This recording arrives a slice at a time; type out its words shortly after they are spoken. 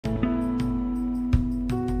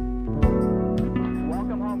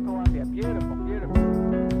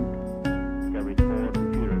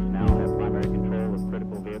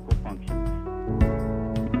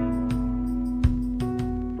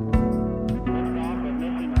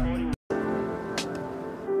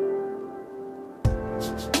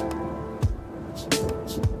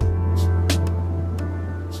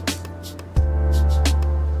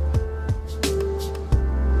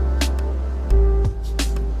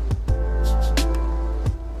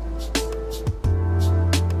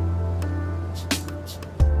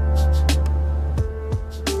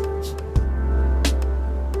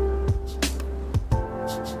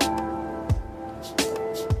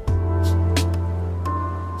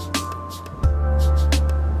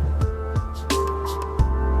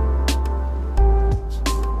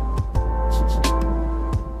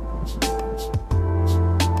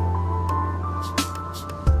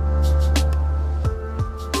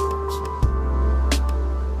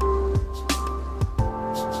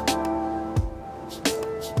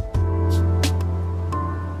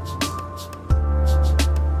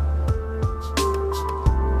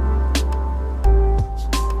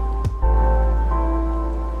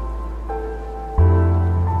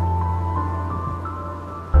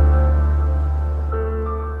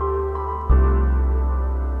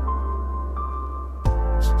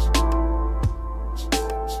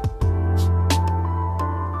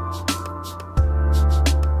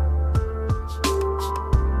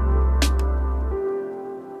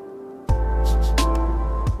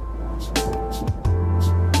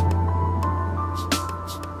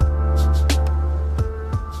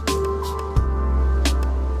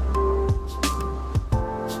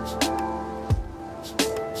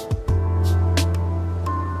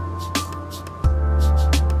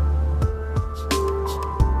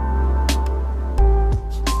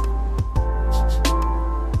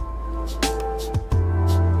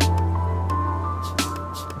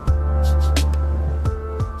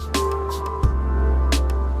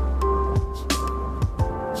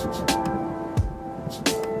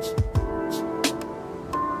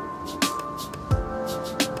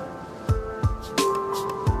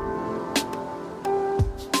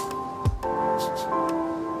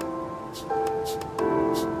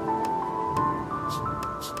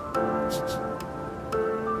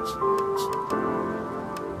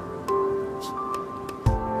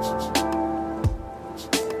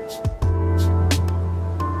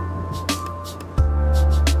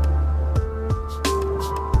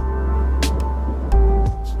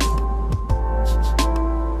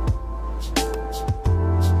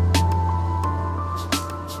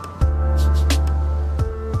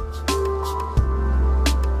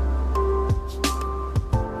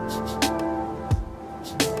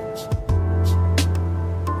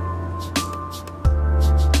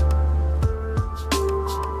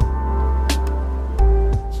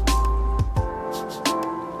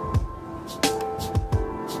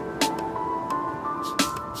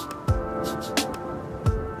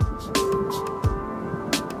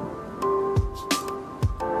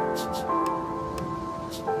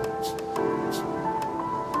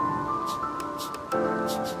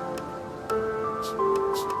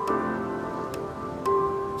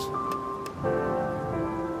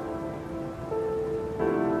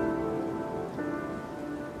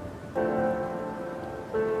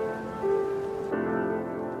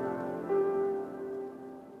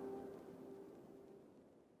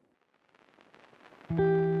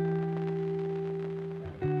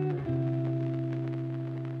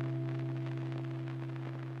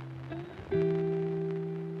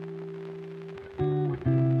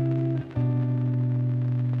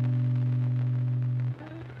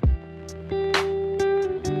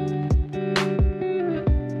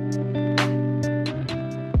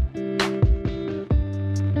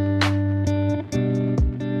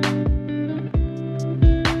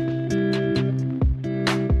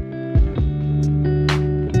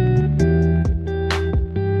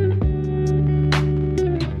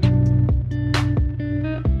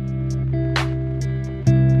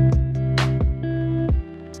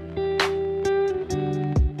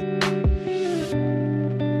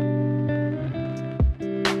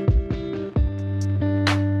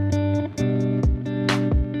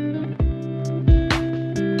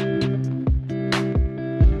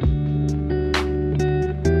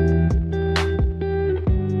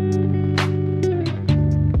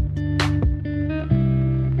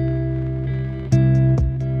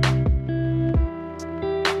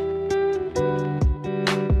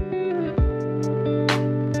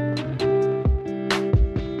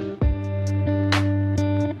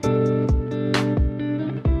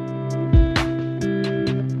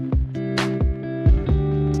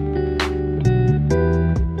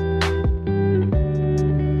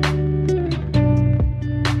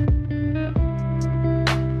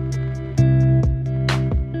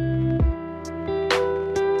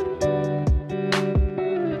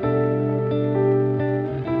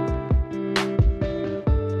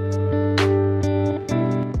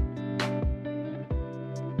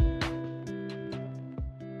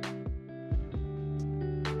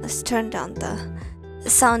turn down the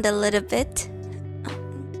sound a little bit.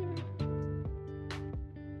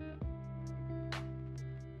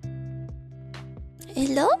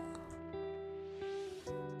 Hello?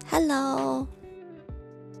 Hello.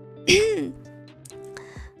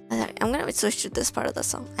 I'm gonna switch to this part of the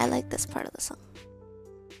song. I like this part of the song.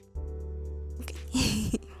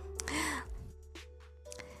 Okay.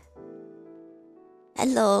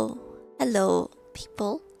 Hello. Hello,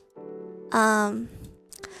 people.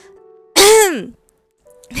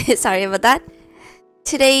 Sorry about that.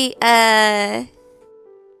 Today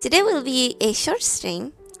will be a short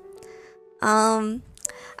stream. I'm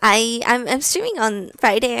streaming on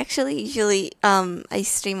Friday actually. Usually I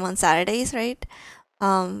stream on Saturdays, right?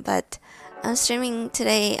 But I'm streaming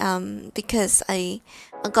today because I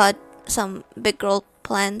got some big girl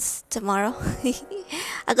plans tomorrow.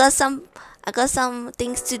 I got some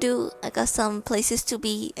things to do. I got some places to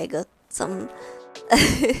be. I got some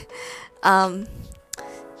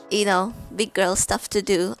you know, big girl stuff to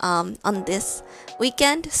do on this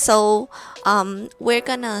weekend. So we're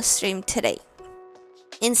gonna stream today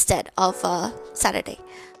instead of Saturday.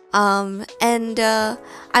 And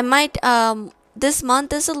I might this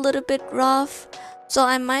month is a little bit rough, so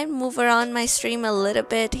I might move around my stream a little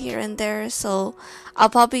bit here and there. So I'll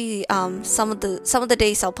probably some of the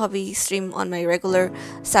days I'll probably stream on my regular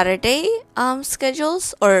Saturday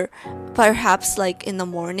schedules, or perhaps like in the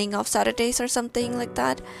morning of Saturdays or something like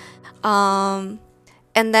that. And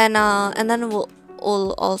then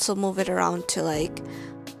we'll also move it around to like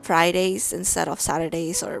Fridays instead of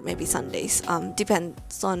Saturdays, or maybe Sundays.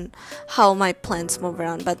 Depends on how my plans move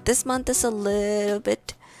around. But this month is a little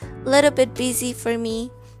bit busy for me.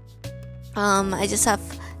 I just have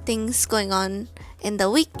things going on in the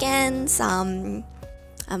weekends. I'm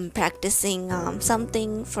practicing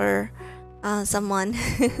something for someone.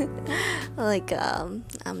 Like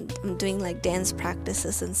I'm doing like dance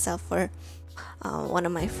practices and stuff for one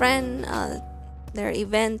of my friend, their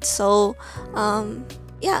event. So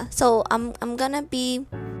yeah, so I'm gonna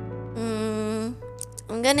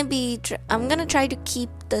try to keep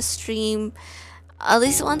the stream at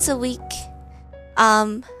least once a week,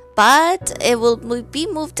 but it will be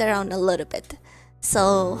moved around a little bit.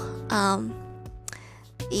 So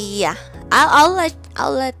yeah, I'll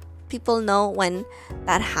let people know when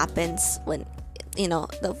that happens, when, you know,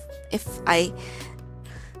 if I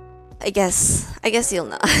guess you'll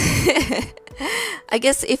know. I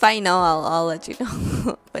guess if I know, I'll let you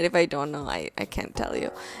know. But if I don't know, I can't tell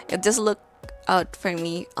you. Just look out for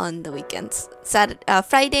me on the weekends.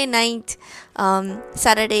 Friday night,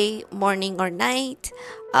 Saturday morning or night.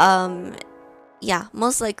 Yeah,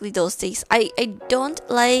 most likely those days. I don't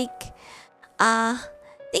like.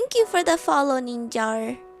 Thank you for the follow,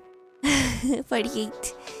 Ninjar.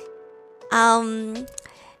 48.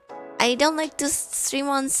 I don't like to stream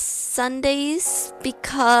on Sundays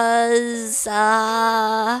because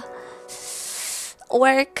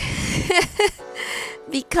work.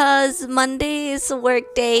 Because Monday is a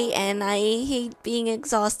work day and I hate being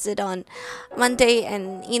exhausted on Monday.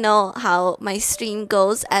 And you know how my stream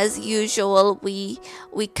goes. As usual, we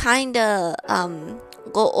kind of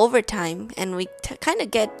go overtime, and we kind of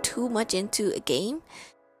get too much into a game,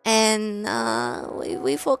 and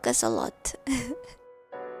we focus a lot.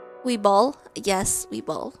 We ball. Yes, we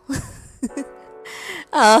ball.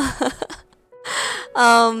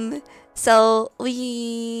 So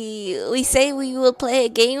we say we will play a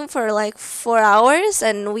game for like 4 hours,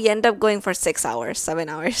 and we end up going for 6 hours, 7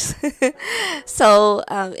 hours. So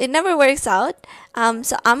it never works out.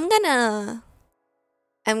 So I'm gonna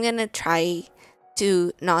try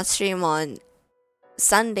to not stream on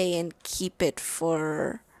Sunday and keep it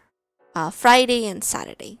for Friday and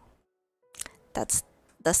Saturday. That's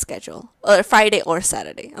the schedule. Or Friday or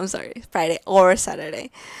Saturday. I'm sorry. Friday or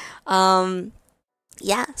Saturday.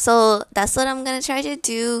 Yeah, so that's what I'm gonna try to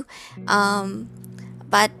do.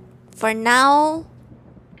 But for now,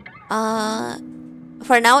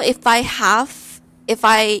 if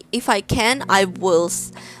I can, I will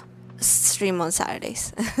stream on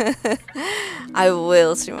Saturdays. I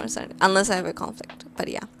will stream on Saturday unless I have a conflict. But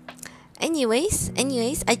yeah. Anyways,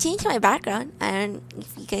 I changed my background, and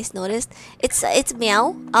if you guys noticed, it's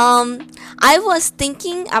meow. I was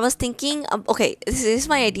thinking. Okay, this is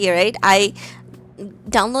my idea, right? I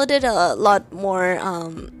downloaded a lot more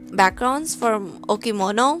backgrounds from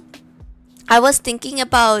Okimono. I was thinking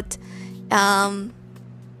about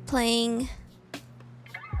playing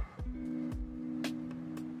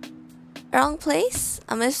wrong place.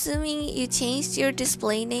 I'm assuming you changed your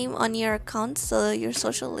display name on your account, so your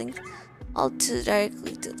social links all to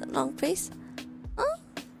directly to the wrong place. Huh?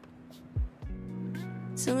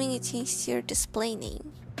 Assuming you changed your display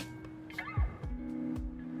name.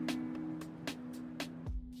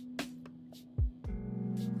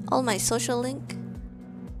 All my social link.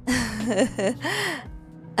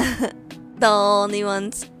 The only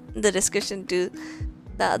ones in the description do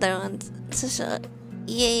the other ones. Social.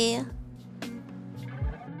 Yeah.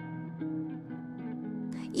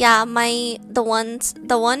 Yeah, the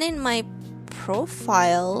one in my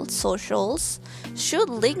profile socials should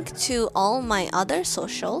link to all my other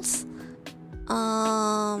socials.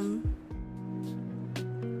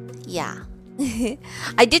 Yeah.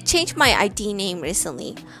 I did change my ID name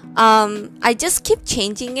recently. I just keep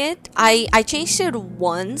changing it. I changed it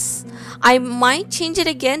once. I might change it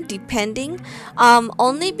again depending.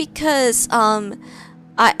 Only because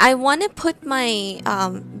I want to put my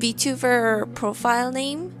VTuber profile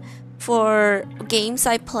name for games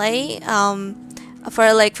I play.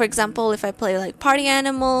 For example, if I play like Party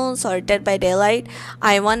Animals or Dead by Daylight,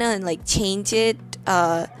 I want to like change it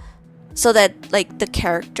so that like the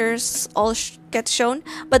characters all get shown.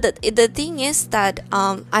 But the thing is that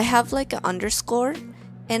I have like an underscore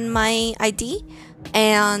in my ID,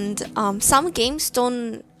 and some games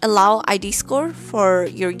don't allow ID score for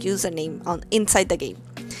your username inside the game.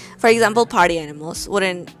 For example, Party Animals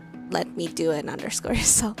wouldn't let me do an underscore,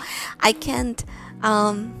 so I can't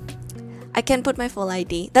put my full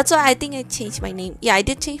ID. That's why I think I changed my name. Yeah, I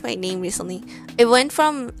did change my name recently. It went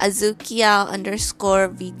from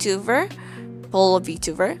azukia_VTuber, full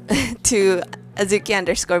VTuber, to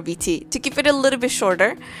azukia_VT to keep it a little bit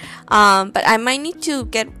shorter. But I might need to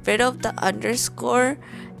get rid of the underscore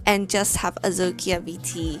and just have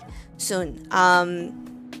azukiavt soon.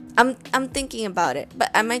 I'm thinking about it, but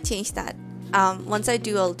I might change that. Once I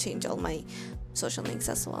do, I'll change all my social links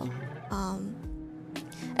as well.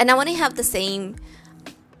 And I want to have the same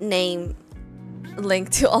name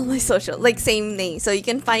linked to all my social, like same name, so you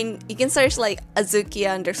can search like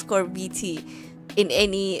azukia_VT in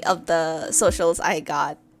any of the socials I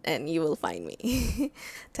got, and you will find me.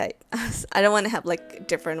 Type. I don't want to have like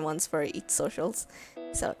different ones for each socials.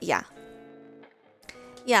 So yeah.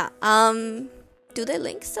 Do they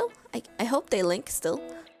link still? I hope they link still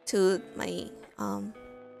to my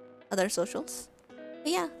other socials.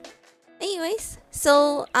 But yeah. Anyways,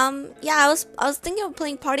 so yeah, I was thinking of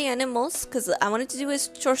playing Party Animals because I wanted to do a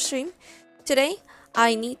short stream today.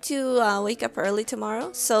 I need to wake up early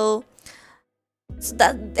tomorrow, so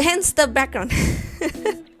that hence the background.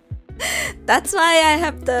 That's why I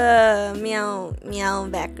have the meow meow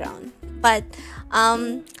background. But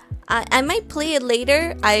I might play it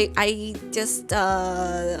later. I just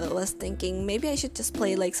was thinking maybe I should just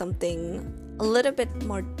play like something a little bit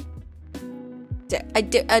more a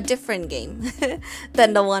different game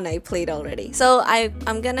than the one I played already. So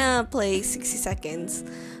I'm gonna play 60 seconds,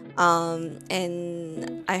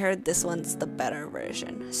 and I heard this one's the better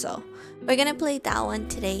version, so we're gonna play that one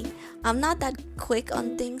today. I'm not that quick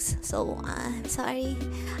on things, so I'm sorry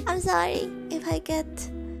if I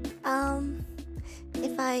get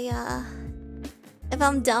if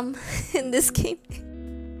I'm dumb in this game.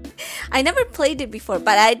 I never played it before,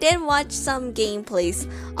 but I did watch some gameplays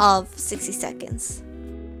of 60 seconds.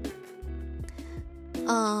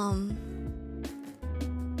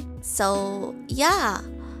 So yeah.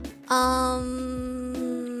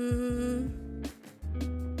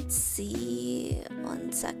 Let's see,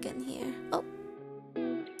 1 second here. Oh,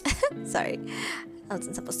 sorry, I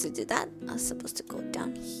wasn't supposed to do that. I was supposed to go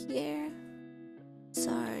down here.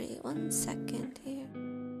 Sorry, 1 second here.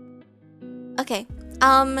 Okay.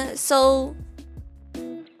 So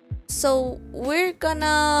we're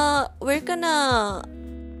gonna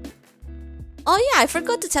oh yeah, I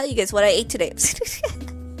forgot to tell you guys what I ate today.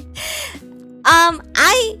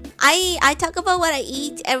 I talk about what I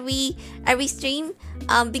eat every stream,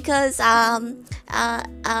 because you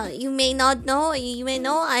may not know, you may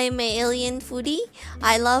know I'm an alien foodie.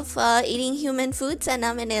 I love eating human foods, and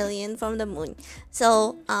I'm an alien from the moon.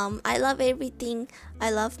 So I love everything. I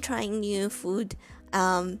love trying new food.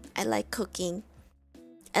 I like cooking.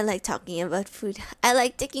 I like talking about food. I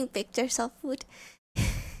like taking pictures of food.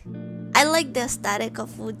 I like the aesthetic of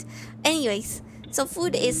food. Anyways, so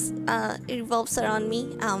food is it revolves around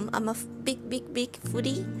me. I'm a big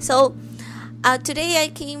foodie. So today I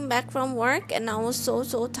came back from work and I was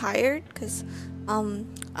so tired because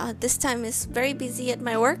this time is very busy at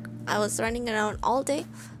my work. I was running around all day,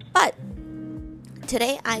 but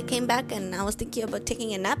today I came back and I was thinking about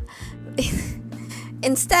taking a nap.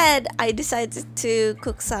 Instead, I decided to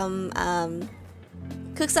cook some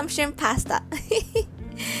shrimp pasta.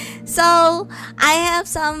 So I have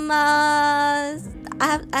some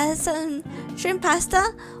shrimp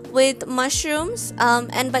pasta with mushrooms.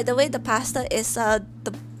 And by the way, the pasta is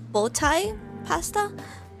the bow tie pasta.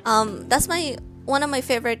 That's one of my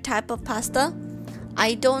favorite type of pasta.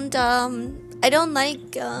 I don't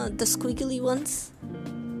like the squiggly ones.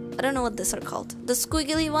 I don't know what these are called. The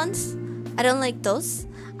squiggly ones, I don't like those.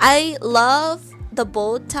 I love the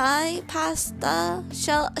bow tie pasta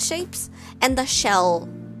shapes and the shell.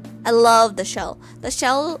 I love the shell. The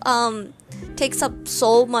shell takes up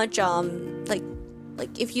so much like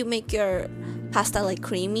if you make your pasta like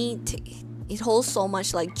creamy, it holds so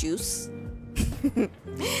much like juice.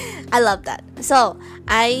 I love that. So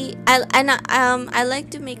I like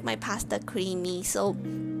to make my pasta creamy. So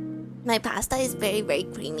my pasta is very, very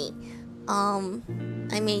creamy.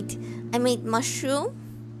 I made mushroom.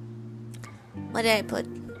 What did I put?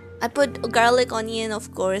 I put garlic, onion,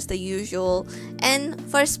 of course, the usual. And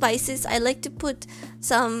for spices, I like to put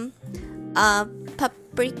some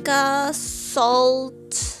paprika,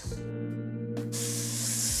 salt,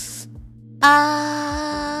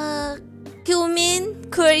 cumin,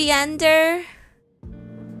 coriander,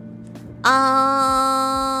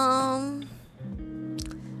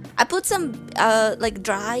 I put some like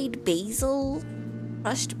dried basil,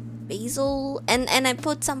 crushed basil, and I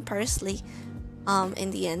put some parsley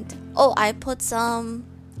in the end. Oh, I put some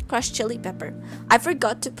crushed chili pepper. I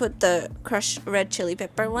forgot to put the crushed red chili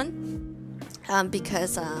pepper one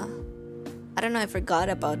because I don't know, I forgot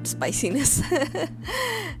about spiciness.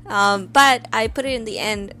 But I put it in the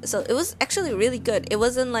end, so it was actually really good. It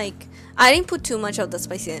wasn't like, I didn't put too much of the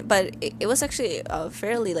spicy in it, but it was actually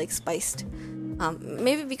fairly like spiced.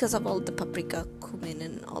 Maybe because of all the paprika, cumin,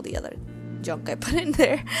 and all the other junk I put in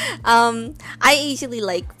there. I usually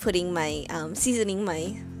like putting my seasoning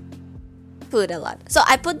my food a lot, so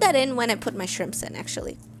I put that in when I put my shrimps in.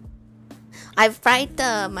 Actually, I fried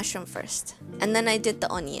the mushroom first, and then I did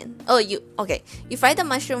the onion. Oh, you fry the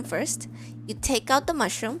mushroom first. You take out the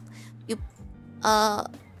mushroom. You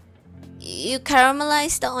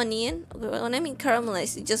caramelize the onion. When I mean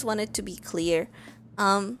caramelize, you just want it to be clear.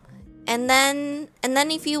 And then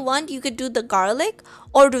if you want, you could do the garlic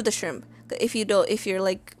or do the shrimp. If you're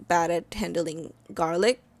like bad at handling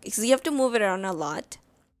garlic, because you have to move it around a lot.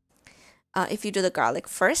 If you do the garlic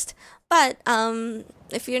first, but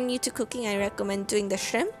if you're new to cooking, I recommend doing the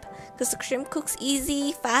shrimp, because the shrimp cooks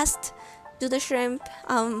easy, fast. Do the shrimp.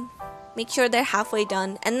 Make sure they're halfway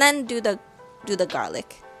done, and then do the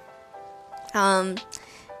garlic. And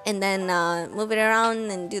then move it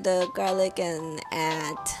around and do the garlic and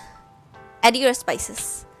add your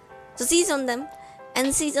spices. So season them, and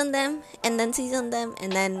then season them, and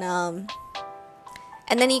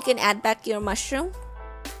then you can add back your mushroom,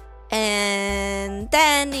 and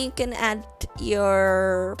then you can add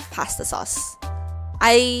your pasta sauce.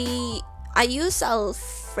 I use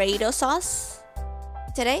Alfredo sauce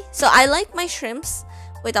today, so I like my shrimps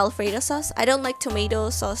with Alfredo sauce. I don't like tomato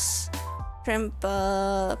sauce shrimp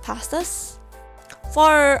pastas.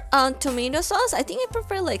 For tomato sauce, I think I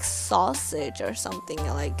prefer like sausage or something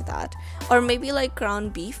like that, or maybe like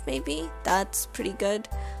ground beef. Maybe that's pretty good.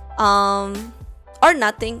 Or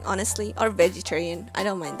nothing, honestly, or vegetarian. I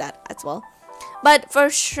don't mind that as well. But for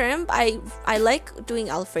shrimp, I like doing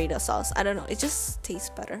Alfredo sauce. I don't know, it just tastes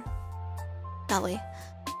better that way.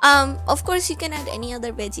 Of course, you can add any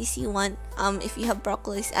other veggies you want. If you have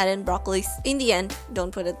broccolis, add in broccolis in the end.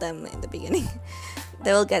 Don't put them in the beginning.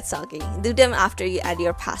 They will get soggy. Do them after you add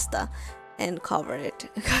your pasta and cover it.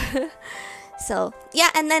 So yeah,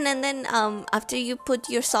 and then after you put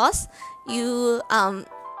your sauce, you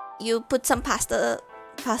put some pasta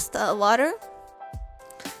water.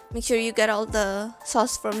 Make sure you get all the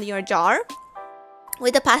sauce from your jar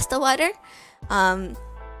with the pasta water.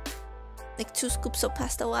 Like 2 scoops of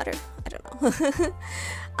pasta water. I don't know.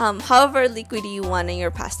 However liquidy you want your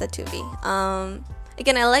pasta to be.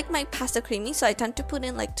 Again, I like my pasta creamy, so I tend to put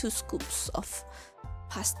in like 2 scoops of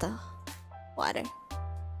pasta water.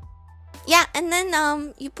 Yeah, and then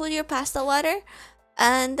you put your pasta water,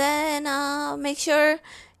 and then make sure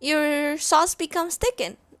your sauce becomes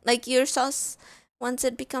thickened. Like your sauce, once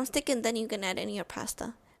it becomes thickened, then you can add in your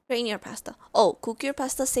pasta. Drain your pasta. Oh, cook your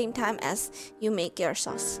pasta same time as you make your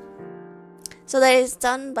sauce, so that it's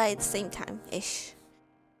done by the same time ish.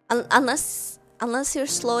 Unless you're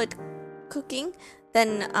slow at cooking,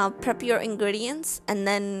 then prep your ingredients and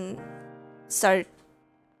then start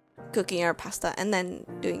cooking your pasta and then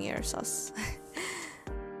doing your sauce.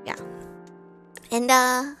 Yeah, and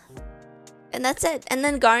that's it. And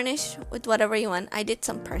then garnish with whatever you want. I did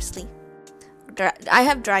some parsley. I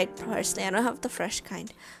have dried parsley. I don't have the fresh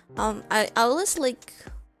kind. I always like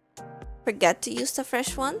forget to use the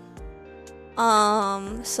fresh one.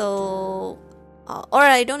 So or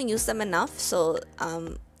I don't use them enough, so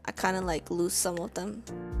I kind of like lose some of them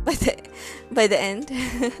by the end.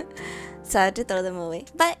 So I had to throw them away.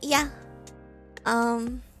 But yeah,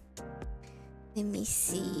 um, let me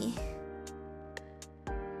see.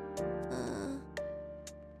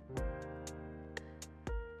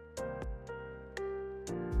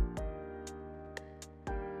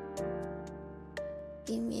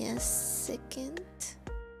 Give me a second.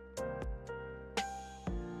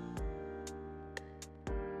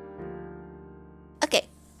 Okay.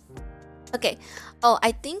 Okay. Oh,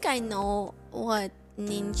 I think I know what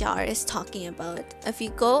Ninja is talking about. If you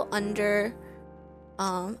go under,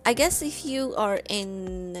 I guess if you are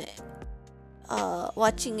in,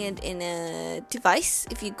 watching it in a device,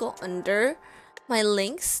 if you go under, my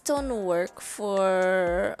links don't work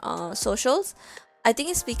for socials. I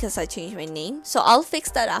think it's because I changed my name. So I'll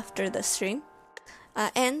fix that after the stream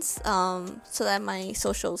ends, so that my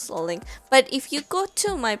socials will link. But if you go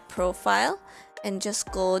to my profile and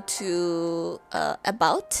just go to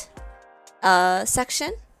about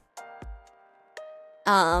section,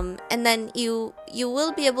 and then you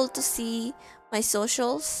will be able to see my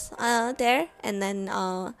socials there, and then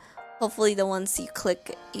hopefully the ones you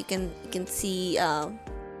click, you can see my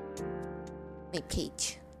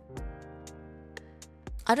page.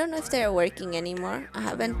 I don't know if they're working anymore. I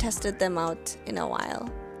haven't tested them out in a while.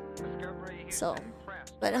 So,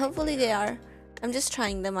 but hopefully they are. I'm just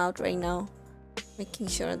trying them out right now, making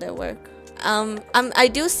sure they work. I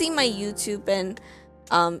do see my YouTube and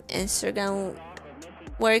Instagram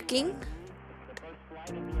working.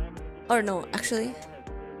 Or no, actually,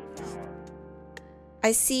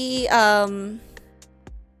 I see my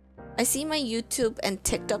YouTube and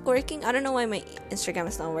TikTok working. I don't know why my Instagram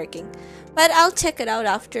is not working, but I'll check it out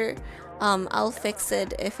after. I'll fix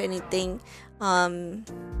it if anything. Yeah,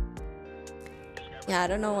 I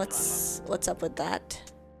don't know what's up with that.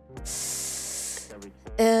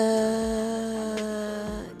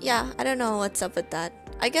 Yeah, I don't know what's up with that.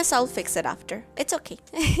 I guess I'll fix it after. It's okay.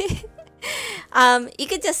 You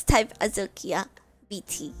could just type azukiavt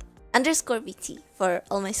 _BT for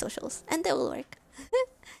all my socials, and they will work.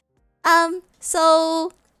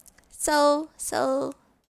 So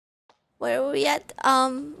where were we at?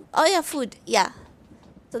 Oh yeah, food. Yeah.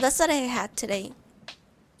 So that's what I had today.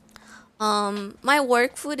 My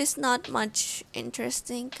work food is not much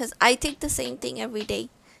interesting because I take the same thing every day.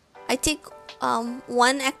 I take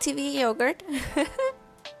one Activia yogurt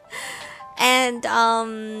and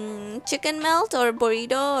chicken melt or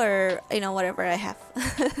burrito, or whatever I have.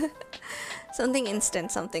 Something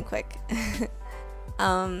instant, something quick.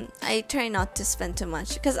 I try not to spend too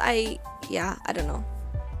much because I don't know,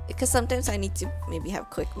 because sometimes I need to maybe have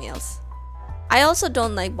quick meals. I also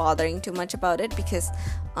don't like bothering too much about it because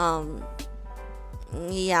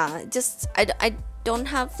just I don't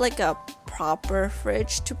have like a proper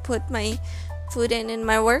fridge to put my food in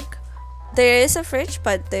my work. There is a fridge,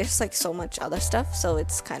 but there's like so much other stuff, so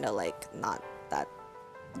it's kind of like not that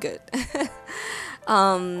good.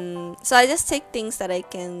 So I just take things that I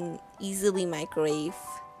can easily microwave.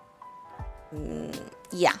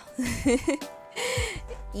 Yeah.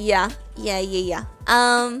 yeah.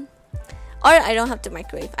 Or I don't have to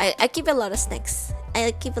microwave. I keep a lot of snacks.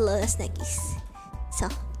 I keep a lot of snackies. So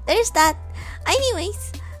there's that.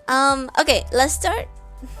 Anyways, okay, let's start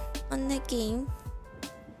on the game.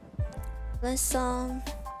 Let's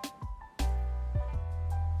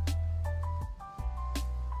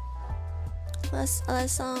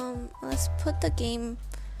put the game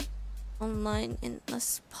online and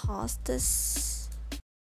let's pause this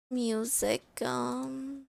music.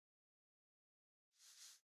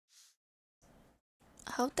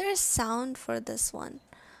 Hope there's sound for this one.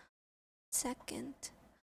 Second.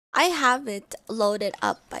 I have it loaded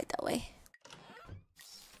up, by the way.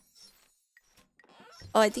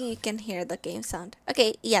 Oh, I think you can hear the game sound.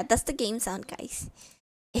 Okay, yeah, that's the game sound, guys.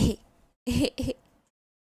 Okay.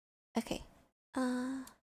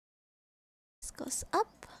 This goes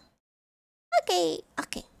up. Okay.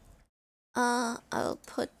 I'll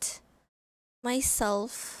put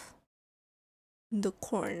myself in the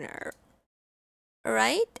corner.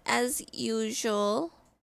 Right, as usual.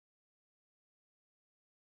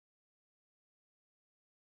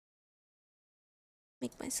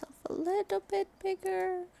 Make myself a little bit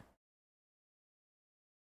bigger.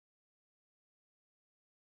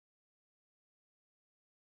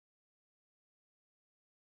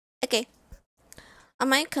 Okay.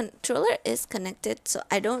 My controller is connected, so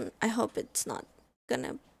I hope it's not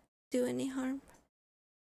gonna do any harm.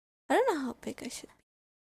 I don't know how big I should be.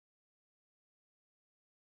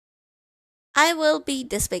 I will be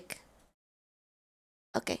this big.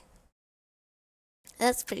 Okay.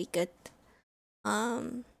 That's pretty good.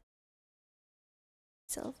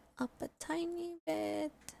 So up a tiny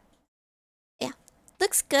bit. Yeah,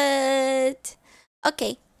 looks good.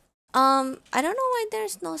 Okay. I don't know why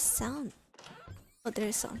there's no sound. Oh,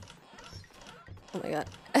 there's sound. Oh my god.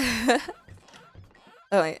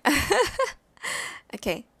 Oh my.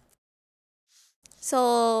 Okay.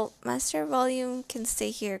 So master volume can stay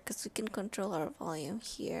here because we can control our volume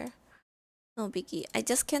here. No biggie. I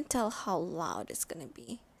just can't tell how loud it's gonna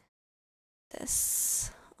be.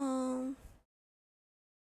 This.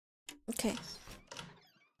 Okay.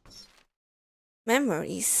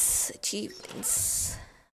 Memories, achievements.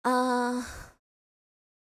 Thank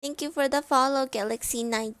you for the follow, Galaxy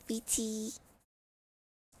Night BT.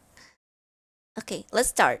 Okay, let's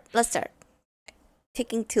start.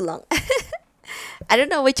 Taking too long. I don't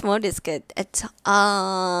know which mode is good. It's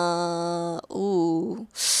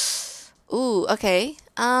okay.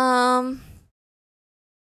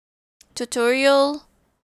 Tutorial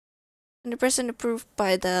 100% approved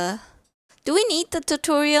by the. Do we need the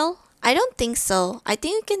tutorial? I don't think so. I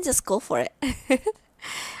think we can just go for it.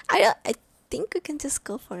 I think we can just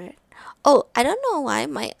go for it. Oh, I don't know why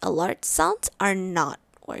my alert sounds are not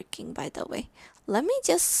working, by the way. Let me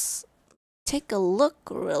just take a look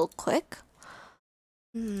real quick.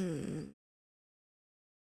 My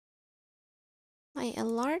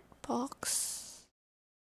alert box.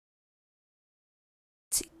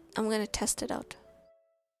 Let's see, I'm gonna test it out.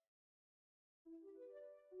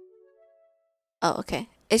 Oh, okay.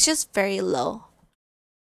 It's just very low.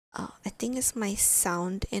 Oh, I think it's my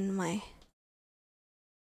sound in my.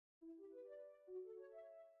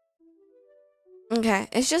 Okay,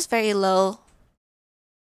 it's just very low.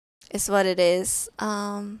 Is what it is.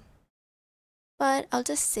 But I'll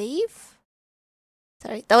just save.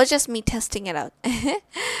 Sorry, that was just me testing it out.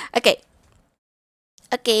 Okay.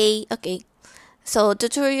 So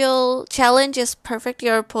tutorial challenge is perfect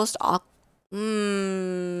your post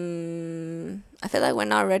I feel like we're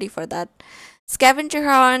not ready for that. Scavenger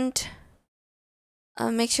hunt.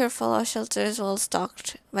 Make sure fallout shelter is well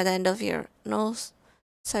stocked by the end of year. No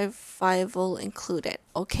survival included.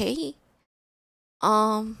 Okay.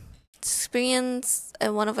 Experience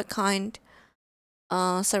a one of a kind.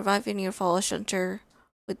 Survive in your fallout shelter.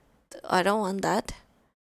 With I don't want that.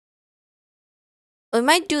 We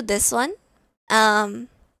might do this one.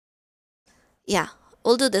 Yeah,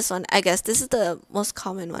 we'll do this one. I guess this is the most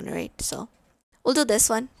common one, right? So we'll do this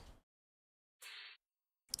one.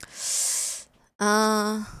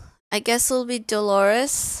 I guess we'll be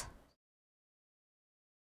Dolores.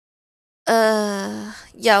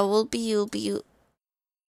 Yeah, we'll be you.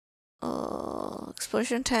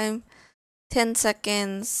 Explosion time, 10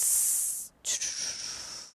 seconds.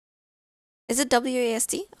 Is it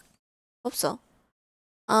WASD? Hope so.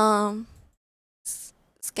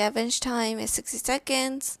 Scavenge time is 60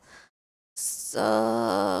 seconds.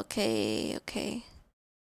 So, okay.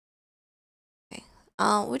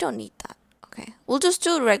 We don't need that. Okay. We'll just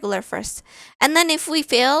do regular first. And then if we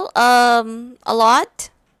fail, a lot,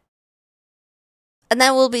 and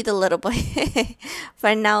then we'll be the little boy.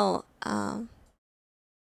 For now,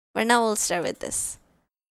 we'll start with this.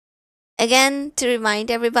 Again, to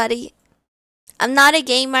remind everybody, I'm not a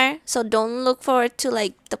gamer, so don't look forward to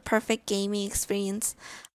like the perfect gaming experience.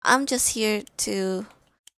 I'm just here to.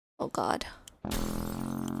 Oh god.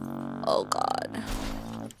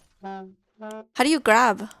 How do you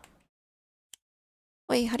grab?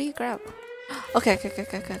 Wait, how do you grab? Okay.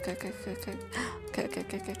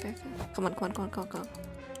 Come on.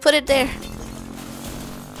 Put it there.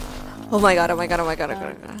 Oh my god.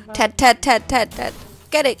 Ted.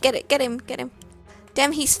 Get him.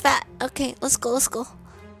 Damn, he's fat. Okay, let's go.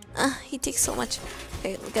 He takes so much.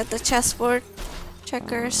 Okay, look at the chessboard.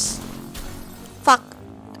 Checkers. Fuck.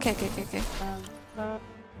 Okay.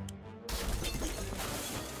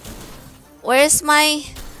 Where's my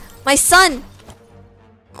son?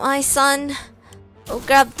 My son. We'll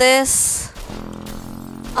grab this.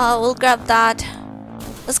 We'll grab that.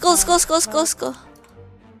 Let's go.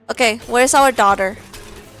 Okay, where's our daughter?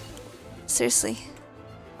 Seriously.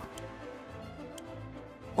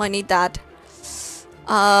 Oh, I need that.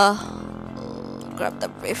 Grab the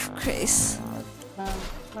briefcase.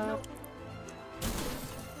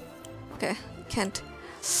 Okay, can't.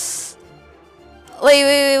 Wait,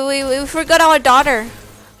 we forgot our daughter.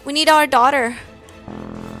 We need our daughter.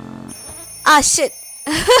 Ah, shit.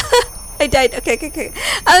 I died. Okay.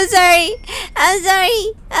 I'm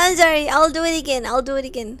sorry. I'll do it again.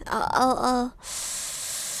 I'll.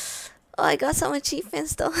 Oh, I got some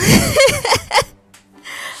achievements though.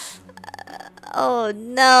 Oh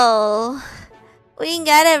no. We didn't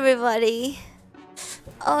get everybody.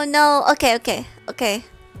 Oh no. Okay, okay, okay.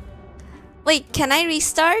 Wait, can I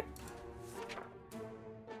restart?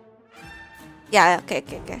 Yeah, okay,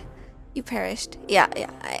 okay, okay. You perished. Yeah,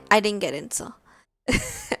 yeah. I didn't get in, so.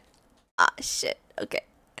 Ah, shit. Okay.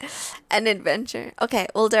 An adventure. Okay,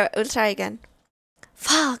 we'll try again.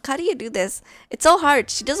 Fuck, how do you do this? It's so hard.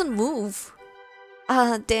 She doesn't move.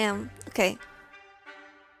 Ah, damn. Okay.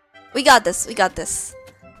 We got this. We got this.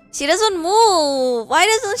 She doesn't move. Why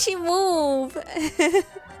doesn't she move?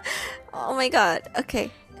 Oh my god.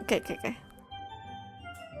 Okay. Okay, okay, okay.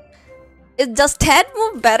 Does Ted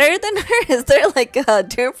move better than her? Is there like a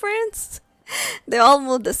difference? They all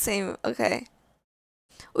move the same. Okay.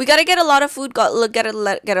 We gotta get a lot of food. Get a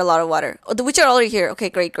lot of water. Oh, the witch are already here. Okay,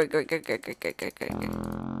 great, great, great, great, great, great, great, great, great.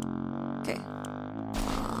 Okay.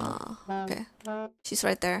 Okay. She's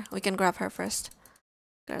right there. We can grab her first.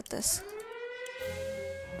 Grab this.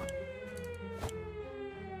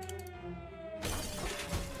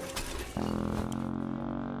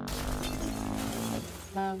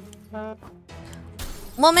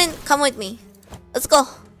 Woman, come with me. Let's go.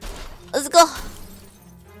 Let's go.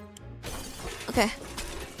 Okay.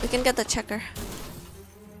 We can get the checker.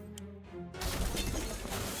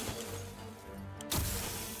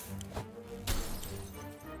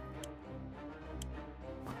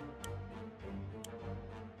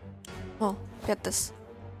 Oh, get this.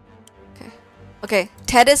 Okay. Okay,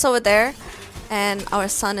 Ted is over there and our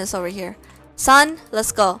son is over here. Son,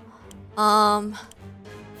 let's go.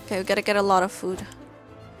 Okay, we gotta get a lot of food.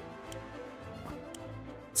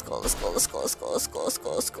 Let's go, let's go, let's go, let's go, let's go, let's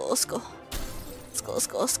go, let's go, let's go. Let's go, let's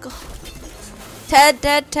go, let's go. Ted,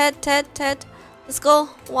 Ted, Ted, Ted, Ted. Let's go.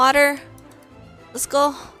 Water. Let's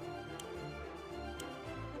go.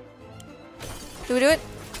 Do we do it?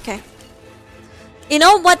 Okay. You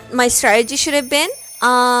know what my strategy should have been?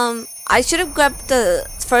 I should have grabbed the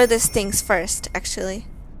furthest things first, actually.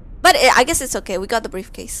 But I guess it's okay. We got the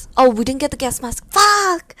briefcase. Oh, we didn't get the gas mask.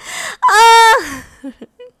 Fuck! Ah!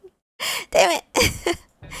 Damn it.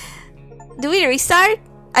 Do we restart?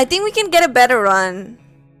 I think we can get a better run.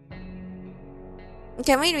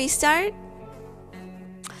 Can we restart?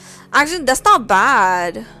 Actually, that's not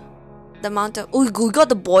bad. The amount of... Oh, we got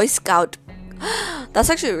the Boy Scout. That's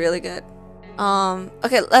actually really good.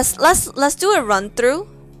 Okay, let's do a run through.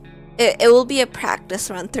 It will be a practice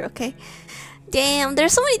run through, okay? Damn,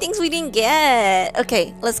 there's so many things we didn't get.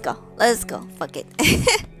 Okay, let's go. Let's go. Fuck it.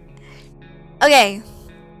 Okay.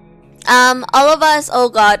 All of us. Oh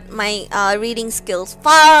god, my reading skills.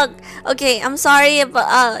 Fuck. Okay, I'm sorry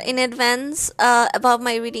about in advance about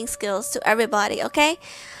my reading skills to everybody. Okay.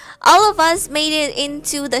 All of us made it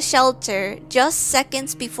into the shelter just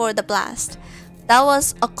seconds before the blast. That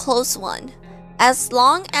was a close one. As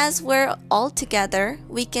long as we're all together,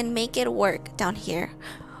 we can make it work down here.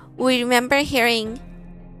 We remember hearing,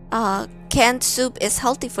 canned soup is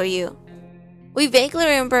healthy for you. We vaguely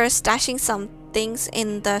remember stashing some things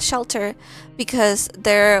in the shelter because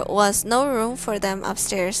there was no room for them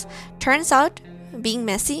upstairs. Turns out, being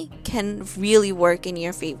messy can really work in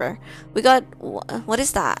your favor. We got... What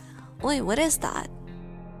is that? Wait, what is that?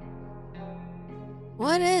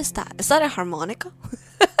 What is that? Is that a harmonica?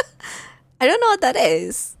 I don't know what that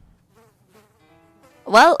is.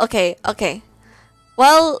 Well, okay, okay.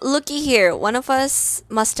 Well, looky here. One of us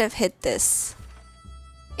must have hit this.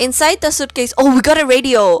 Inside the suitcase. Oh, we got a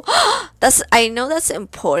radio. I know that's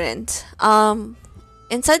important.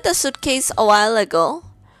 Inside the suitcase a while ago.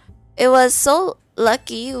 It was so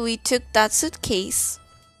lucky we took that suitcase.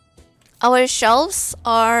 Our shelves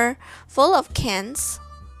are full of cans.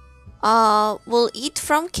 We'll eat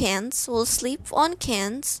from cans. We'll sleep on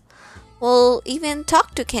cans. We'll even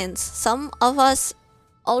talk to cans. Some of us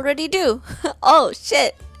already do. Oh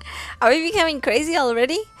shit. Are we becoming crazy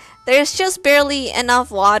already? There's just barely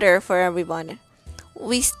enough water for everyone.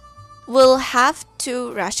 We will have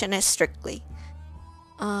to ration it strictly.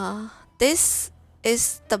 This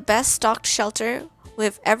is the best stocked shelter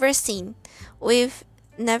we've ever seen. We've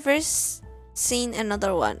never seen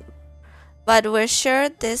another one. But we're sure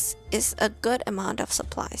this is a good amount of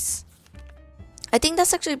supplies. I think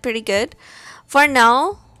that's actually pretty good. For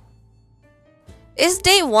now, it's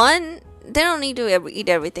day one. They don't need to eat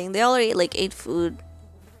everything. They already like ate food.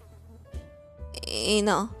 You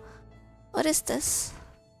know. What is this?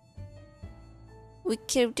 We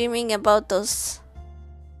keep dreaming about those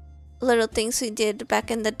little things we did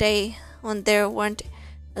back in the day when there weren't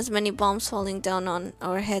as many bombs falling down on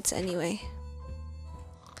our heads anyway.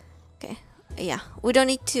 Okay. Yeah. We don't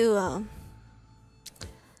need to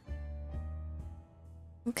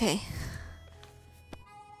okay.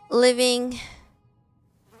 Living.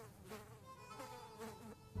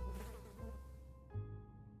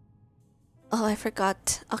 Oh, I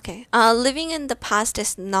forgot. Okay. Living in the past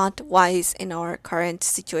is not wise in our current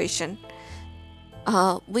situation.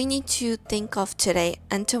 We need to think of today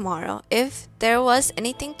and tomorrow. If there was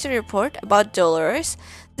anything to report about Dolores,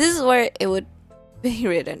 this is where it would be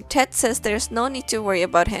written. Ted says there's no need to worry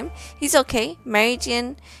about him. He's okay. Mary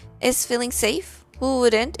Jane is feeling safe. Who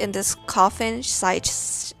wouldn't in this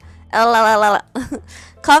coffin-sized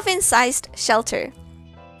coffin-sized shelter?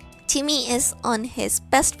 Timmy is on his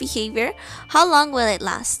best behavior. How long will it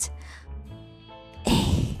last?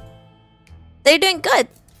 They're doing good.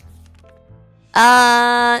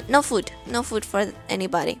 No food. No food for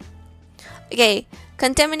anybody. Okay,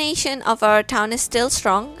 contamination of our town is still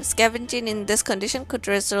strong. Scavenging in this condition could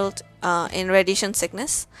result in radiation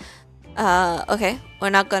sickness. Okay,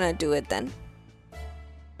 we're not gonna do it then.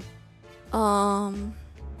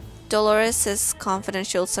 Dolores is confident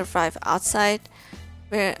she'll survive outside.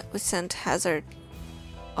 We sent hazard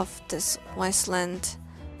of this wasteland.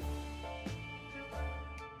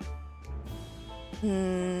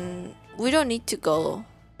 We don't need to go.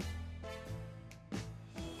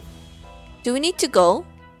 Do we need to go?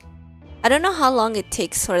 I don't know how long it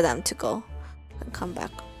takes for them to go and come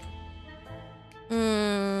back.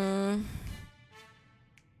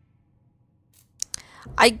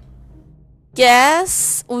 I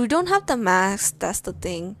guess we don't have the mask. That's the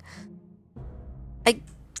thing. I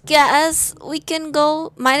guess we can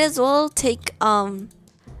go. Might as well take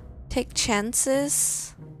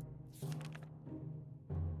chances.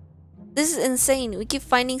 This is insane. We keep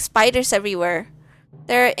finding spiders everywhere.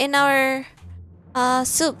 They're in our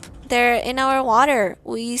soup. They're in our water.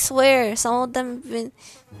 We swear some of them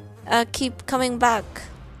keep coming back.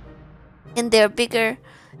 And they're bigger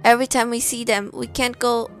every time we see them. We can't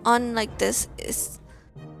go on like this.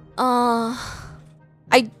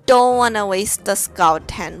 I don't want to waste the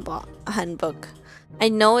scout handbook. I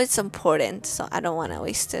know it's important, so I don't want to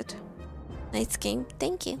waste it. Nice game.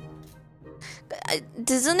 Thank you.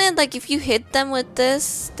 Doesn't it like if you hit them with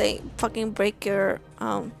this, they fucking break your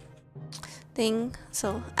thing?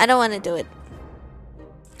 So I don't want to do it.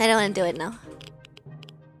 I don't want to do it now.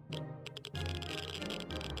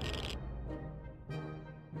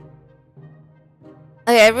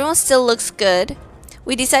 Okay, everyone still looks good.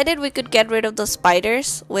 We decided we could get rid of those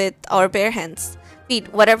spiders with our bare hands,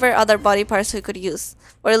 feet, whatever other body parts we could use,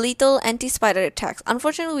 or lethal anti-spider attacks.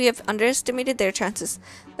 Unfortunately, we have underestimated their chances.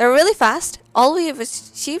 They're really fast. All we have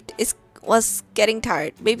achieved was getting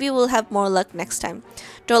tired. Maybe we'll have more luck next time.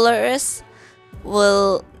 Dolores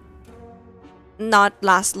will not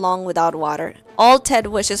last long without water. All Ted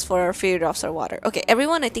wishes for are few drops of water. Okay,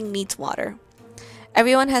 everyone I think needs water.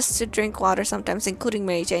 Everyone has to drink water sometimes, including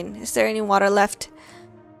Mary Jane. Is there any water left?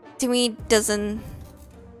 Timmy doesn't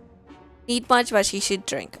need much, but he should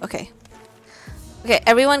drink. Okay. Okay,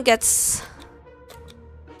 everyone gets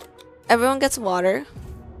water.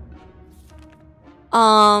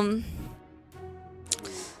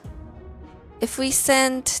 If we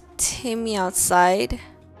send Timmy outside,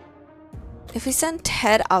 if we send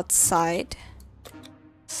Ted outside,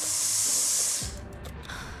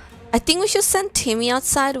 I think we should send Timmy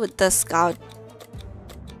outside with the scout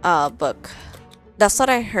book. That's what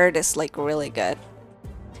I heard is like really good.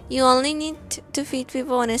 You only need to feed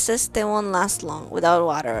people when it says they won't last long without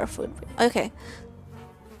water or food. Okay.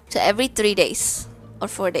 So every 3 days or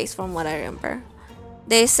 4 days from what I remember.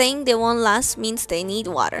 They're saying they won't last means they need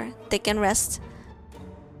water. They can rest.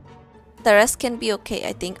 The rest can be okay,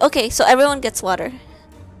 I think. Okay, so everyone gets water.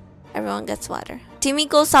 Everyone gets water. Timmy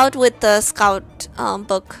goes out with the scout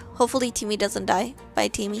book. Hopefully Timmy doesn't die. Bye,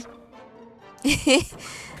 Timmy.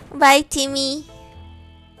 Bye, Timmy.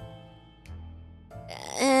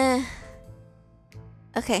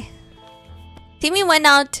 Okay. Timmy went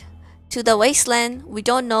out to the wasteland. We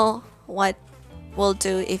don't know what we'll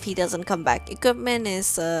do if he doesn't come back. Equipment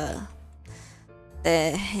is the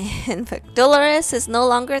Dolores is no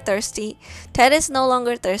longer thirsty. Ted is no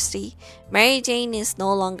longer thirsty. Mary Jane is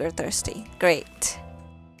no longer thirsty. Great.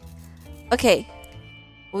 Okay.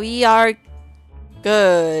 We are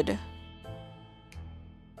good.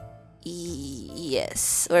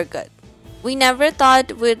 Yes, we're good. We never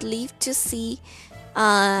thought we'd live to see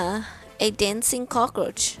a dancing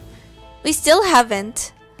cockroach. We still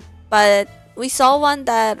haven't, but we saw one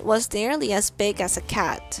that was nearly as big as a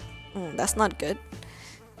cat. That's not good.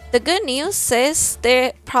 The good news is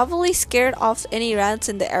they're probably scared off any rats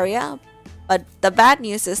in the area, but the bad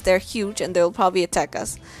news is they're huge and they'll probably attack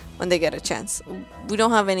us when they get a chance. We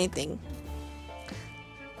don't have anything.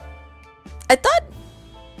 I thought...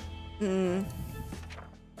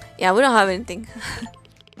 yeah, we don't have anything.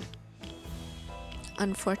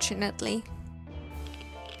 Unfortunately.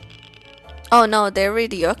 Oh no, they're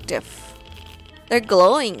radioactive. They're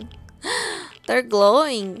glowing. They're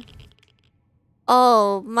glowing.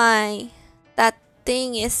 Oh my. That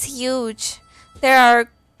thing is huge. There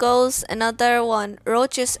are ghosts, another one.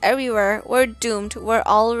 Roaches everywhere. We're doomed. We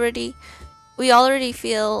already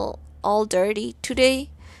feel all dirty.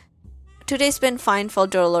 Today's been fine for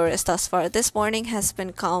Dolores thus far. This morning has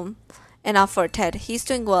been calm enough for Ted. He's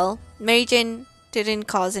doing well. Mary Jane didn't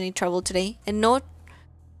cause any trouble today, and no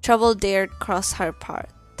trouble dared cross her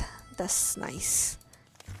path. That's nice.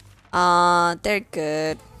 They're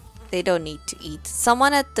good. They don't need to eat.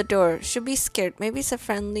 Someone at the door. Should be scared. Maybe it's a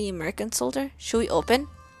friendly American soldier. Should we open?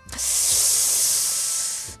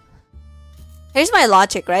 Here's my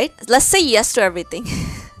logic, right? Let's say yes to everything.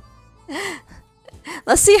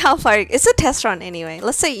 Let's see how far. It's a test run anyway.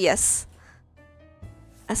 Let's say yes.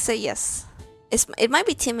 Let's say yes. It might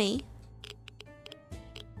be Timmy.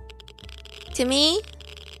 Timmy?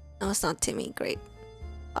 No, it's not Timmy. Great.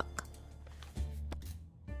 Fuck.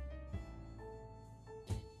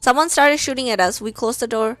 Someone started shooting at us. We closed the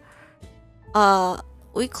door.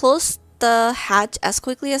 We closed the hatch as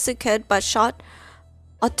quickly as we could, but shot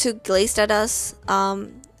or two glazed at us.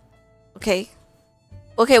 Okay.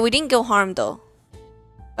 Okay, we didn't go harm though.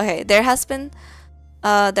 Okay, there has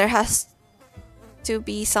to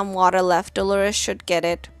be some water left. Dolores should get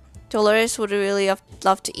it. Dolores would really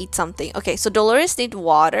love to eat something. Okay, so Dolores needs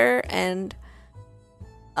water and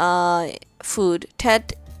food.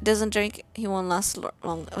 Ted doesn't drink. He won't last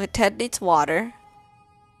long. Okay, Ted needs water.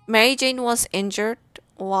 Mary Jane was injured.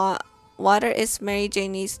 Water is Mary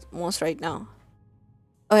Jane needs most right now.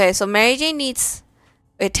 Okay, so Mary Jane needs...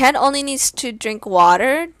 Wait, Ted only needs to drink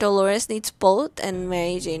water. Dolores needs both, and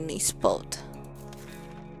Mary Jane needs both.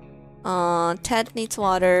 Ted needs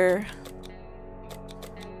water.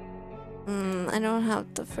 I don't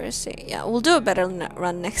have the first aid. Yeah, we'll do a better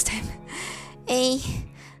run next time. Hey.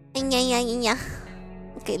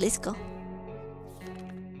 Okay, let's go.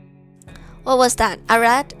 What was that? A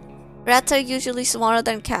rat? Rats are usually smaller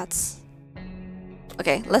than cats.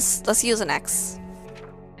 Okay, let's use an axe.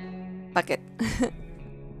 Fuck it.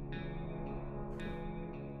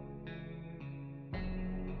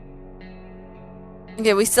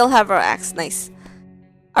 Okay, we still have our axe. Nice.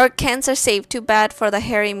 Our cans are safe. Too bad for the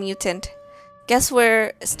hairy mutant. Guess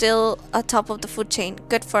we're still atop of the food chain.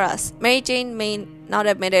 Good for us. Mary Jane may not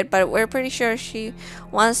admit it, but we're pretty sure she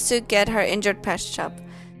wants to get her injured patched up.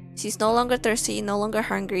 She's no longer thirsty, no longer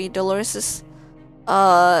hungry. Dolores is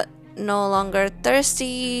no longer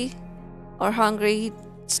thirsty or hungry.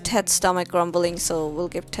 It's Ted's stomach grumbling, so we'll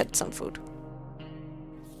give Ted some food.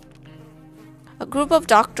 A group of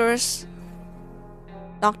doctors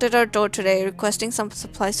knocked at our door today, requesting some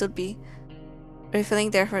supplies would be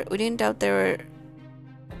refilling their hurt. We didn't doubt they were...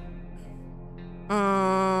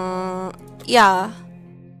 yeah.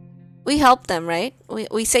 We help them, right?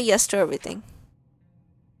 We say yes to everything.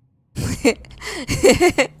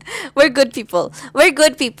 We're good people. We're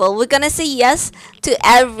good people. We're gonna say yes to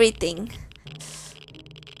everything.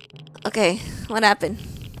 Okay, what happened?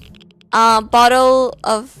 Bottle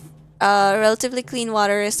of relatively clean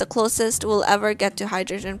water is the closest we'll ever get to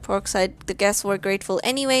hydrogen peroxide. The guests were grateful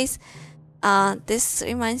anyways. This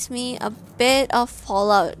reminds me a bit of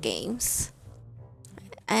Fallout games.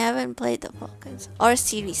 I haven't played the Fallout games or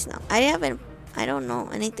series now. I don't know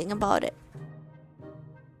anything about it.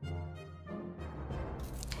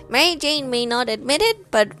 Mary Jane may not admit it,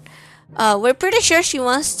 but we're pretty sure she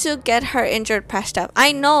wants to get her injured patched up.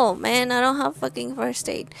 I know, man. I don't have fucking first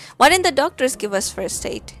aid. Why didn't the doctors give us first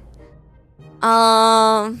aid?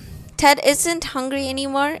 Ted isn't hungry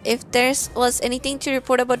anymore. If there was anything to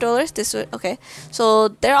report about Dolores, this would... Okay, so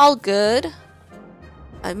they're all good.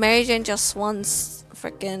 Mary Jane just wants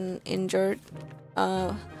freaking injured.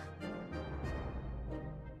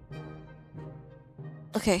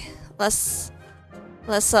 Okay, let's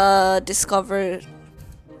discover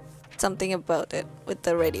something about it with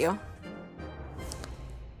the radio.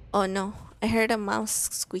 Oh no, I heard a mouse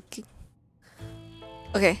squeaking.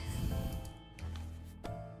 Okay.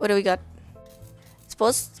 What do we got?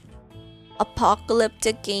 Suppose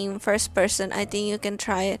apocalyptic game, first person. I think you can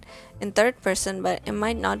try it in third person, but it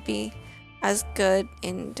might not be as good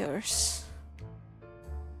indoors.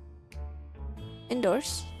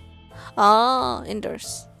 Indoors? Oh,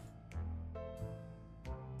 indoors.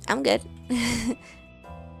 I'm good.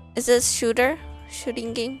 Is this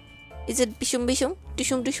shooting game? Is it bishum bishum?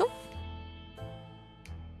 Dishum dishum?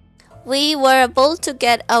 We were able to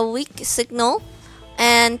get a weak signal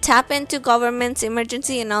and tap into government's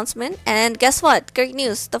emergency announcement, and guess what? Great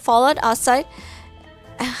news. The fallout outside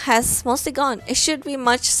has mostly gone. It should be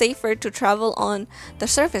much safer to travel on the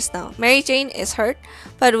surface now. Mary Jane is hurt,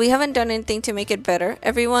 but we haven't done anything to make it better.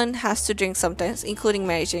 Everyone has to drink sometimes, including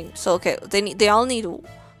Mary Jane. So okay, they all need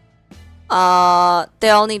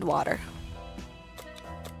water.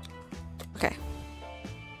 Okay.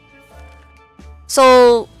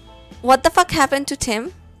 So what the fuck happened to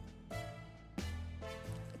Tim?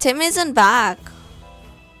 Tim isn't back.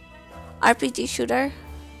 RPG shooter.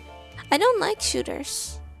 I don't like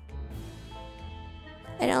shooters.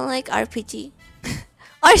 I don't like RPG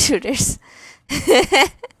or shooters.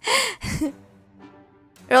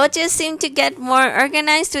 Roaches seem to get more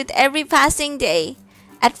organized with every passing day.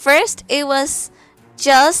 At first, it was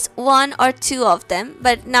just one or two of them,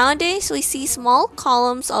 but nowadays we see small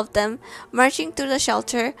columns of them marching through the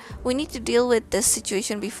shelter. We need to deal with this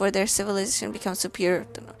situation before their civilization becomes superior.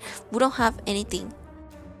 We don't have anything.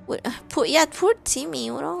 Poor Timmy.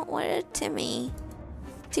 Where Timmy?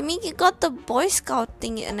 Timmy got the Boy Scout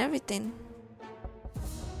thing and everything.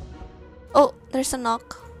 Oh, there's a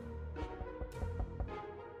knock.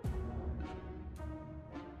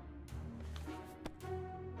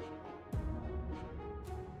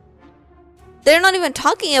 They're not even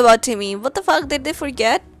talking about Timmy. What the fuck, did they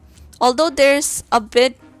forget? Although there's a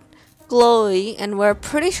bit glowy and we're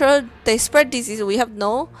pretty sure they spread disease, we have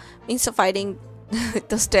no means of fighting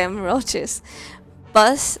those damn roaches.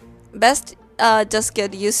 Best just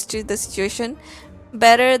get used to the situation.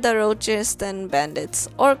 Better the roaches than bandits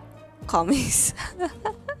or commies.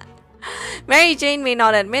 Mary Jane may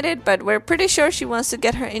not admit it, but we're pretty sure she wants to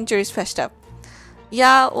get her injuries patched up.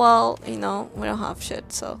 Yeah, well, you know, we don't have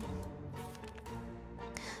shit, so.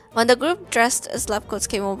 When the group dressed as lab coats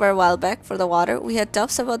came over a while back for the water, we had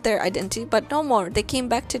doubts about their identity, but no more. They came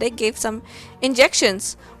back today, gave some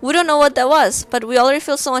injections. We don't know what that was, but we already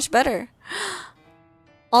feel so much better.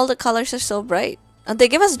 All the colors are so bright. And they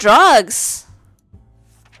give us drugs.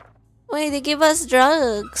 Wait, they give us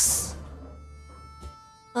drugs.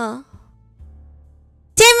 Timmy!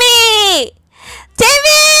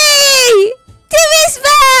 Timmy! Timmy's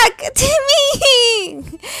back! Timmy!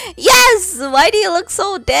 Yes! Why do you look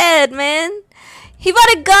so dead, man? He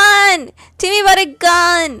bought a gun! Timmy bought a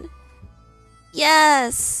gun!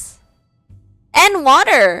 Yes! And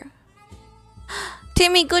water!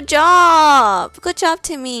 Timmy, good job! Good job,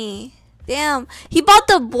 Timmy. Damn. He bought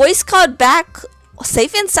the Boy Scout back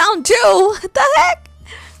safe and sound too! What the heck?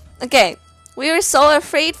 Okay. We were so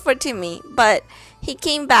afraid for Timmy, but he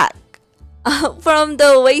came back from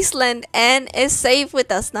the wasteland and is safe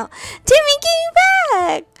with us now. Timmy came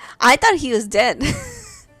back! I thought he was dead. I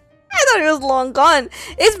thought he was long gone.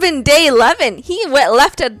 It's been day 11. He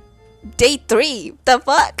left at day 3. The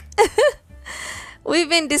fuck? We've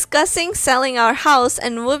been discussing selling our house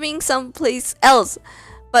and moving someplace else.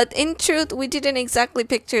 But in truth, we didn't exactly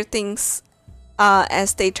picture things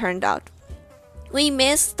as they turned out. We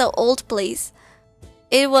missed the old place.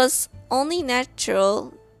 It was only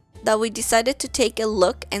natural that we decided to take a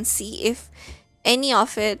look and see if any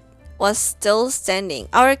of it was still standing.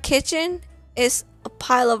 Our kitchen is a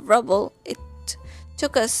pile of rubble. It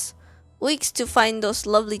took us weeks to find those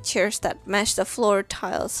lovely chairs that match the floor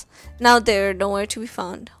tiles. Now they're nowhere to be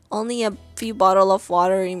found. Only a few bottles of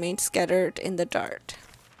water remain scattered in the dirt.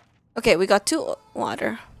 Okay, we got 2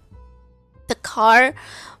 water. The car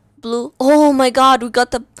blew. Oh my god, we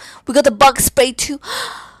got the bug spray too.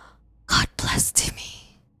 God bless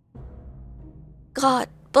Timmy. God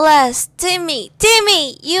bless Timmy.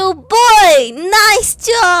 Timmy, you boy! Nice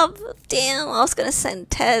job! Damn, I was gonna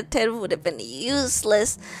send Ted. Ted would have been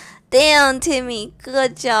useless. Damn, Timmy,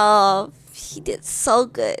 good job. He did so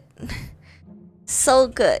good. So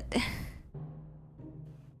good.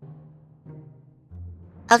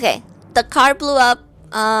 Okay, the car blew up.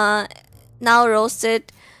 Now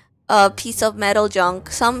roasted a piece of metal junk.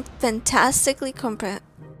 Some fantastically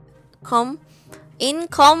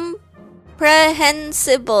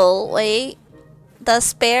incomprehensible way. The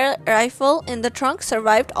spare rifle in the trunk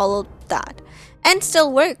survived all of that and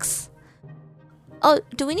still works. Oh,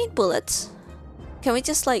 do we need bullets? Can we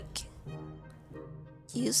just like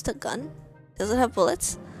use the gun? Does it have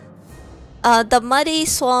bullets? The muddy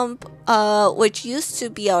swamp, which used to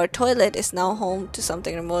be our toilet, is now home to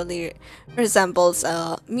something remotely resembles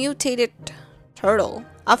a mutated turtle.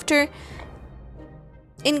 After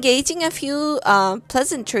engaging a few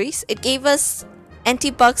pleasantries, it gave us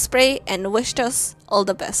anti-bug spray and wished us all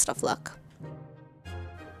the best of luck.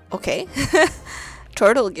 Okay.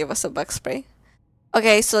 Turtle gave us a bug spray.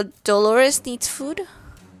 Okay, so Dolores needs food.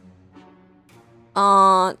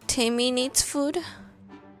 Timmy needs food.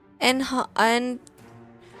 And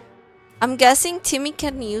I'm guessing Timmy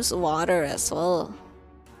can use water as well.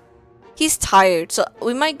 He's tired, so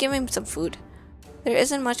we might give him some food. There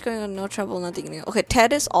isn't much going on, no trouble, nothing new. Okay,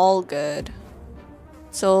 Ted is all good.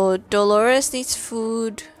 So Dolores needs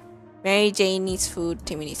food. Mary Jane needs food.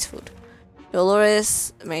 Timmy needs food.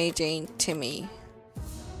 Dolores, Mary Jane, Timmy.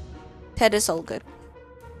 Ted is all good.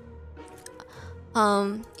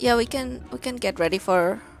 Yeah, we can get ready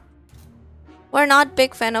for. We're not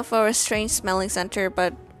big fan of our strange smelling center,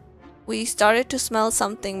 but we started to smell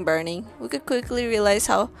something burning. We could quickly realize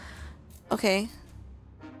how. Okay.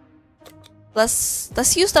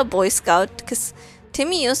 Let's use the Boy Scout, because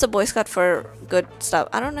Timmy used the Boy Scout for good stuff.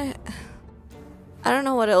 I don't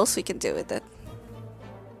know what else we can do with it.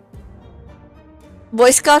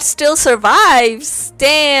 Boy Scout still survives.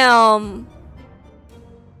 Damn.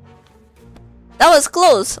 That was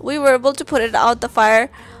close. We were able to put it out the fire,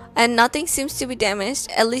 and nothing seems to be damaged,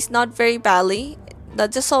 at least not very badly.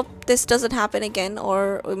 Let's just hope this doesn't happen again,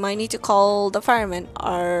 or we might need to call the firemen.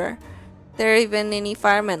 Are there even any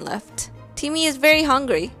firemen left? Timmy is very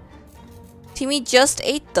hungry. Timmy just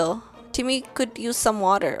ate though. Timmy could use some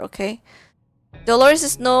water, okay? Dolores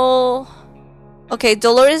is no... Okay,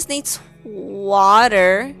 Dolores needs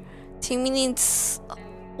water. Timmy needs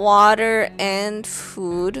water and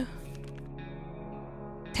food.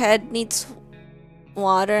 Ted needs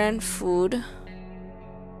water and food.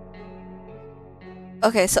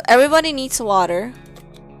 Okay, so everybody needs water.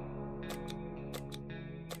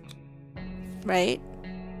 Right?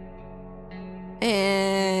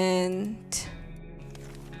 And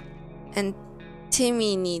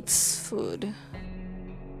Timmy needs food.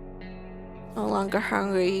 No longer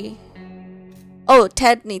hungry. Oh,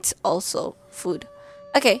 Ted needs also food.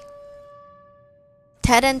 Okay.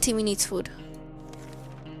 Ted and Timmy needs food.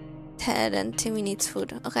 Ted and Timmy needs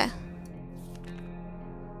food. Okay.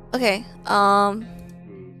 Okay.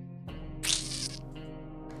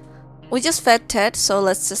 We just fed Ted, so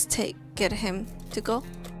let's just get him to go.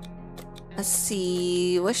 Let's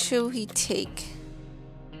see, what should he take?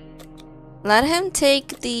 Let him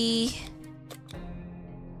take the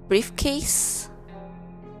briefcase.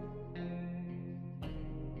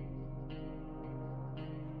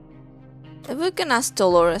 If we can ask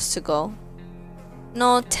Dolores to go.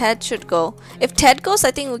 No, Ted should go. If Ted goes,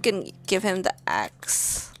 I think we can give him the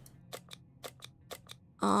axe.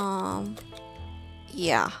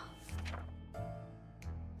 Yeah.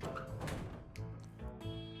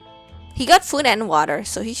 He got food and water,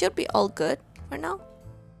 so he should be all good for now.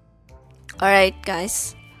 Alright,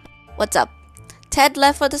 guys. What's up? Ted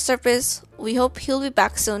left for the surface. We hope he'll be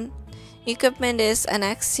back soon. Equipment is an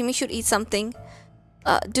axe. Timmy should eat something.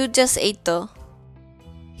 Dude just ate though.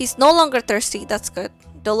 He's no longer thirsty. That's good.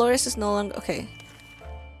 Dolores is no longer... Okay.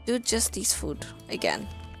 Dude just eats food. Again.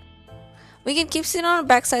 We can keep sitting on our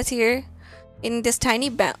backsides here in this tiny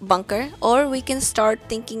bunker. Or we can start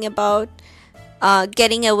thinking about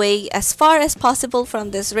getting away as far as possible from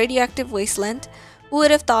this radioactive wasteland. Who would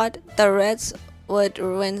have thought the Reds would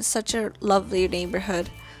ruin such a lovely neighborhood?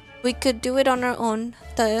 We could do it on our own.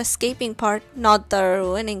 The escaping part, not the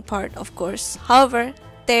ruining part, of course. However,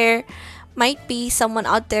 there might be someone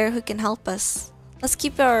out there who can help us. Let's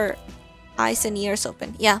keep our eyes and ears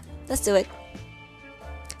open. Yeah, let's do it.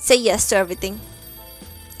 Say yes to everything.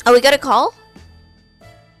 Oh, we got a call?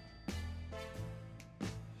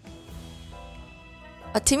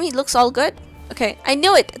 Timmy looks all good. Okay, I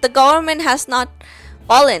knew it. The government has not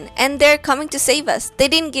fallen, and they're coming to save us. They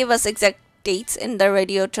didn't give us exact dates in the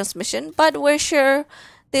radio transmission, but we're sure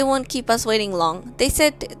they won't keep us waiting long. They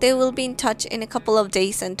said they will be in touch in a couple of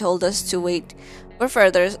days and told us to wait for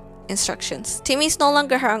further instructions. Timmy's no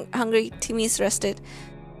longer hungry. Timmy's rested.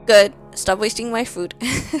 Good. Stop wasting my food.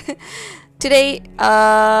 Today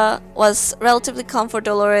was relatively calm for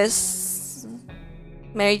Dolores.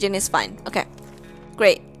 Mary Jane is fine. Okay.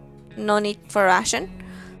 Great. No need for ration.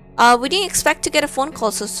 We didn't expect to get a phone call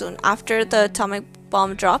so soon after the atomic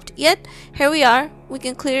bomb dropped. Yet, here we are. We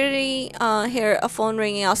can clearly hear a phone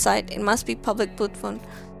ringing outside. It must be public booth phone.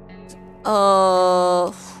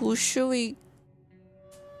 Who should we...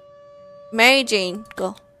 Mary Jane,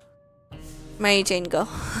 go. Mary Jane, go.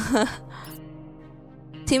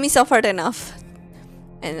 Timmy suffered enough.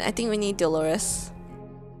 And I think we need Dolores.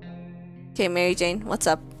 Okay, Mary Jane, what's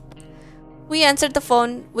up? We answered the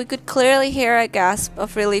phone. We could clearly hear a gasp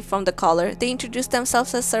of relief from the caller. They introduced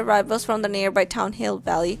themselves as survivors from the nearby Town Hill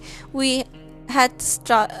Valley. We had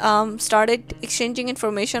started exchanging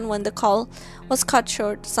information when the call was cut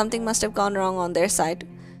short. Something must have gone wrong on their side.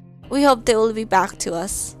 We hope they will be back to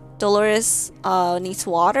us. Dolores needs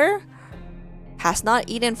water. Has not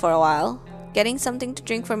eaten for a while. Getting something to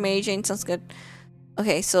drink for Mary Jane sounds good.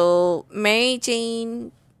 Okay, so Mary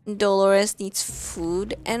Jane Dolores needs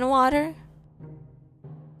food and water.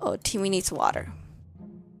 Oh, Timmy needs water.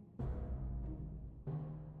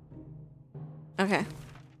 Okay.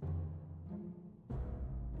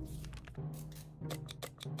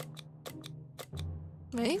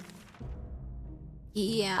 Wait.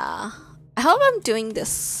 Yeah. I hope I'm doing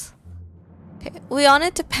this. Okay. We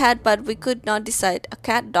wanted a pet, but we could not decide. A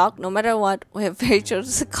cat, dog, no matter what. We have very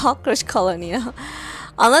chosen a cockroach colony now.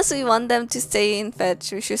 Unless we want them to stay in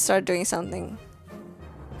fetch, we should start doing something.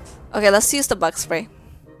 Okay, let's use the bug spray.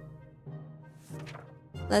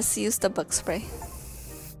 Let's use the bug spray.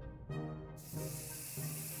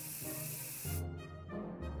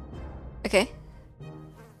 Okay.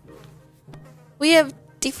 We have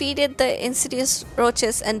defeated the insidious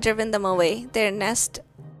roaches and driven them away. Their nest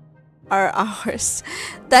are ours.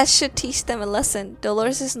 That should teach them a lesson.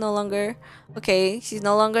 Dolores is no longer... Okay, she's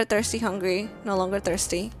no longer hungry. No longer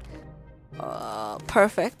thirsty.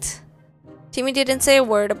 Perfect. Timmy didn't say a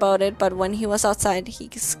word about it, but when he was outside, he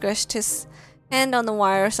scratched his hand on the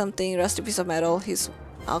wire or something. Rusty piece of metal. He's...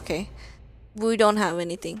 Okay. We don't have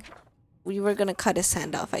anything. We were gonna cut his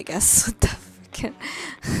hand off, I guess. What the freaking...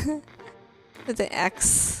 With the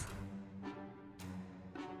X.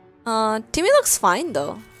 Timmy looks fine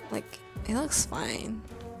though. Like, he looks fine.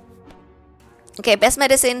 Okay, best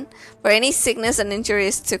medicine for any sickness and injury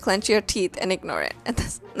is to clench your teeth and ignore it. And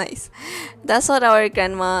that's nice. That's what our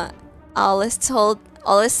grandma always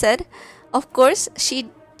said. Of course,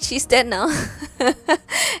 she's dead now.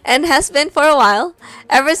 And has been for a while.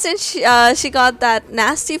 Ever since she got that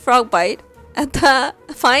nasty frog bite at the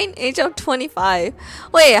fine age of 25.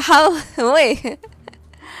 Wait, how? Wait.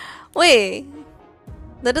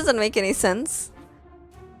 That doesn't make any sense.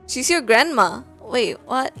 She's your grandma. Wait,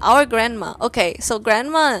 what? Our grandma. Okay, so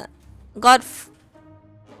grandma got...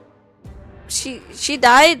 She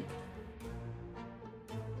died...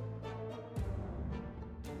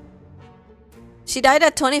 She died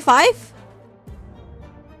at 25?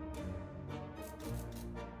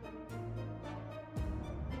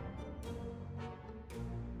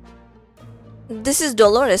 This is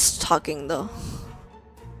Dolores talking though.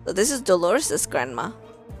 So this is Dolores' grandma.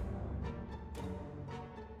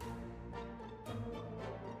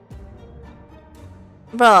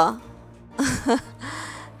 Bruh.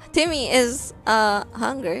 Timmy is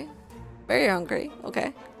hungry. Very hungry.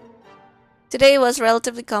 Okay. Today was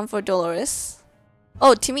relatively calm for Dolores.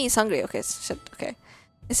 Oh, Timmy is hungry. Okay, shit. Okay.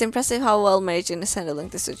 It's impressive how well Mary Jane is handling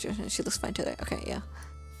this situation. She looks fine today. Okay, yeah.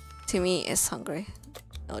 Timmy is hungry.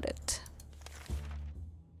 Noted.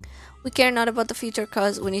 We care not about the future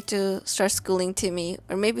cause we need to start schooling Timmy.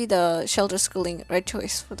 Or maybe the shelter schooling. Right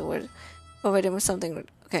choice for the word. Provide him with something.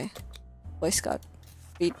 Okay. Boy Scout.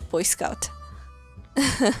 Read Boy Scout.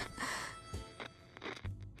 The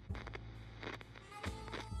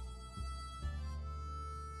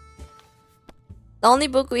only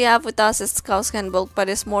book we have with us is Scout's Handbook, but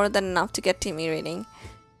it's more than enough to get Timmy reading.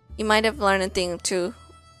 You might have learned a thing or two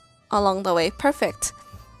along the way. Perfect.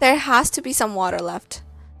 There has to be some water left.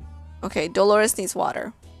 Okay, Dolores needs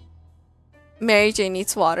water. Mary Jane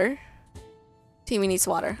needs water. Timmy needs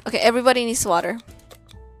water. Okay, everybody needs water.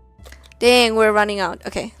 Dang, we're running out.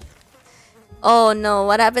 Okay. Oh no,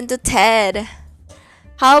 what happened to Ted?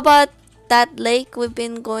 How about that lake we've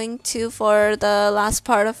been going to for the last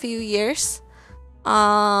part of a few years?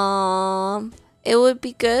 It would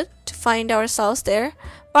be good to find ourselves there,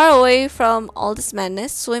 far away from all this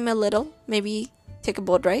madness, swim a little, maybe take a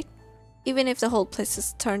boat ride, even if the whole place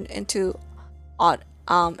is turned into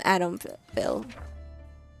Adamville.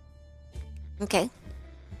 Okay.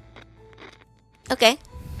 Okay.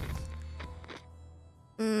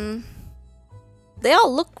 They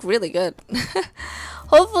all look really good.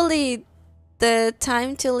 Hopefully the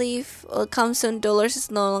time to leave will come soon. Dolores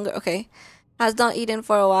is no longer okay. Has not eaten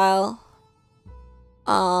for a while.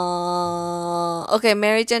 Okay,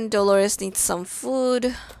 Mary Jane Dolores needs some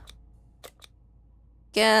food.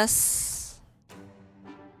 Guess.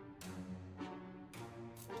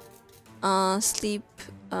 Sleep.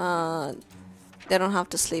 They don't have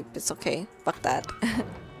to sleep. It's okay. Fuck that.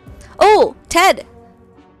 Oh, Ted.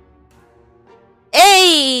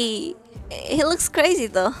 Hey, he looks crazy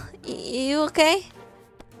though. You okay?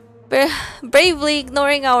 Bravely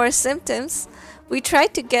ignoring our symptoms, we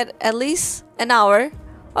tried to get at least an hour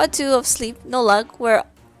or two of sleep. No luck. We're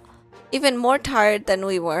even more tired than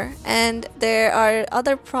we were, and there are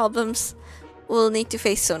other problems we'll need to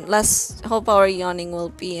face soon. Let's hope our yawning will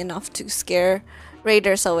be enough to scare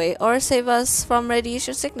raiders away or save us from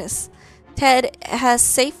radiation sickness. Ted has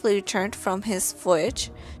safely returned from his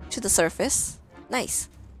voyage to the surface. Nice.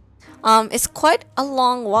 It's quite a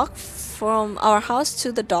long walk from our house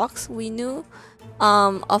to the docks. We knew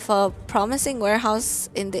of a promising warehouse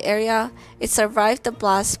in the area. It survived the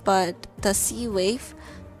blast, but the sea wave.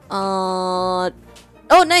 Oh,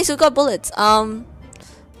 nice! We got bullets.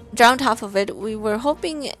 Drowned half of it. We were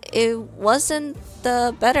hoping it wasn't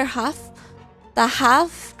the better half. The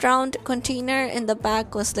half drowned container in the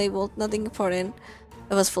back was labeled nothing important.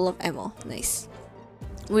 It was full of ammo. Nice.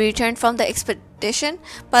 We returned from the expedition,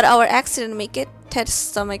 but our axe didn't make it. Ted's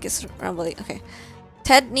stomach is rumbling. Okay.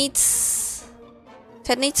 Ted needs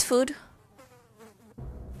food.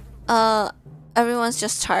 Everyone's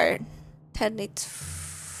just tired. Ted needs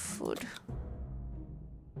food.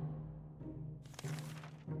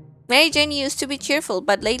 Mary Jane used to be cheerful,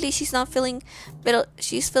 but lately she's feeling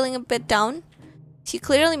a bit down. She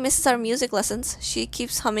clearly misses our music lessons. She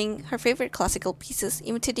keeps humming her favorite classical pieces,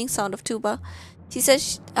 imitating sound of tuba. She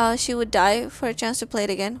says she would die for a chance to play it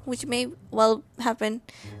again, which may well happen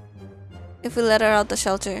if we let her out the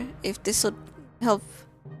shelter, if this would help.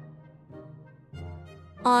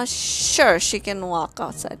 Sure, she can walk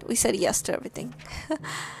outside. We said yes to everything.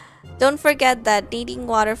 Don't forget that needing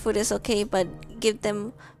water food is okay, but give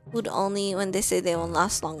them food only when they say they won't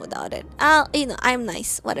last long without it. I'm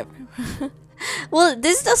nice, whatever. Well,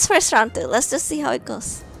 this is just first round too. Let's just see how it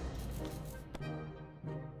goes.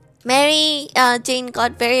 Mary Jane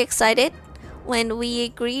got very excited when we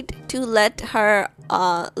agreed to let her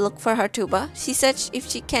look for her tuba. She said if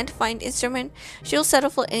she can't find instrument, she'll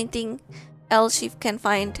settle for anything else she can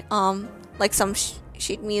find, like some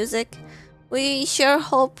sheet music. We sure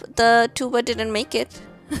hope the tuba didn't make it.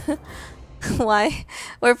 Why?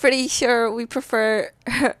 We're pretty sure we prefer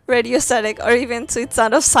radio static or even sweet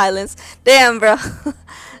sound of silence. Damn, bro.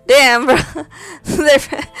 Damn, bro.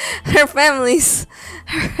 Her families.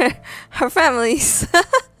 Her families.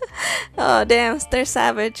 Oh, damn. They're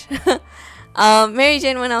savage. Mary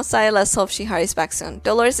Jane went outside. Let's hope she hurries back soon.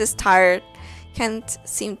 Dolores is tired. Can't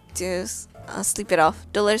seem to sleep it off.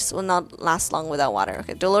 Dolores will not last long without water.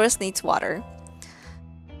 Okay, Dolores needs water.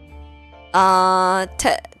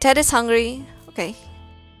 Ted is hungry. Okay.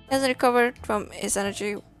 He hasn't recovered from his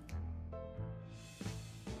energy.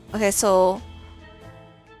 Okay, so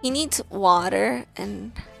he needs water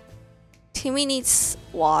and Timmy needs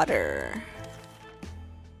water.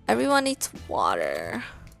 Everyone needs water.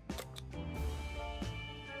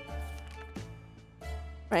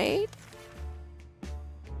 Right?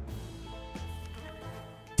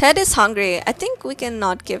 Ted is hungry. I think we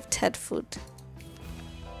cannot give Ted food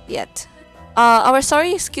yet. Our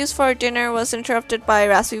sorry excuse for dinner was interrupted by a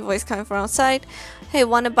raspy voice coming from outside. Hey,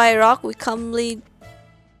 wanna buy a rock? We calmly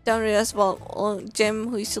don't realize, well, Jim,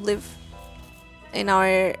 who used to live in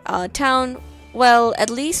our town, well, at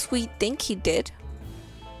least we think he did.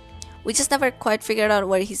 We just never quite figured out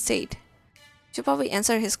what he said. Should probably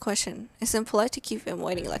answer his question. It's impolite to keep him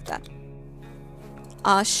waiting like that.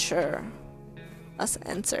 Sure. Let's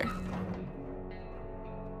answer.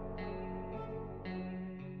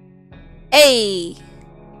 Hey!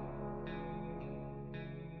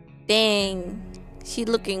 Dang. She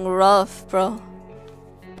looking rough, bro.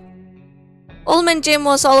 Old Man Jim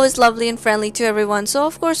was always lovely and friendly to everyone, so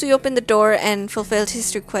of course we opened the door and fulfilled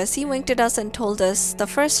his request. He winked at us and told us the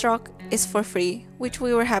first rock is for free, which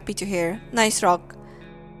we were happy to hear. Nice rock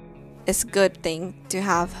is a good thing to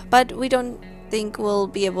have, but we don't think we'll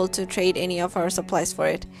be able to trade any of our supplies for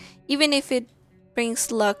it, even if it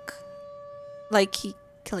brings luck like he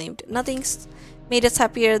claimed. Nothing's made us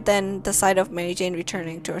happier than the sight of Mary Jane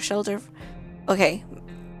returning to her shelter. Okay,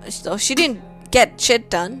 so she didn't get shit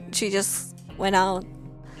done, she just went out.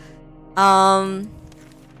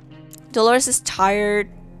 Dolores is tired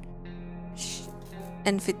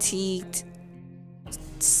and fatigued.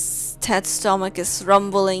 Ted's stomach is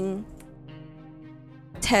rumbling.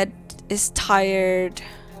 Ted is tired.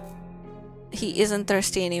 He isn't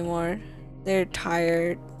thirsty anymore. They're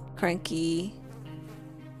tired, cranky.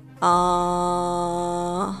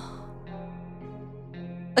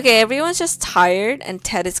 Okay, everyone's just tired and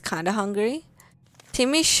Ted is kinda hungry.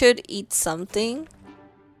 Timmy should eat something.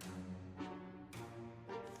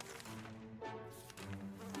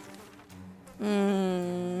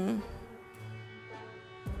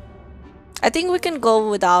 I think we can go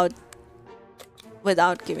without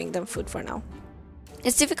giving them food for now.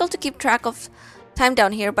 It's difficult to keep track of time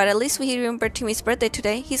down here, but at least we remember Timmy's birthday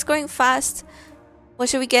today. He's growing fast. What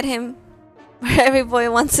should we get him? Every boy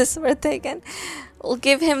wants his birthday again. We'll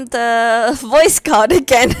give him the Boy Scout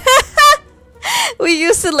again. We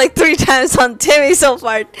used it like 3 times on Timmy so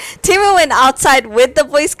far. Timmy went outside with the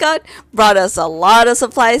Boy Scout, brought us a lot of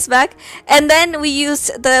supplies back, and then we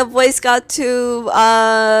used the Boy Scout to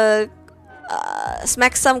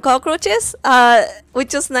smack some cockroaches,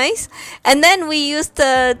 which was nice. And then we used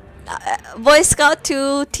the Boy Scout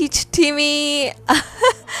to teach Timmy,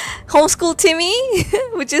 homeschool Timmy,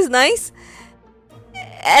 which is nice.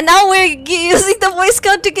 And now we're using the Boy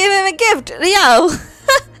Scout to give him a gift. Yeah.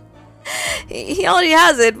 He already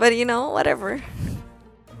has it, but you know, whatever.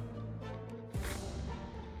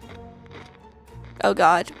 Oh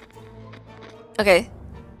god. Okay.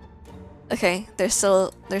 Okay, they're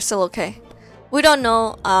still okay. We don't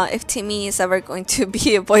know if Timmy is ever going to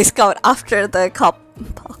be a Boy Scout after the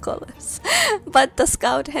apocalypse. But the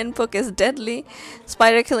Scout handbook is deadly.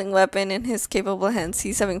 Spider killing weapon in his capable hands.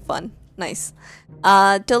 He's having fun. Nice.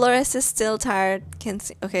 Dolores is still tired. Can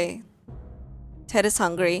see. Okay. Ted is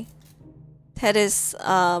hungry. Ted is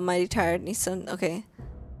mighty tired. Needs some. Okay.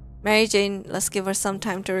 Mary Jane, let's give her some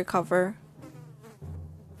time to recover.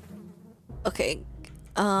 Okay.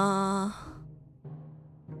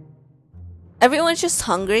 Everyone's just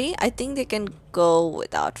hungry. I think they can go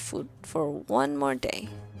without food for one more day.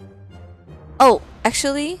 Oh,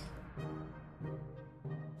 actually,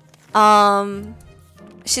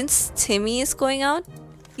 since Timmy is going out,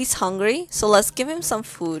 he's hungry, so let's give him some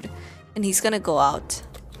food and he's gonna go out.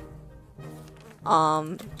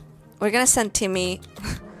 We're gonna send Timmy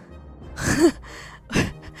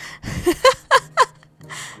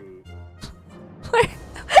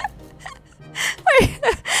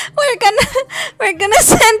we're gonna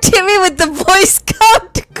send Timmy with the Boy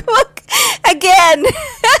Scout to cook again.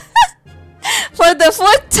 For the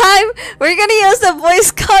 4th time, we're gonna use the Boy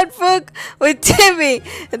Scout book with Timmy.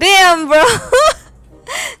 Damn, bro.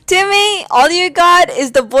 Timmy, all you got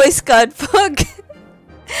is the Boy Scout book.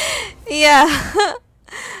 Yeah.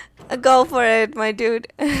 Go for it, my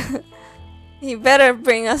dude. He better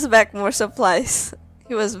bring us back more supplies.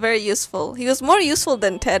 He was very useful. He was more useful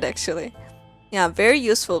than Ted, actually. Yeah, very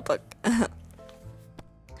useful book.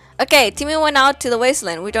 Okay, Timmy went out to the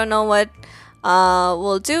wasteland. We don't know what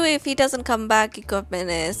we'll do if he doesn't come back. Equipment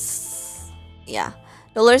is... yeah.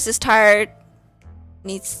 Dolores is tired.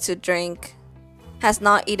 Needs to drink. Has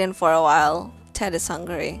not eaten for a while. Ted is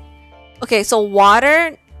hungry. Okay, so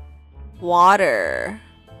water... water...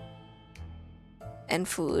 and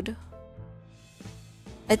food.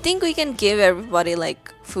 I think we can give everybody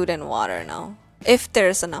like food and water now. If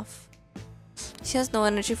there's enough. She has no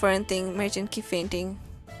energy for anything. Mary Jane keep fainting.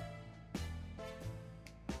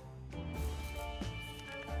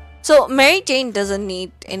 So Mary Jane doesn't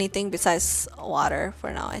need anything besides water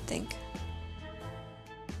for now, I think.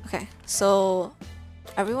 Okay, so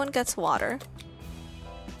everyone gets water.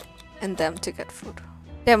 And them to get food.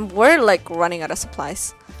 Damn, we're like running out of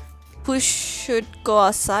supplies. Who should go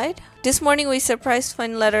outside? This morning we surprised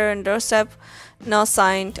find letter on doorstep. Now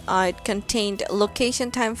signed. It contained location,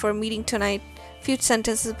 time for meeting tonight. Few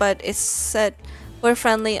sentences, but it said we're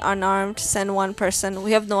friendly, unarmed, send one person.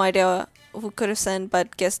 We have no idea who could have sent,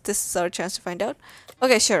 but guess this is our chance to find out.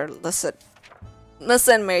 Okay, sure, listen.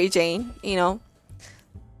 Listen, Mary Jane, you know.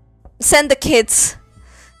 Send the kids.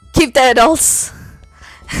 Keep the adults.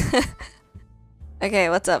 Okay,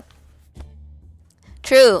 what's up?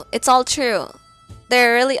 True, it's all true.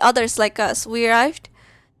 There are really others like us. We arrived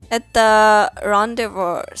at the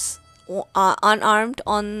rendezvous unarmed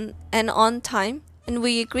on time, and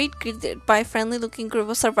we greeted by a friendly looking group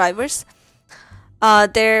of survivors.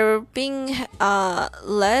 They're being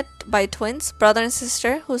led by twins, brother and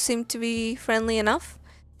sister, who seem to be friendly enough.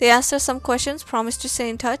 They asked us some questions, promised to stay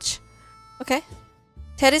in touch. Okay.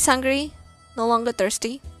 Ted is hungry, no longer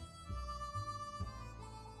thirsty.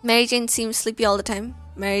 Mary Jane seems sleepy all the time.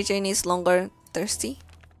 Mary Jane is longer thirsty.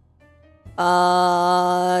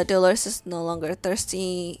 Dolores is no longer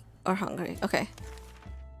thirsty or hungry. Okay.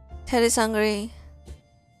 Ted is hungry.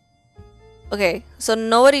 Okay, so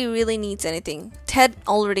nobody really needs anything. Ted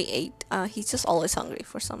already ate. He's just always hungry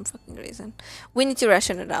for some fucking reason. We need to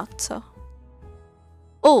ration it out, so.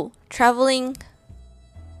 Oh, traveling.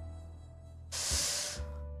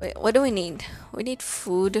 Wait, what do we need? We need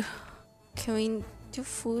food. Can we do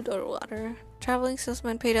food or water? Traveling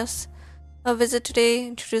salesman paid us a visit today.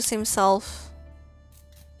 Introduced himself.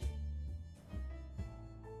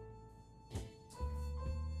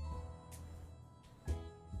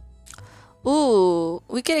 Ooh,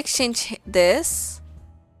 we can exchange this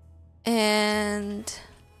and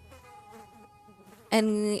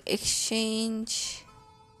exchange.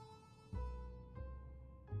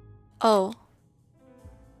 Oh,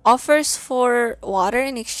 offers for water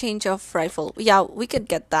in exchange of rifle. Yeah, we could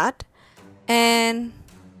get that. And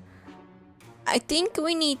I think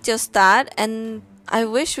we need just that, and I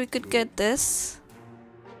wish we could get this.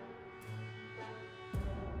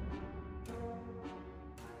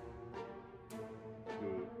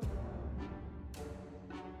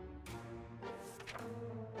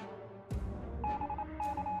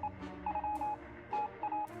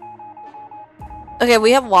 Okay,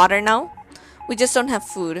 we have water now. We just don't have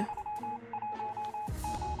food.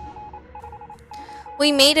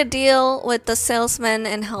 We made a deal with the salesman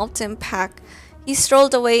and helped him pack. He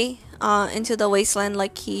strolled away into the wasteland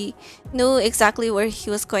like he knew exactly where he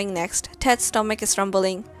was going next. Ted's stomach is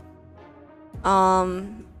rumbling.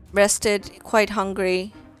 Rested, quite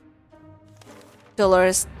hungry.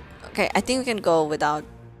 Dolores. Okay, I think we can go without.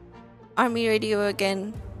 Army radio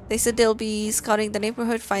again. They said they'll be scouting the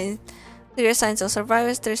neighborhood, find clear signs of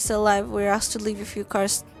survivors. They're still alive. We're asked to leave a few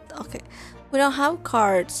cards. Okay. We don't have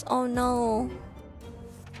cards. Oh no.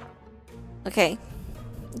 Okay.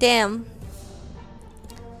 Damn.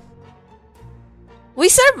 We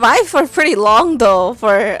survived for pretty long though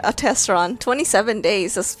for a test run. 27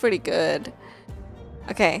 days. That's pretty good.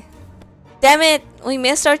 Okay. Damn it. We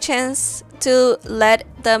missed our chance to let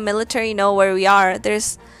the military know where we are.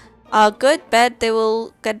 There's a good bet they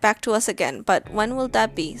will get back to us again. But when will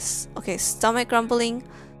that be? Okay. Stomach rumbling.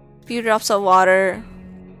 Few drops of water.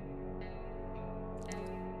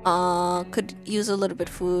 Could use a little bit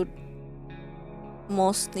of food.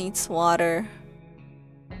 Most needs water.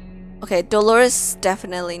 Okay, Dolores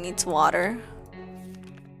definitely needs water.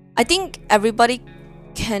 I think everybody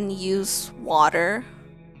can use water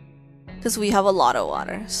because we have a lot of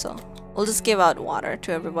water, so we'll just give out water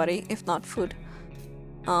to everybody, if not food.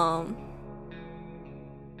 Yeah,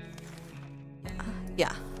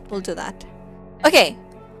 we'll do that. Okay,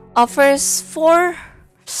 offers for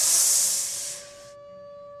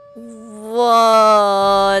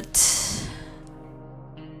what?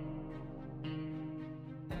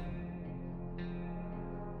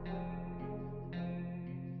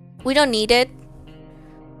 We don't need it.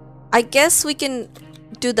 I guess we can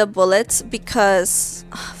do the bullets because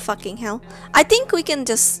fucking hell. I think we can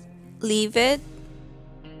just leave it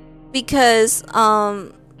because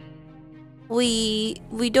we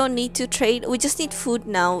don't need to trade. We just need food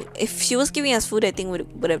now. If she was giving us food, I think we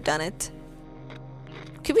would have done it.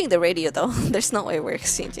 Keeping the radio though. There's no way we're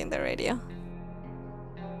exchanging the radio.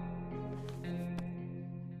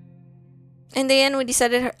 In the end, we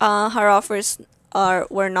decided her offers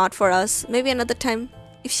were not for us. Maybe another time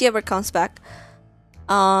if she ever comes back.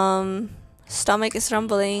 Stomach is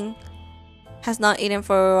rumbling. Has not eaten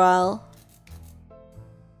for a while.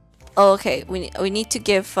 Oh, okay. We need to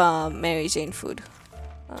give Mary Jane food.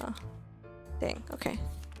 Dang. Okay.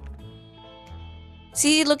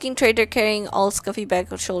 See, looking trader carrying all scuffy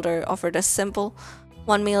bag on shoulder offered a simple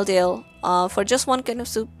one meal deal. For just one can of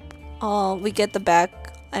soup, we get the bag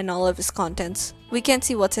and all of its contents. We can't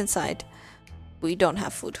see what's inside. We don't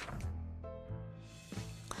have food.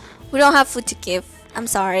 We don't have food to give. I'm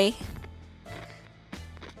sorry.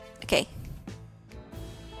 Okay.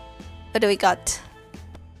 What do we got?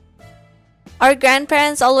 Our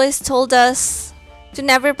grandparents always told us to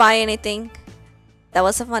never buy anything. That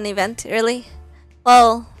was a fun event, really.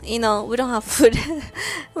 Well, you know, we don't have food.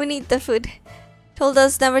 We need the food. Told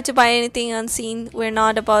us never to buy anything unseen. We're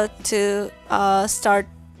not about to start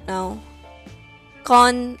now.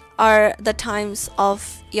 Gone are the times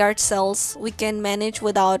of yard sales. We can manage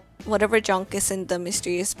without whatever junk is in the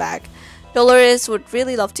mysterious bag. Dolores would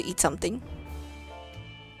really love to eat something.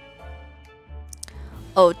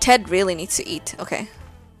 Oh, Ted really needs to eat. Okay.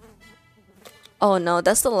 Oh no,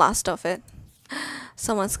 that's the last of it.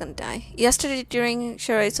 Someone's gonna die. Yesterday during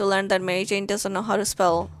charades we learned that Mary Jane doesn't know how to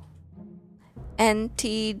spell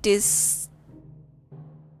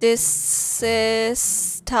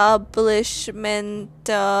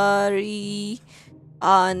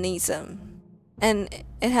disestablishmentarianism, and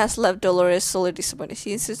it has left Dolores solely disappointed.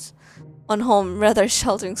 She insists on home rather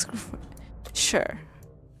sheltering school. Sure,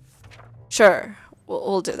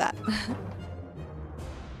 we'll do that.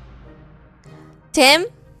 Tim,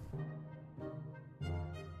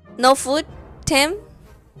 no food. Tim,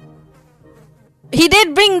 he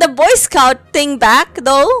did bring the Boy Scout thing back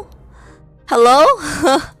though. Hello?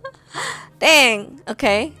 Dang.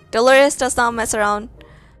 Okay. Dolores does not mess around.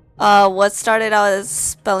 What started out as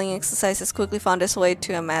spelling exercises quickly found its way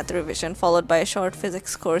to a math revision, followed by a short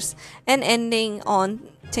physics course, and ending on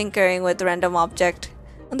tinkering with random object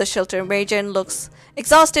on the shelter. Mary Jane looks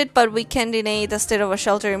exhausted, but we can deny the state of our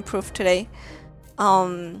shelter improved today.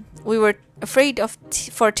 We were afraid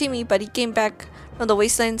for Timmy, but he came back from the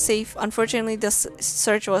wasteland safe. Unfortunately, this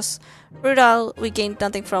search was brutal. We gained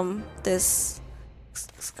nothing from this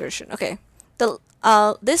excursion. Okay.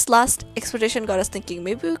 This last expedition got us thinking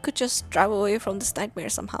maybe we could just drive away from this nightmare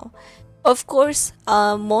somehow. Of course,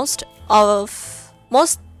 most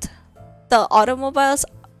the automobiles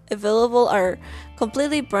available are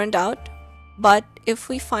completely burned out, but if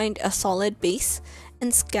we find a solid base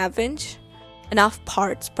and scavenge enough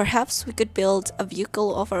parts, perhaps we could build a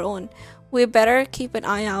vehicle of our own. We better keep an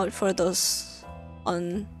eye out for those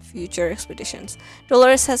on future expeditions.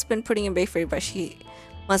 Dolores has been putting in bakery, but she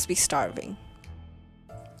must be starving.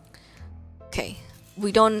 Okay,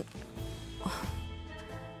 we don't...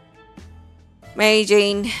 Mary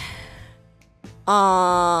Jane...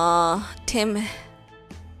 Tim...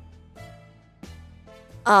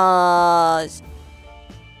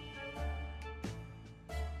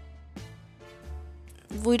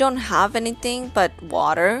 We don't have anything but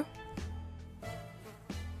water.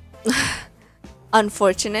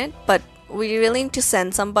 Unfortunate, but we're willing to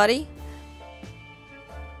send somebody.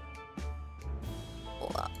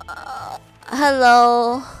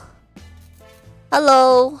 Hello.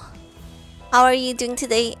 Hello. How are you doing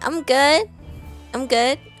today? I'm good. I'm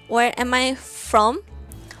good. Where am I from?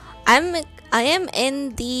 I am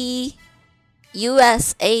in the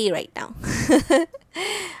USA right now.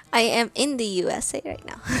 I am in the USA right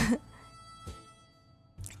now.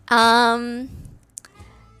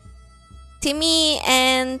 Timmy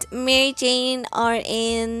and Mary Jane are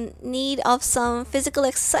in need of some physical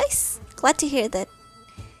exercise. Glad to hear that.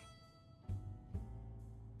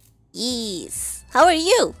 Yes. How are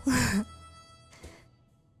you?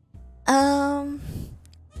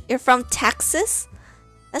 You're from Texas?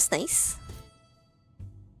 That's nice.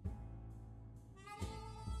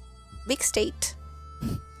 Big state.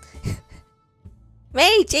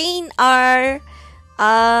 Mary Jane are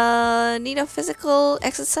need of physical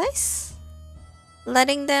exercise.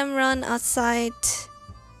 Letting them run outside.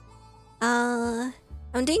 I'm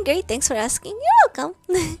doing great. Thanks for asking. You're welcome.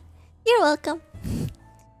 You're welcome.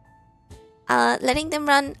 Letting them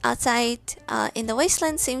run outside in the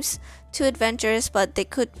wasteland seems too adventurous, but they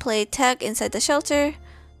could play tag inside the shelter.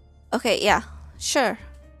 Okay, yeah, sure.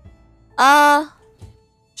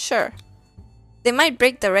 Sure. They might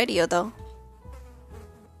break the radio though.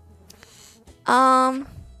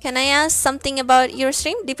 Can I ask something about your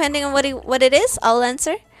stream? Depending on what it is, I'll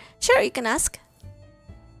answer. Sure, you can ask.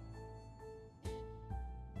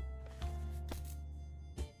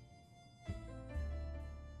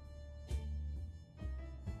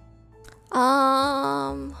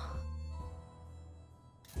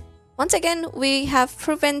 Once again, we have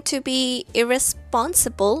proven to be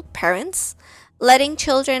irresponsible parents. Letting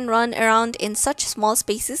children run around in such small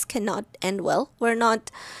spaces cannot end well. We're not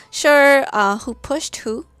sure who pushed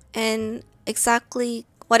who and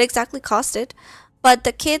what exactly caused it, but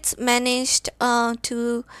the kids managed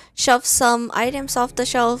to shove some items off the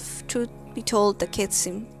shelf. Truth be told, the kids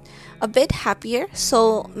seem a bit happier,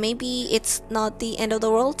 so maybe it's not the end of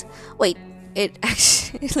the world. Wait, it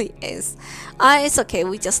actually is. It's okay,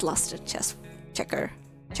 we just lost a chessboard.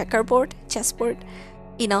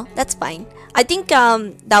 You know, that's fine. I think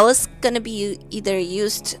that was gonna be either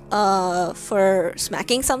used for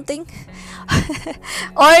smacking something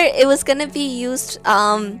or it was gonna be used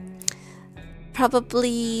probably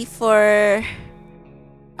for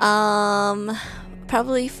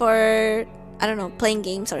I don't know, playing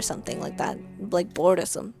games or something like that, like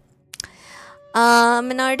boredom.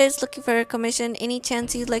 An artist looking for a commission. Any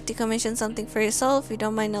chance you'd like to commission something for yourself? If you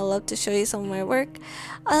don't mind, I'd love to show you some of my work.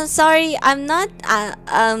 Sorry, I'm not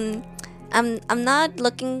I'm not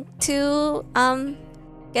looking to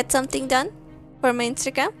get something done for my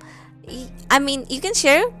Instagram. I mean, you can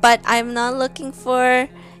share, but I'm not looking for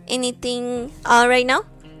anything right now.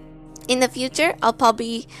 In the future, I'll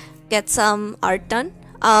probably get some art done.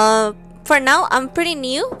 For now, I'm pretty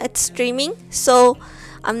new at streaming, so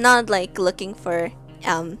I'm not like looking for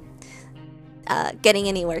getting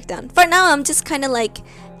any work done. For now, I'm just kind of like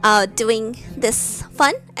doing this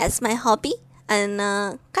fun as my hobby and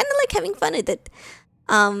kind of like having fun with it.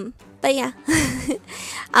 But yeah.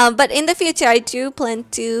 But in the future, I do plan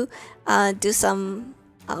to do some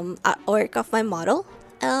artwork of my model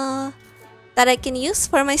that I can use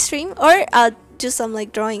for my stream, or do some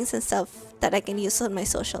like drawings and stuff that I can use on my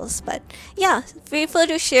socials. But yeah, feel free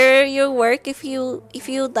to share your work if you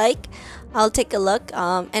like. I'll take a look,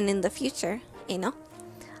 and in the future, you know,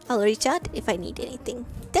 I'll reach out if I need anything.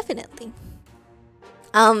 Definitely.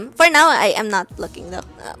 For now, I am not looking though.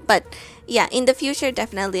 But yeah, in the future,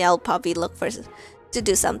 definitely I'll probably look for to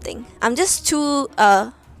do something. I'm just too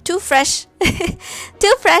fresh,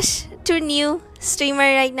 too new.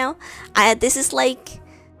 streamer right now. This is like,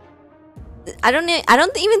 I don't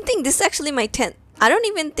even think this is actually my 10th. I don't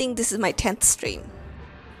even think this is my 10th stream.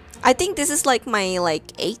 I think this is like my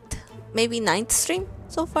 8th, maybe 9th stream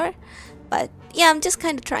so far. But yeah, I'm just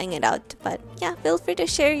kind of trying it out. But yeah, feel free to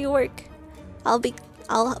share your work. I'll be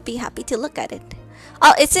happy to look at it.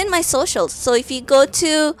 Oh, it's in my socials. So if you go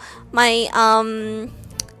to my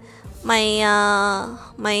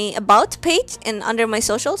my about page and under my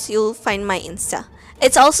socials, you'll find my Insta.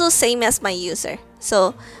 It's also same as my user.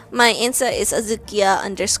 So my Insta is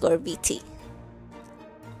azukiavt.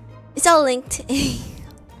 It's all linked.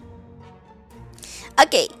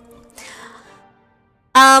 Okay.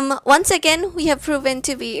 Once again, we have proven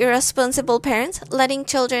to be irresponsible parents. Letting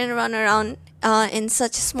children run around in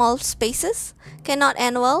such small spaces cannot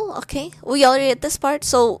end well. Okay, we already at this part,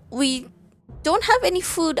 so we don't have any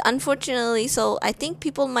food, unfortunately. So I think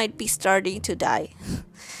people might be starting to die.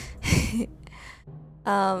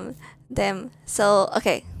 Them. So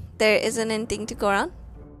okay, there isn't anything to go around.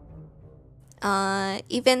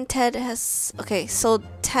 Even Ted has. Okay, so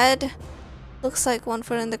Ted looks like one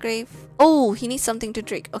foot in the grave. Oh, he needs something to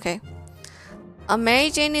drink. Okay.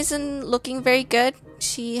 Mary Jane isn't looking very good.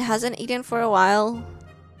 She hasn't eaten for a while.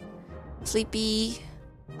 Sleepy.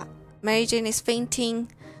 Mary Jane is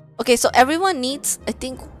fainting. Okay, so everyone needs, I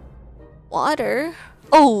think, water.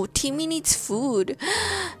 Oh, Timmy needs food.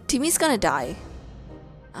 Timmy's gonna die.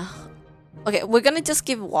 Okay, we're gonna just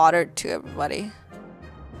give water to everybody.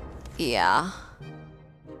 Yeah.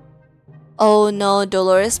 Oh no,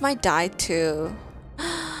 Dolores might die too.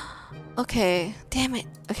 Okay, damn it.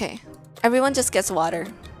 Okay, everyone just gets water.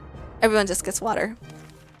 Everyone just gets water.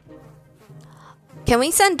 Can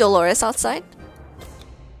we send Dolores outside?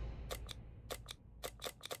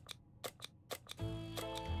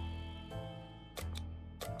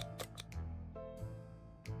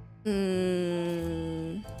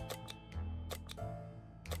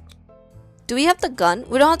 Do we have the gun?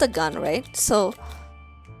 We don't have the gun, right? So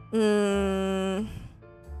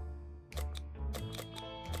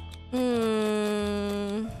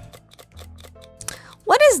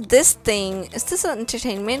what is this thing? Is this an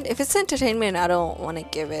entertainment? If it's entertainment, I don't want to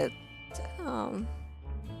give it.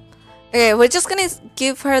 Okay, we're just gonna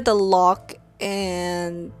give her the lock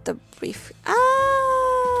and the brief.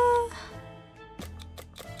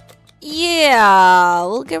 Yeah,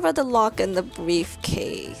 we'll give her the lock and the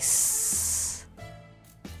briefcase.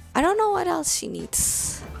 I don't know what else she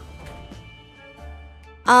needs.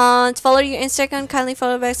 To follow your Instagram, kindly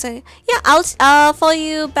follow back. So yeah, I'll follow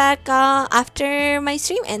you back after my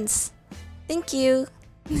stream ends. Thank you.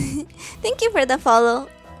 Thank you for the follow.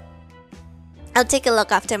 I'll take a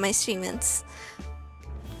look after my stream ends.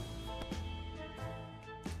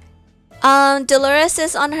 Dolores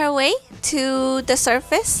is on her way to the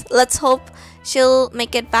surface. Let's hope she'll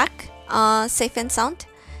make it back safe and sound.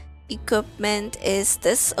 Equipment is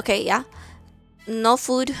this. Okay, yeah. No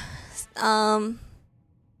food.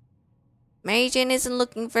 Mary Jane isn't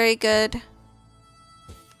looking very good.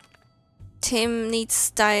 Tim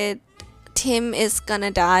needs diet. Tim is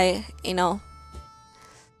gonna die, you know.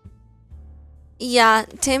 Yeah,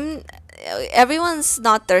 Tim, everyone's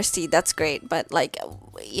not thirsty. That's great, but like,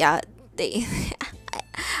 yeah, they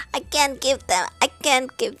I can't give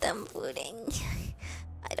them fooding.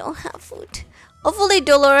 I don't have food. Hopefully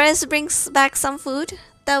Dolores brings back some food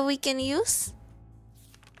that we can use.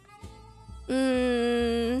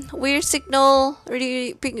 Weird signal.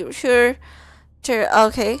 Really sure.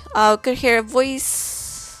 Okay. Could hear a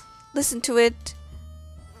voice. Listen to it.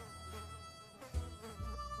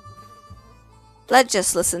 Let's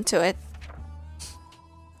just listen to it.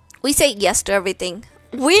 We say yes to everything.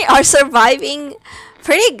 We are surviving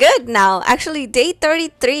pretty good now. Actually, day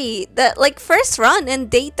 33. The first run in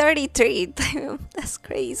day 33. That's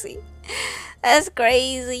crazy. That's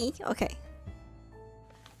crazy. Okay.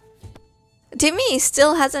 Timmy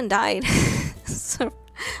still hasn't died. So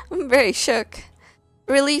I'm very shook.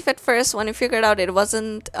 Relief at first when we figured out it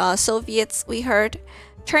wasn't Soviets we heard.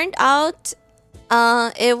 Turned out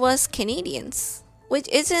it was Canadians, which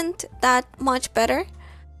isn't that much better.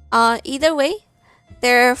 Either way,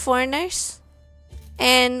 they're foreigners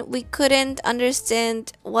and we couldn't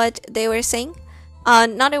understand what they were saying.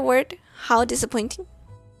 Not a word. How disappointing.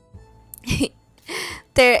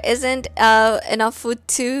 There isn't enough food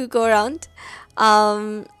to go around.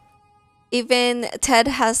 Even Ted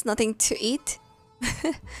has nothing to eat.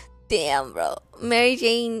 Damn, bro. Mary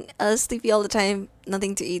Jane sleepy all the time,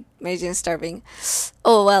 nothing to eat. Mary Jane's starving.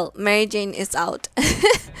 Oh well, Mary Jane is out.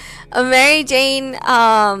 Mary Jane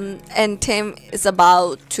and Tim is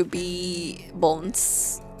about to be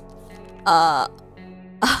bones.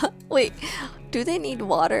 Wait, Do they need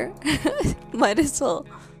water? Might as well.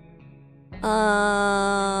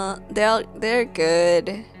 They're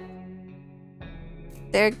good.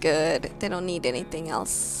 They're good. They don't need anything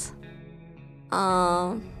else.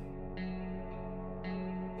 Yeah,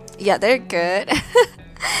 they're good.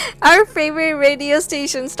 Our favorite radio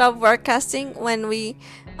station stopped broadcasting when we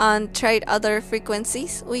tried other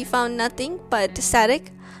frequencies. We found nothing but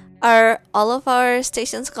static. Are all of our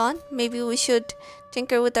stations gone? Maybe we should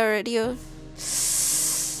tinker with our radio.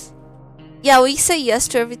 Yeah, we say yes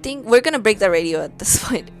to everything. We're gonna break the radio at this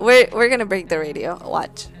point. We're gonna break the radio.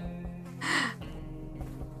 Watch.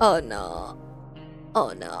 Oh no.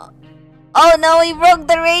 Oh no. Oh no, we broke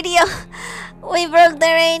the radio. We broke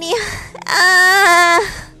the radio. Ah.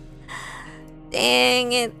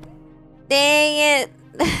 Dang it. Dang it.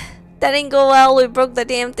 That didn't go well. We broke the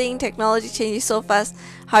damn thing. Technology changes so fast.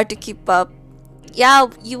 Hard to keep up. Yeah,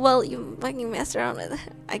 you fucking messed around with it.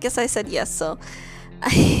 I guess I said yes, so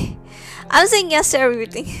I'm saying yes to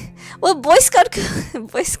everything. Well, Boy Scout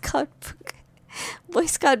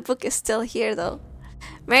book is still here though.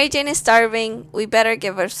 Mary Jane is starving. We better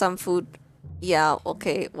give her some food. Yeah,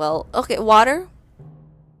 okay. Well, okay, water.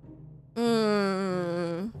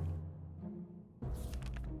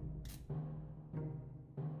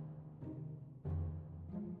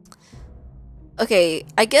 Okay,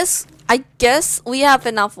 I guess we have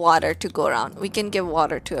enough water to go around. We can give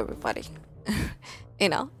water to everybody. You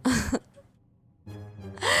know.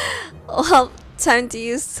 Well, time to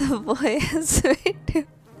use the boy as we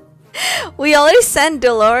We already sent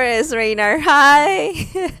Dolores, Rainer.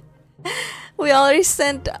 Hi. We already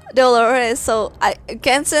sent Dolores, so I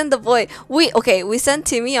can't send the boy. We sent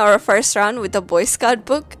Timmy our first round with the Boy Scout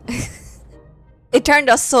book. It turned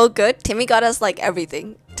out so good. Timmy got us like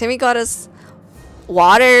everything. Timmy got us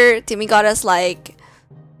water. Timmy got us like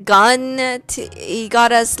gun. He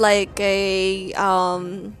got us like a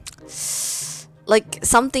like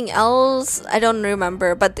something else. I don't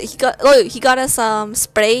remember, but he got us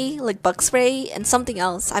spray, like bug spray, and something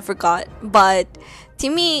else. I forgot. But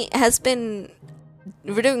Timmy has been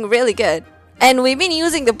doing really good, and we've been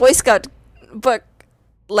using the Boy Scout book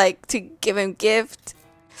like to give him gift,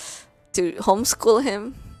 to homeschool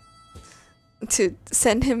him, to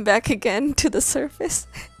send him back again to the surface.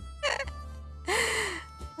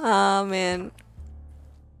 Oh man,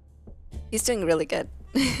 he's doing really good.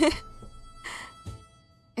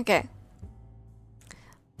 Okay,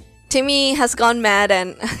 Timmy has gone mad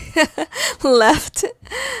and left.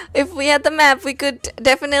 If we had the map, we could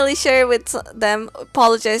definitely share with them.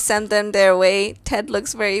 Apologize, send them their way. Ted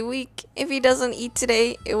looks very weak. If he doesn't eat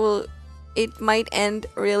today, it might end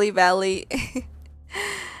really badly.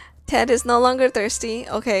 Ted is no longer thirsty.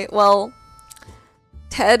 Okay, well,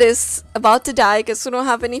 Ted is about to die because we don't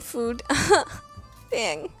have any food.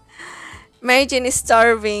 Dang. Mary Jane is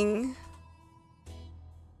starving.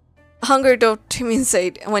 Hunger drove Timmy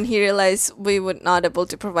inside. When he realized we would not able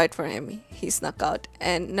to provide for him, he snuck out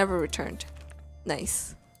and never returned.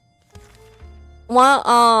 Nice. Well,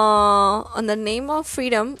 on the name of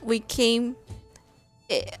freedom, we came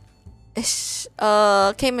a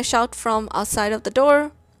shout from outside of the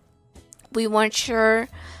door. We weren't sure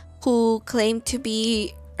who claimed to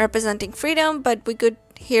be representing freedom, but we could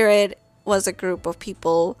hear it was a group of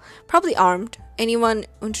people, probably armed. Anyone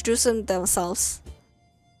introducing themselves?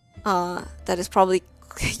 That is probably,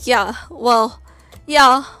 yeah, well,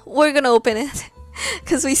 yeah, we're gonna open it.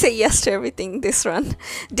 Because we say yes to everything this run.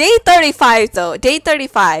 Day 35 though, day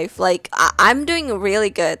 35, like, I'm doing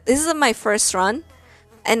really good. This is my first run,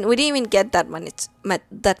 and we didn't even get that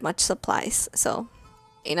much supplies, so,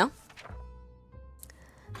 you know.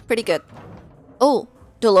 Pretty good. Oh,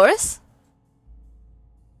 Dolores?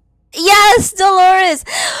 Yes, Dolores!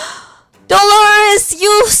 Dolores,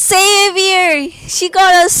 you savior! She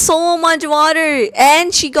got us so much water,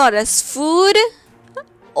 and she got us food.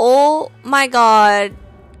 Oh my god.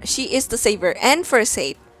 She is the savior. And first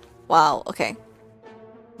aid. Wow, okay.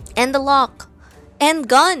 And the lock. And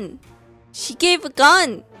gun. She gave a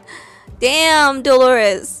gun. Damn,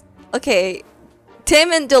 Dolores. Okay.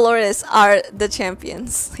 Tim and Dolores are the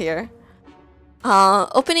champions here.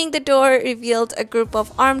 Opening the door revealed a group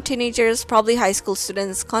of armed teenagers, probably high school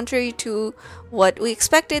students. Contrary to what we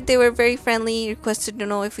expected, they were very friendly, requested to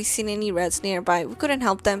know if we seen any reds nearby. We couldn't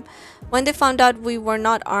help them. When they found out we were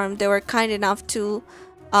not armed, they were kind enough to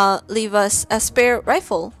leave us a spare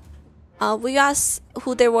rifle. We asked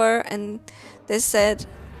who they were, and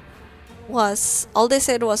all they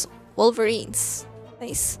said was Wolverines.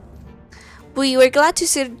 Nice. We were glad to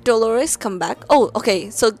see Dolores come back. Oh, okay,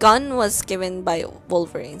 so gun was given by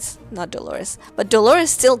Wolverines, not Dolores. But Dolores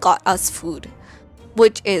still got us food,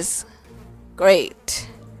 which is Great.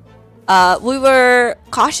 We were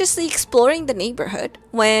cautiously exploring the neighborhood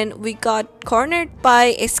when we got cornered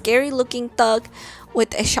by a scary looking thug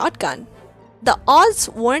with a shotgun. The odds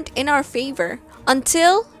weren't in our favor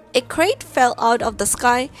until a crate fell out of the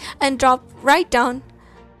sky and dropped right down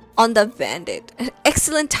on the bandit.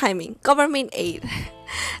 Excellent timing. Government aid.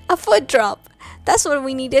 A food drop. That's what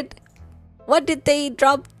we needed. What did they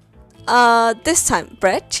drop this time?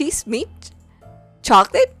 Bread, cheese, meat,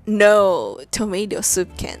 chocolate? No, tomato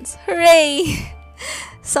soup cans. Hooray!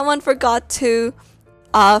 Someone forgot to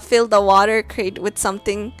fill the water crate with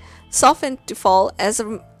something softened to fall. As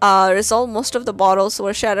a result, most of the bottles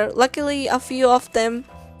were shattered. Luckily, a few of them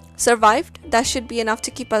survived. That should be enough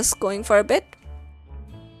to keep us going for a bit.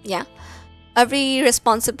 Yeah. Every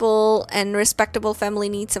responsible and respectable family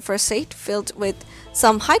needs a first aid filled with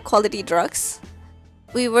some high quality drugs.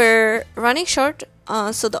 We were running short,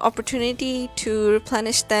 so the opportunity to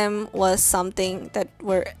replenish them was something that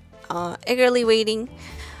we're eagerly waiting.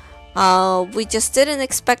 We just didn't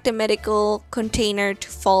expect a medical container to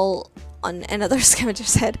fall on another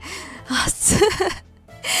scavenger's head.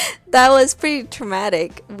 That was pretty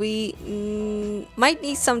traumatic. We might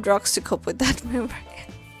need some drugs to cope with that, remember?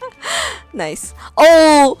 Nice.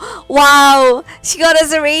 Oh, wow. She got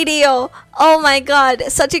us a radio. Oh my god.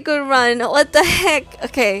 Such a good run. What the heck?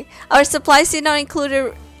 Okay. Our supplies did not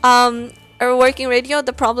include a working radio.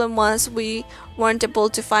 The problem was we weren't able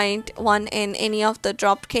to find one in any of the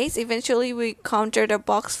dropped case. Eventually, we encountered a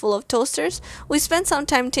box full of toasters. We spent some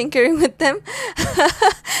time tinkering with them,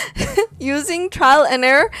 using trial and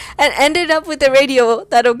error, and ended up with a radio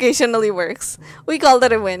that occasionally works. We called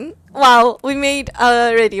it a win. Wow, we made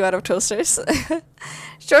a radio out of toasters.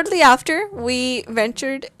 Shortly after we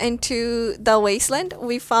ventured into the wasteland,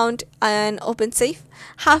 we found an open safe,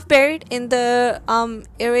 half buried in the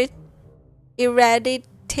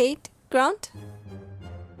irradiated ground.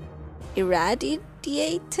 Irradiated?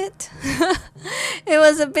 It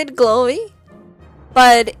was a bit glowy,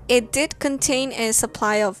 but it did contain a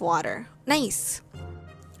supply of water. Nice.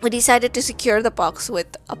 We decided to secure the box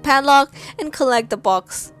with a padlock and collect the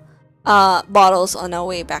box bottles on our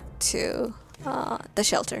way back to the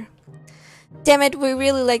shelter. Damn it, we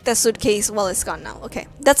really like the suitcase. Well, it's gone now. Okay,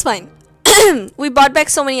 that's fine. We bought back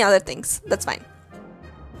so many other things. That's fine.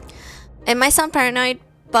 It might sound paranoid,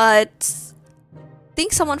 but I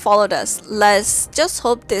think someone followed us. Let's just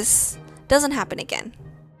hope this doesn't happen again.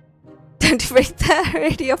 Time to break the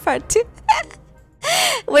radio part 2.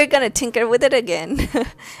 We're gonna tinker with it again.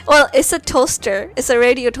 Well, it's a toaster. It's a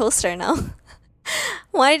radio toaster now.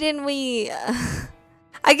 Why didn't we...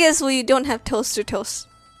 I guess we don't have toast to toast.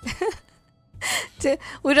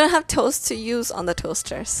 We don't have toast to use on the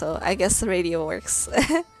toaster, so I guess the radio works.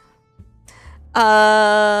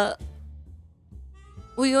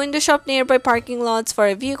 We went to shop nearby parking lots for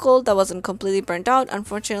a vehicle that wasn't completely burnt out.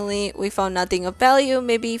 Unfortunately, we found nothing of value.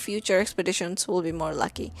 Maybe future expeditions will be more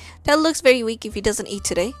lucky. That looks very weak. If he doesn't eat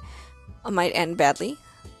today, it might end badly.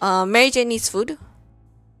 Mary Jane needs food.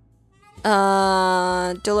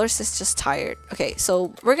 Dolores is just tired. Okay,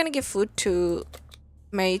 so we're gonna give food to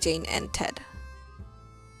Mary Jane and Ted.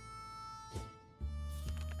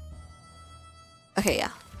 Okay,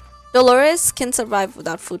 yeah. Dolores can survive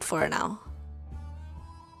without food for now.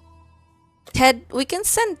 Ted, we can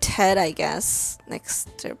send Ted, I guess, next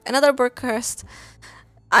trip. Another Burkhurst.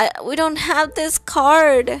 We don't have this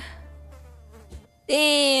card.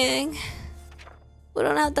 Dang. We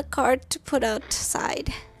don't have the card to put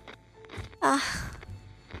outside.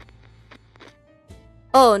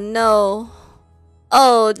 Oh no.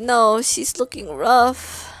 Oh no, she's looking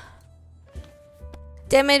rough.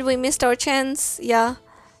 Damn it, we missed our chance. Yeah.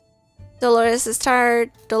 Dolores is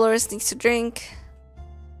tired. Dolores needs to drink.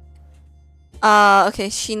 Okay,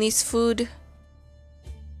 she needs food.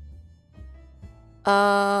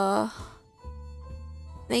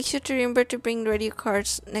 Make sure to remember to bring radio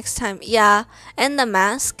cards next time. Yeah, and the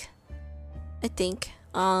mask, I think.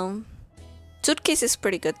 Suitcase is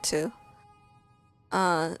pretty good too.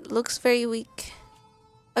 Looks very weak.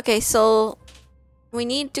 Okay, so we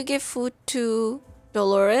need to give food to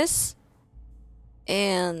Dolores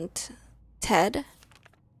and Ted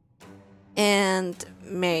and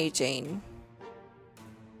Mary Jane.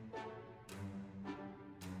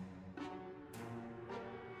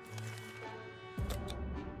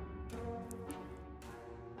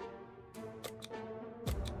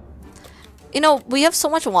 You know, we have so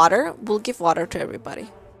much water. We'll give water to everybody.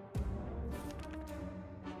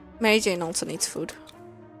 Mary Jane also needs food.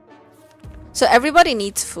 So everybody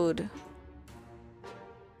needs food.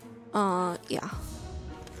 Yeah.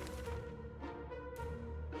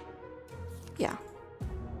 Yeah.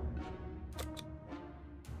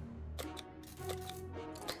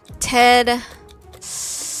 Ted.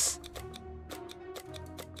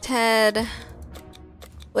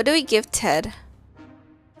 What do we give Ted?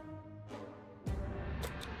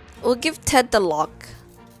 We'll give Ted the lock.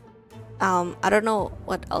 I don't know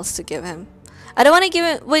what else to give him. I don't want to give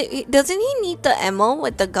him. Wait, doesn't he need the ammo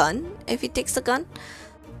with the gun if he takes the gun?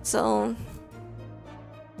 So,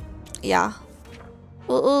 yeah.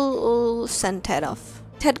 We'll send Ted off.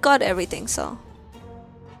 Ted got everything, so.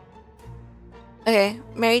 Okay,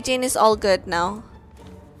 Mary Jane is all good now.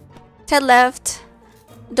 Ted left.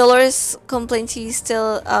 Dolores complains he's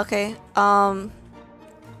still okay. No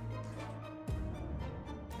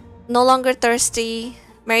longer thirsty.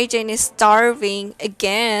 Mary Jane is starving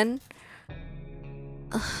again.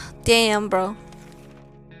 Damn, bro.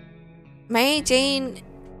 Mary Jane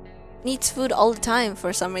needs food all the time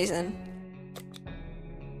for some reason.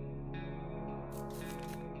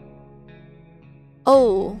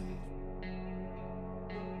 Oh.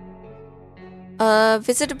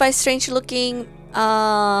 Visited by strange-looking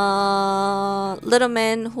little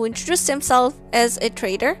man who introduced himself as a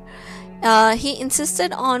trader. He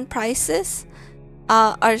insisted on prices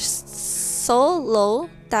are so low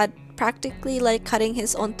that practically like cutting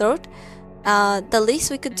his own throat. The least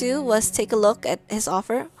we could do was take a look at his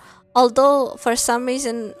offer, although for some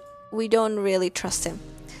reason we don't really trust him.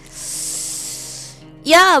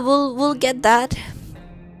 Yeah, we'll get that.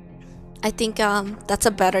 I think that's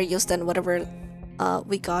a better use than whatever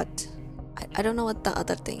we got. I don't know what the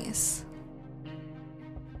other thing is.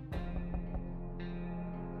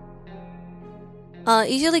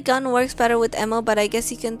 Usually gun works better with ammo, but I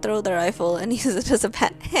guess you can throw the rifle and use it as a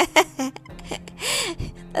bat.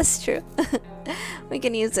 That's true. We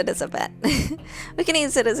can use it as a bat. We can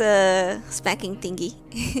use it as a smacking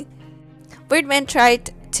thingy. Birdman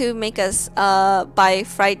tried to make us buy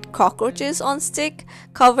fried cockroaches on stick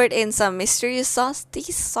covered in some mysterious sauce.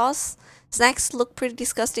 These snacks look pretty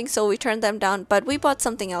disgusting, so we turned them down, but we bought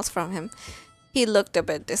something else from him. He looked a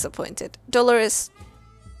bit disappointed. Dolores.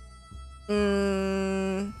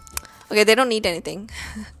 Okay, they don't need anything.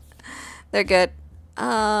 They're good.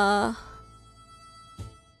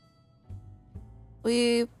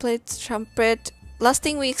 We played trumpet. Last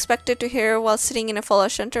thing we expected to hear while sitting in a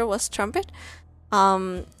fallout shelter was trumpet.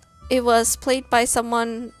 It was played by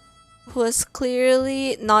someone who was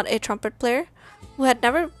clearly not a trumpet player, who had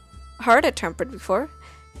never heard a trumpet before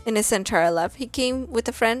in his entire life. He came with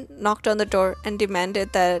a friend, knocked on the door, and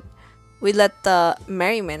demanded that we let the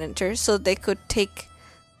merrymen enter so they could take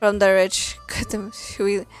from the rich.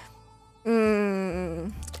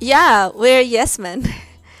 Yeah, we're yes men.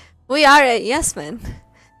 We are a yes men.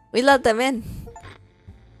 We let them in.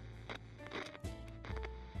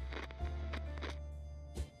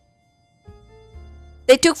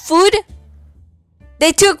 They took food?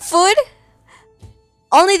 They took food?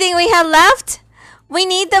 Only thing we have left? We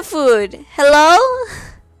need the food. Hello?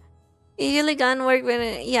 Usually gun work when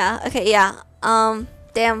it, yeah, okay, yeah.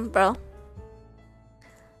 Damn, bro.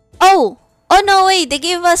 Oh no, wait, they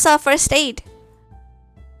gave us a first aid.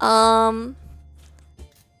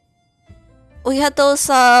 We had those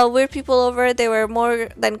weird people over. They were more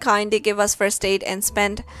than kind. They gave us first aid and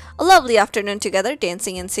spent a lovely afternoon together,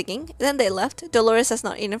 dancing and singing. Then they left. Dolores has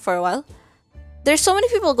not eaten for a while. There's so many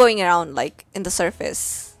people going around, like, in the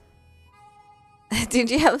surface. Did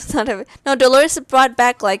you have some of it? No, Dolores brought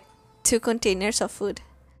back, like, 2 containers of food.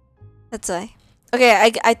 That's why.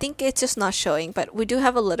 Okay, I think it's just not showing, but we do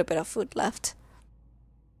have a little bit of food left.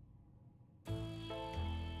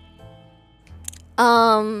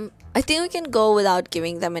 I think we can go without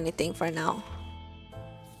giving them anything for now.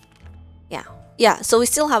 Yeah, so we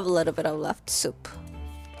still have a little bit of left soup.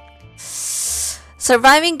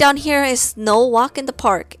 Surviving down here is no walk in the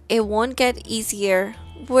park. It won't get easier.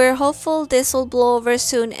 We're hopeful this will blow over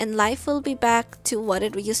soon and life will be back to what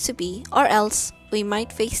it used to be, or else we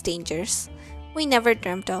might face dangers we never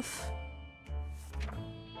dreamt of.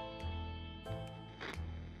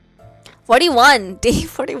 41! Day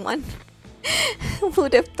 41. Who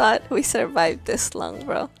would have thought we survived this long,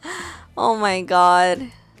 bro? Oh my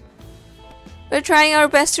god. We're trying our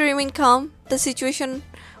best to remain calm. The situation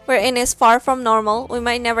we're in is far from normal. We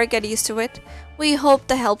might never get used to it. We hope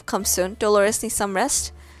the help comes soon. Dolores needs some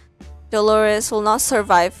rest. Dolores will not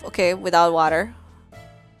survive, okay, without water.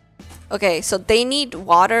 Okay, so they need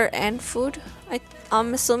water and food?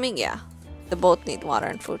 I'm assuming, yeah. They both need water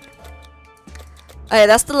and food. Okay,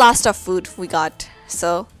 that's the last of food we got.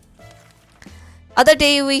 So, other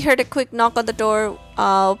day we heard a quick knock on the door.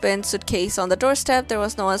 Open suitcase on the doorstep. There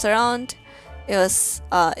was no one around. It was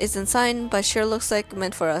isn't signed, but sure looks like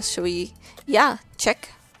meant for us. Should we? Yeah,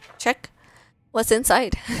 check. What's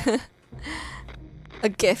inside? A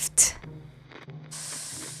gift.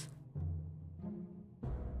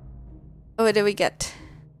 Oh, what did we get?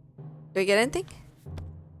 Did we get anything?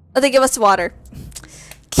 Oh, they give us water.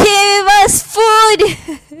 Give us food!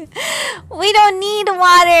 We don't need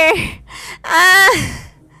water!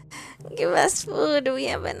 Give us food. We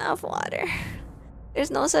have enough water. There's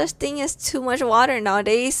no such thing as too much water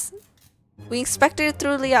nowadays. We inspected it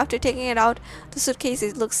thoroughly after taking it out the suitcase.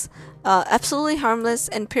 It looks absolutely harmless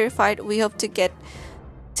and purified. We hope to get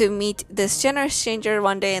to meet this generous stranger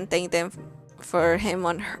one day and thank them for him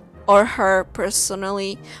or her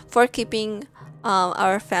personally for keeping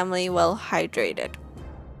our family well hydrated.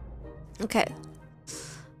 Okay.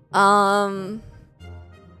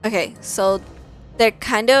 Okay, so they're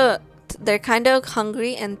kind of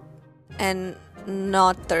hungry and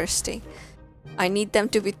not thirsty. I need them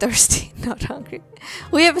to be thirsty, not hungry.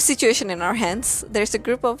 We have a situation in our hands. There's a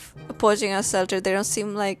group of approaching our shelter. They don't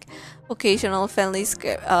seem like occasional friendly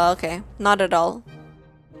okay, not at all.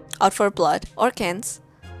 Out for blood or cans.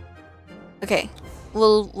 Okay,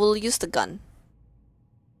 we'll use the gun.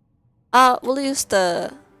 We'll use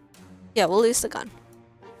the gun.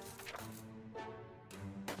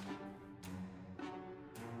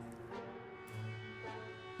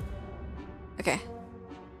 Okay.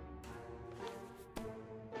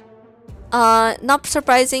 Not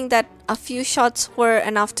surprising that a few shots were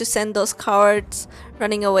enough to send those cowards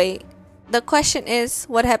running away. The question is,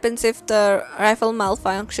 what happens if the rifle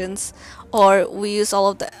malfunctions or we use all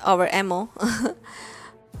of our ammo?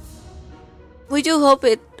 We do hope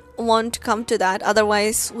it won't come to that,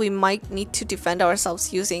 otherwise we might need to defend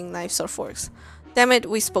ourselves using knives or forks. Damn it,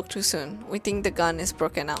 we spoke too soon. We think the gun is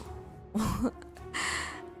broken now.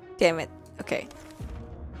 Damn it. Okay.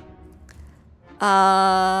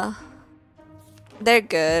 They're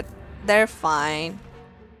good. They're fine.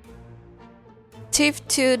 Trip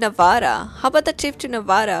to Nevada. How about the trip to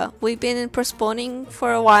Nevada? We've been postponing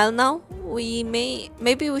for a while now.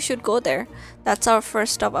 Maybe we should go there. That's our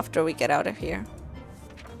first stop after we get out of here.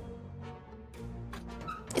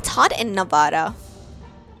 It's hot in Nevada.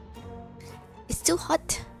 It's too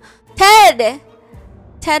hot. Ted!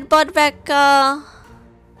 Ted brought back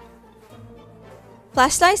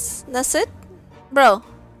flashlights? That's it? Bro,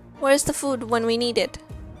 where's the food when we need it?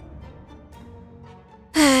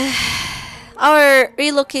 Our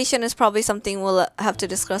relocation is probably something we'll have to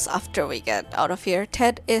discuss after we get out of here.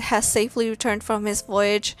 Ted has safely returned from his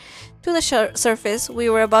voyage to the surface. We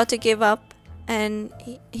were about to give up and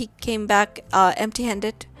he came back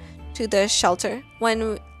empty-handed to the shelter.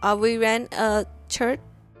 When we ran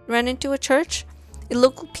into a church, it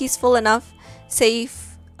looked peaceful enough,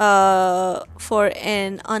 safe for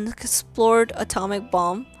an unexplored atomic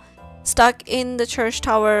bomb. Stuck in the church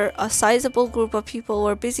tower, a sizable group of people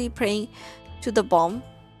were busy praying to the bomb.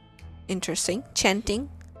 Interesting. Chanting.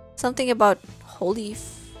 Something about holy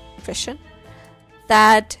fission.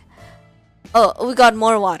 That... Oh, we got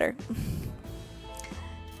more water.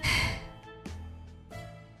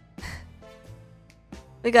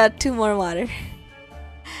 We got 2 more water.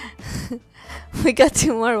 We got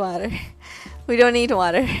 2 more water. We don't need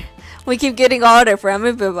water. We keep getting water from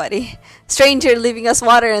everybody. Stranger leaving us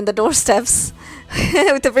water in the doorsteps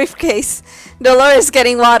with a briefcase. Dolores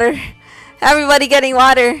getting water. Everybody getting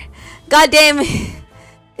water. God damn.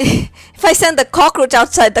 If I send the cockroach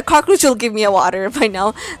outside, the cockroach will give me a water by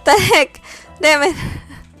now. The heck? Damn it.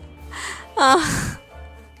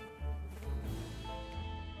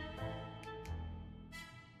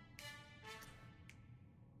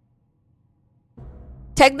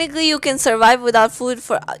 Technically, you can survive without food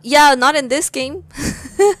for... Yeah, not in this game.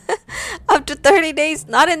 Up to 30 days.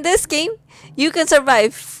 Not in this game. You can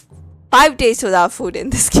survive 5 days without food in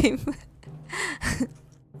this game.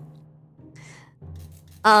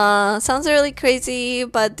 Sounds really crazy,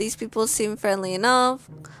 but these people seem friendly enough.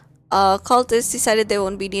 Cultists decided they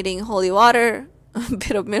won't be needing holy water. A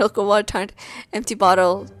bit of miracle water turned empty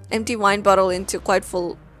wine bottle into quite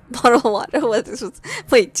full bottle of water. What this was?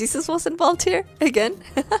 Wait, Jesus was involved here again?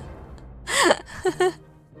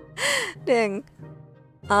 Dang.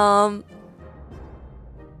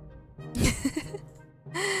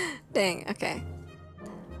 Dang. Okay.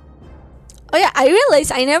 Oh yeah, I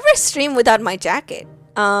realized I never stream without my jacket.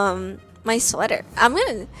 My sweater.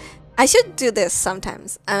 I should do this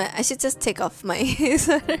sometimes. I should just take off my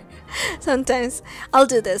sweater. Sometimes I'll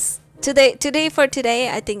do this. Today,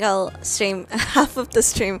 I think I'll stream. Half of the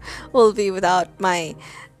stream will be without my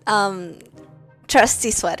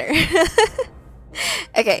trusty sweater.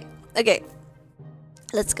 Okay.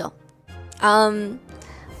 Let's go.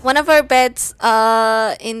 One of our beds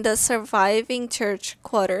in the surviving church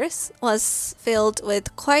quarters was filled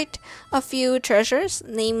with quite a few treasures,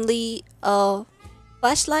 namely a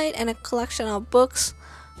flashlight and a collection of books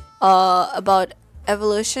about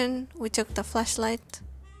evolution. We took the flashlight.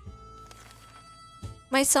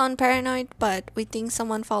 Might sound paranoid, but we think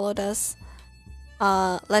someone followed us.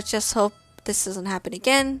 Let's just hope this doesn't happen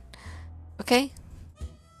again. Okay?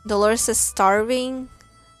 Dolores is starving.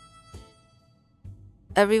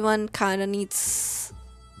 Everyone kind of needs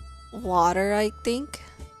water, I think.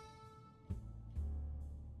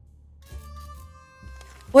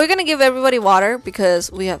 We're gonna give everybody water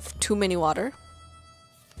because we have too many water.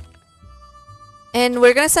 And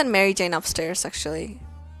we're gonna send Mary Jane upstairs, actually.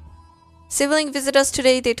 Sibling visited us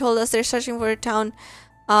today. They told us they're searching for a town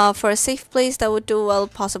for a safe place that would do well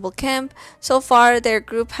possible camp. So far, their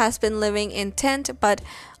group has been living in tent, but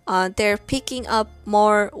they're picking up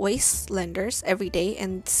more wastelanders every day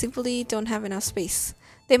and simply don't have enough space.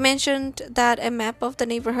 They mentioned that a map of the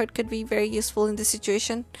neighborhood could be very useful in this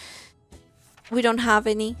situation. We don't have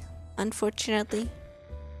any, unfortunately.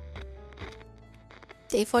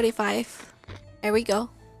 Day 45. There we go.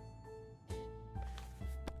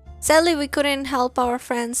 Sadly, we couldn't help our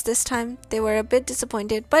friends this time. They were a bit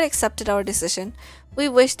disappointed, but accepted our decision. We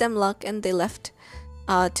wished them luck and they left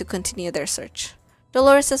to continue their search.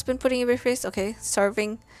 Dolores has been putting every face. Okay,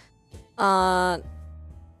 starving.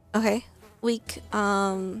 Okay, weak.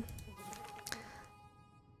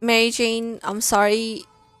 Mary Jane, I'm sorry.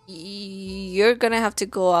 You're gonna have to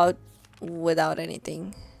go out without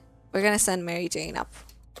anything. We're gonna send Mary Jane up.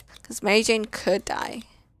 Because Mary Jane could die.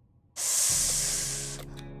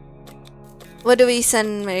 What do we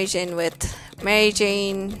send Mary Jane with? Mary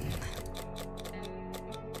Jane...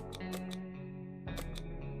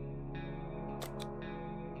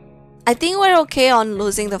 I think we're okay on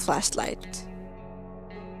losing the flashlight.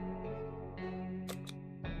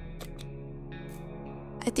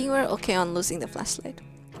 I think we're okay on losing the flashlight.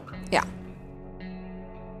 Yeah.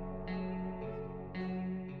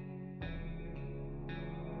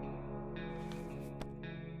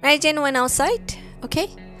 Mary Jane went outside. Okay.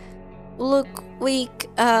 Look weak.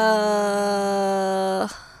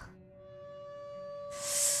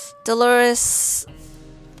 Dolores,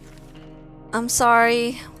 I'm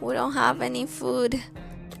sorry. We don't have any food.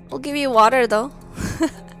 We'll give you water though.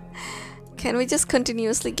 Can we just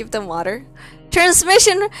continuously give them water?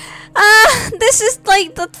 Transmission. This is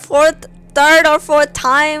like the third or fourth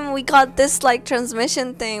time we got this like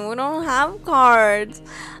transmission thing. We don't have cards.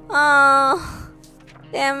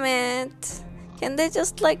 Damn it. Can they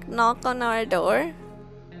just like knock on our door?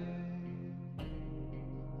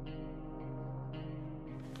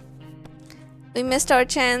 We missed our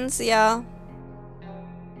chance, yeah.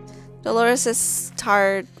 Dolores is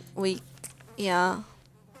tired, weak, yeah.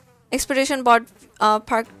 Expedition board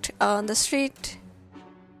parked on the street.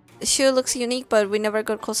 The shoe looks unique, but we never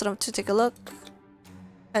got close enough to take a look.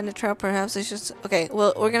 And the trap, perhaps it's just... Okay,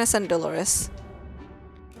 well, we're gonna send Dolores.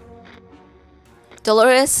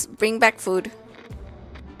 Dolores, bring back food.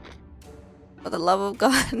 For the love of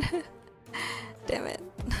God. Damn it.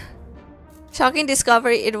 Shocking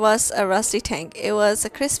discovery, it was a rusty tank. It was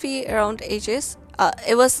a crispy around edges.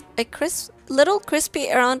 It was a little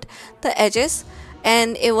crispy around the edges.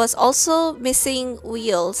 And it was also missing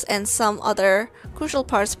wheels and some other crucial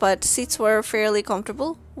parts, but seats were fairly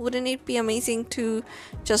comfortable. Wouldn't it be amazing to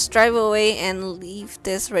just drive away and leave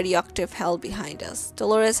this radioactive hell behind us?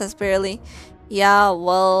 Dolores has barely... Yeah,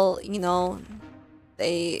 well, you know,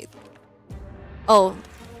 they... Oh,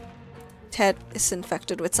 Ted is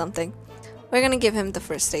infected with something. We're gonna give him the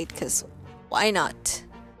first aid, because why not?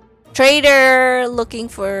 Trader looking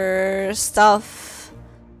for stuff.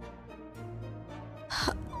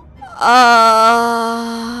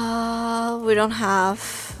 We don't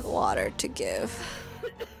have water to give.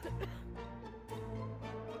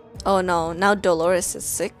 Oh no, now Dolores is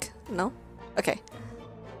sick. No? Okay.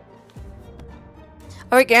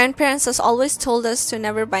 Our grandparents has always told us to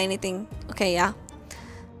never buy anything. Okay, yeah.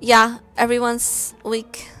 Yeah, everyone's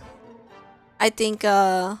weak. I think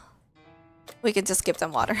we can just give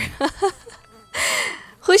them water.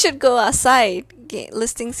 Who should go outside?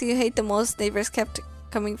 Listings you hate the most. Neighbors kept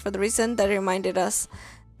coming for the reason that reminded us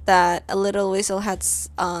that a little weasel had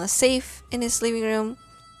safe in his living room.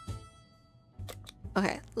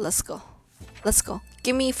 Okay, let's go. Let's go.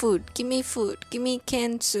 Give me food. Give me food. Give me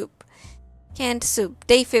canned soup. Canned soup.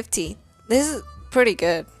 Day 50. This is pretty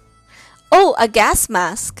good. Oh, a gas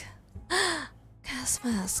mask. Gas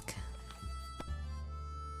mask.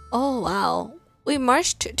 Oh, wow. We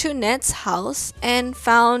marched to Ned's house and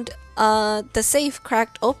found the safe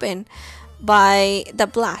cracked open. by the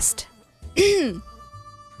blast. Okay,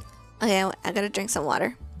 I gotta drink some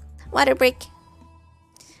water. Water break.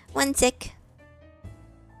 1 sec.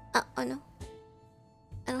 Oh no.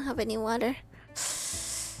 I don't have any water.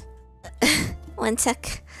 1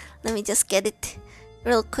 sec. Let me just get it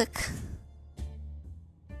real quick.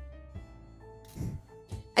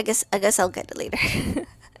 I guess I'll get it later.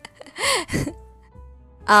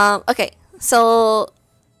 Okay, so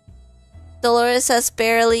Dolores has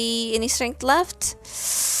barely any strength left.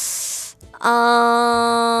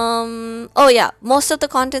 Oh yeah, most of the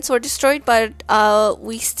contents were destroyed, but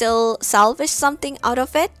we still salvaged something out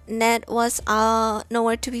of it. Ned was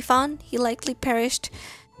nowhere to be found. He likely perished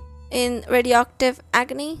in radioactive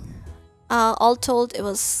agony. All told, it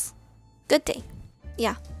was a good day.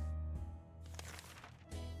 Yeah.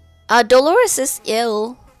 Dolores is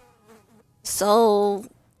ill, so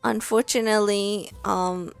unfortunately,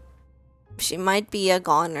 she might be a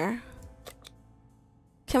goner.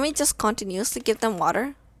 Can we just continuously give them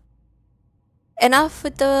water? Enough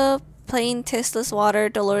with the plain tasteless water.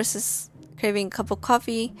 Dolores is craving a cup of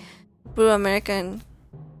coffee. Brew American.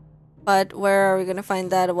 But where are we gonna find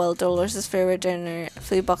that? Well, Dolores' favorite dinner,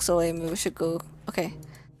 3 blocks away. Maybe we should go. Okay.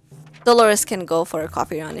 Dolores can go for a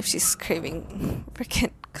coffee run if she's craving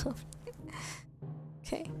freaking coffee.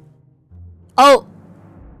 Okay. Oh!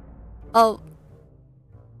 Oh.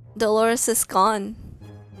 Dolores is gone.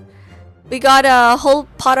 We got a whole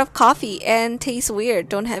pot of coffee and tastes weird.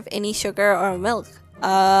 Don't have any sugar or milk.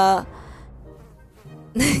 To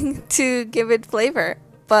give it flavor.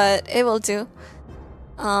 But it will do.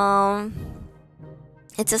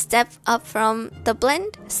 It's a step up from the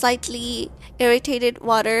blend. Slightly irritated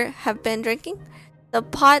water have been drinking. The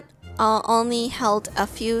pot only held a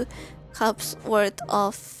few cups worth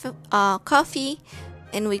of coffee,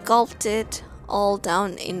 and we gulped it all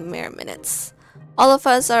down in mere minutes. All of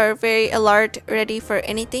us are very alert, ready for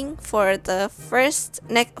anything. For the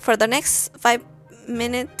next 5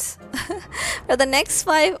 minutes, for the next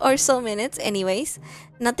 5 or so minutes, anyways,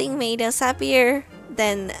 nothing made us happier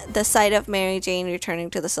than the sight of Mary Jane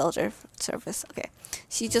returning to the service. Okay,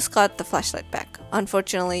 she just got the flashlight back.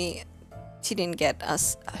 Unfortunately, she didn't get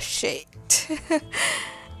us a shade.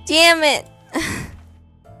 Damn it!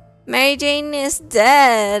 Mary Jane is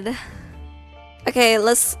dead. Okay,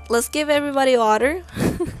 let's give everybody water.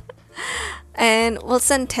 And we'll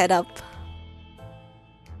send Ted up.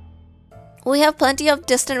 We have plenty of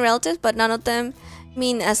distant relatives, but none of them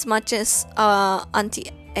mean as much as Auntie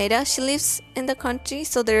Ada. She lives in the country,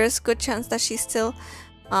 so there is good chance that she's still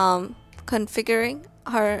configuring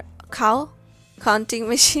her cow counting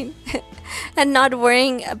machine and not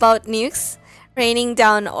worrying about nukes raining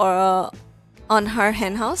down or on her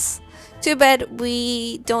hen house. Too bad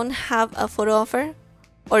we don't have a photo of her.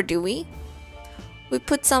 Or do we? We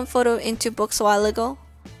put some photo into books a while ago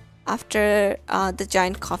after the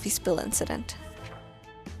giant coffee spill incident.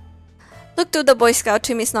 Look to the Boy Scout.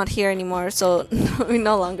 Timmy's not here anymore, so we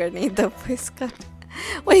no longer need the Boy Scout.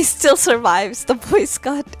 Wait, he still survives. The Boy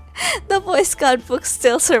Scout. The Boy Scout book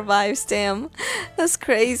still survives. Damn, that's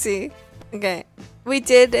crazy. Okay, we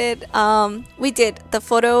did it. We did the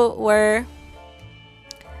photo where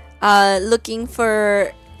looking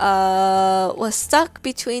for was stuck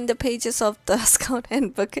between the pages of the Scout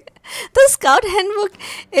Handbook. The Scout Handbook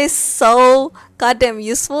is so goddamn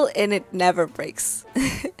useful and it never breaks.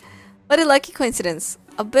 What a lucky coincidence.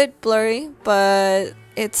 A bit blurry, but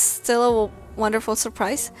it's still a wonderful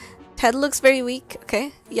surprise. Ted looks very weak.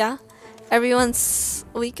 Okay, yeah. Everyone's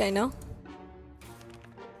weak, I know.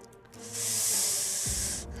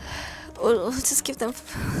 We'll just give them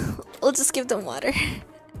water.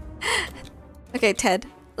 Okay, Ted.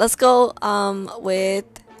 Let's go with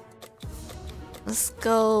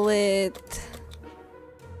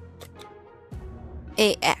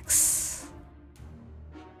AX.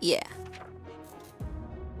 Yeah.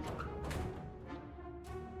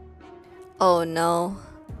 Oh no.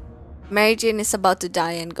 Mary Jane is about to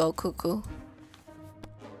die and go cuckoo.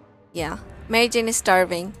 Yeah. Mary Jane is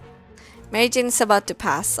starving. Mary Jane is about to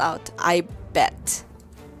pass out. I bet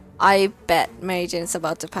Mary Jane is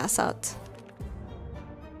about to pass out.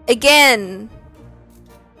 Again!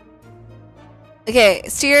 Okay,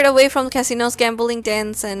 steered away from casinos, gambling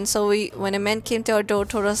dens, and so when a man came to our door,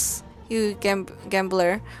 told us he was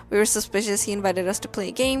gambler. We were suspicious. He invited us to play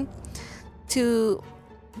a game. To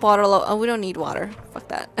bottle of... Oh, we don't need water. Fuck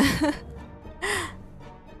that.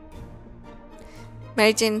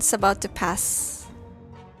 Mary Jane's about to pass.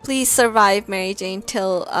 Please survive, Mary Jane,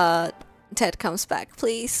 till Ted comes back,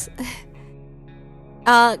 please.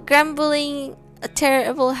 Gambling, a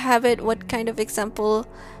terrible habit. What kind of example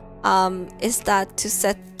is that to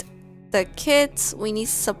set the kids. We need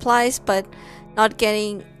supplies, but not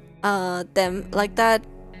getting them like that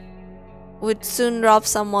would soon rob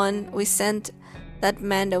someone. We sent that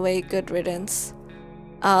man away. Good riddance.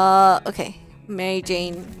 Okay. Mary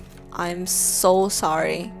Jane, I'm so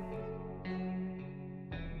sorry.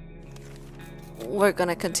 We're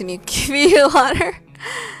gonna continue giving you water.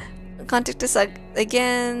 Contact us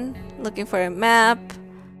again. Looking for a map.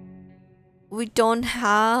 We don't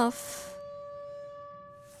have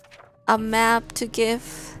a map to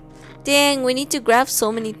give. Dang, we need to grab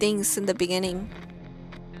so many things in the beginning.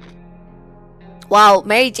 Wow,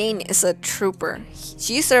 Mary Jane is a trooper.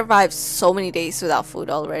 She survived so many days without food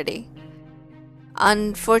already.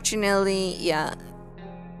 Unfortunately, yeah.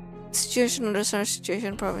 Situation under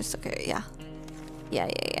situation promise. Okay, yeah.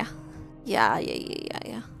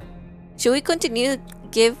 Yeah. Should we continue to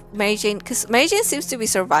give Mary Jane? Because Mary Jane seems to be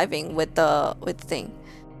surviving with the thing.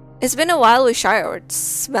 It's been a while with Shire. It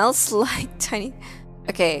smells like tiny.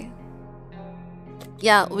 Okay.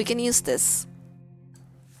 Yeah, we can use this.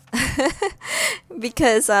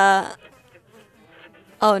 Because oh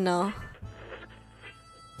no.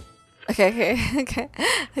 Okay.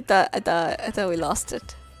 I thought we lost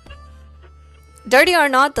it. Dirty or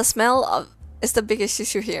not, the smell of is the biggest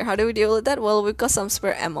issue here. How do we deal with that? Well, we've got some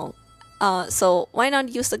spare ammo. So why not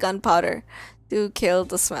use the gunpowder to kill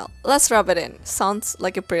the smell? Let's rub it in. Sounds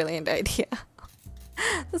like a brilliant idea.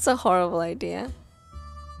 That's a horrible idea.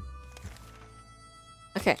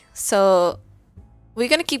 Okay, so we're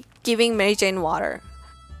gonna keep giving Mary Jane water.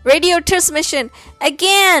 Radio transmission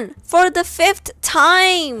again for the 5th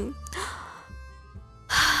time.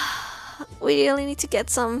 We really need to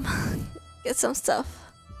get some stuff.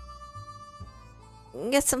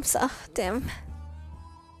 Get some stuff, damn.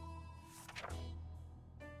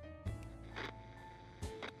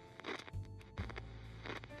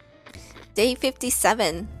 Day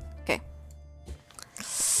 57. Okay.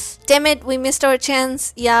 Damn it, we missed our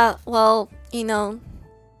chance. Yeah, well, you know.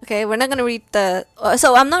 Okay, we're not gonna read the...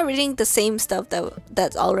 so I'm not reading the same stuff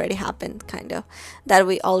that's already happened, kind of. That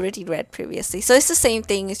we already read previously. So it's the same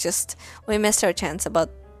thing, it's just we missed our chance about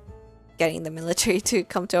getting the military to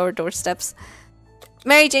come to our doorsteps.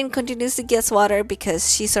 Mary Jane continues to get water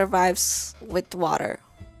because she survives with water.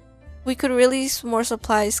 We could release more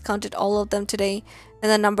supplies, counted all of them today,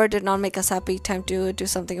 and the number did not make us happy. Time to do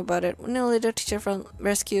something about it. We know a little teacher from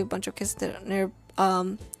rescue a bunch of kids that near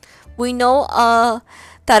we know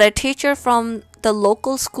that a teacher from the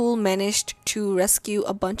local school managed to rescue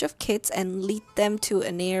a bunch of kids and lead them to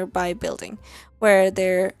a nearby building where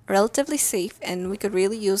they're relatively safe, and we could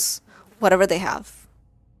really use whatever they have.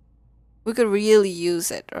 We could really use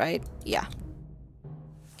it, right? Yeah.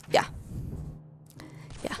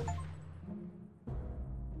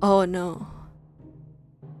 Oh no.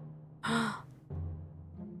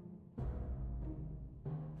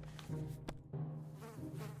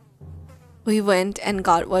 We went and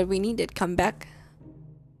got what we needed. Come back.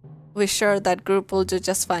 We're sure that group will do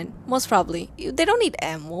just fine. Most probably. They don't need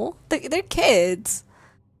ammo. They're kids.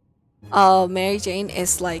 Oh, Mary Jane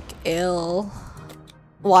is like ill.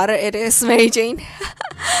 Water it is, Mary Jane.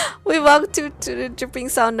 We walked to the dripping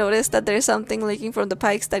sound, noticed that there's something leaking from the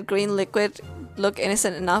pipes. That green liquid looked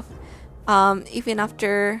innocent enough. Even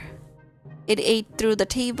after it ate through the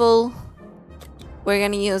table. We're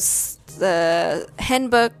gonna use the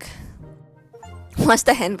handbook. Watch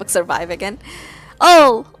the handbook survive again.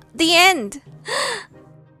 Oh, the end.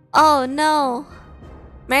 Oh no.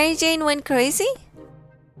 Mary Jane went crazy?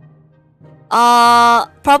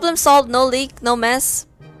 Problem solved, no leak, no mess.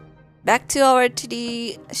 Back to our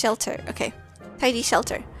tidy shelter. Okay. Tidy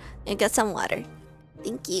shelter. And got some water.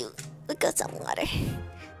 Thank you. We got some water.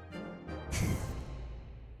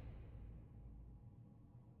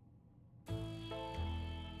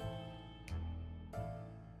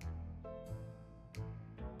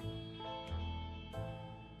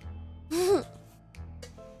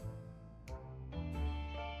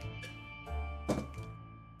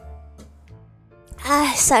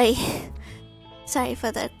 Sorry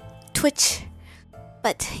for the twitch,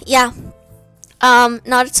 but yeah,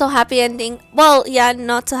 not so happy ending. Well, yeah,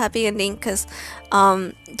 not so happy ending because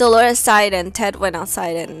Dolores died and Ted went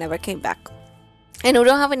outside and never came back, and we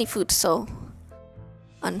don't have any food, so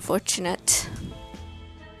unfortunate.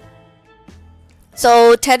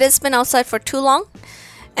 So Ted has been outside for too long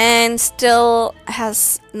and still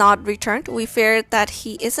has not returned. We fear that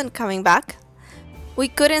he isn't coming back. We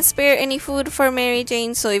couldn't spare any food for Mary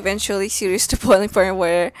Jane, so eventually she reached a boiling point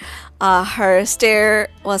where her stare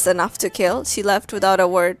was enough to kill. She left without a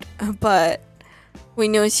word, but we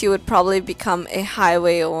knew she would probably become a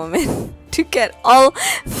highway woman. to get all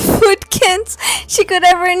food cans she could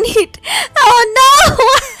ever need. Oh no!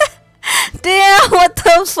 Damn, what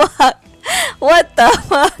the fuck? What the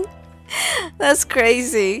fuck? That's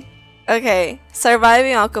crazy. Okay,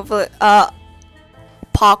 surviving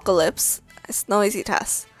apocalypse. It's no easy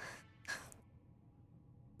task.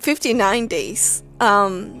 59 days.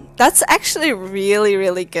 That's actually really,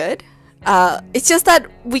 really good. It's just that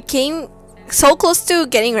we came so close to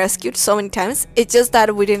getting rescued so many times. It's just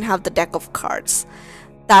that we didn't have the deck of cards.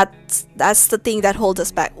 That's the thing that holds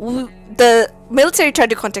us back. The military tried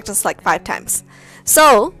to contact us like 5 times.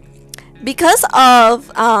 So, because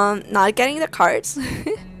of not getting the cards,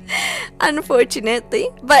 unfortunately.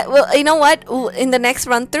 But well, you know what? In the next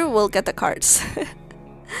run through, we'll get the cards.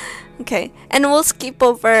 Okay, and we'll skip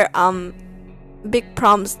over big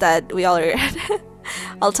prompts that we already had.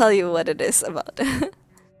 I'll tell you what it is about.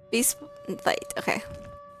 Peace fight. Okay.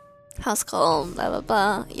 House call. Blah blah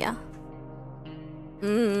blah. Yeah.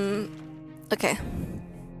 Okay.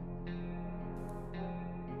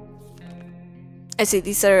 I see.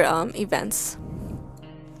 These are events.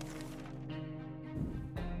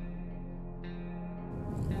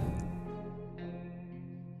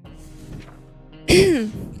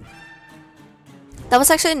 That was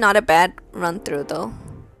actually not a bad run through though.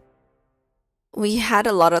 We had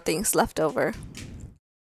a lot of things left over.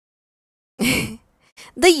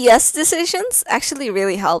 The yes decisions actually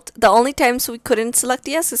really helped. The only times we couldn't select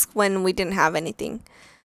yes is when we didn't have anything.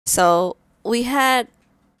 So we had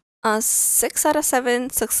 6 out of 7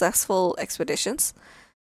 successful expeditions.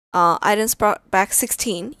 Items brought back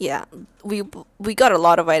 16. Yeah, we got a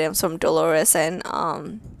lot of items from Dolores and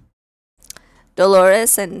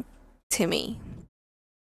Timmy.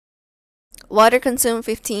 Water consumed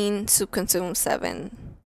 15, soup consumed 7.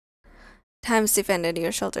 Times defended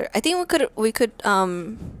your shelter. I think we could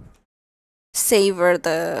savor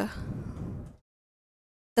the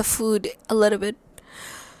food a little bit.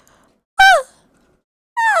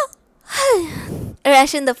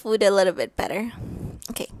 Ration the food a little bit better.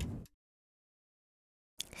 Okay.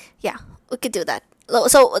 Yeah, we could do that.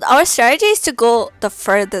 So our strategy is to go the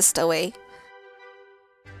furthest away.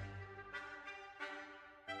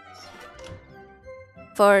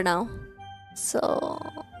 For now. So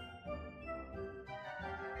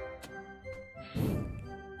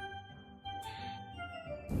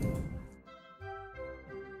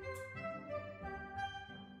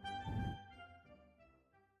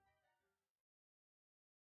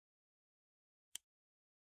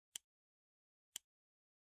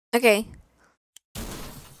okay.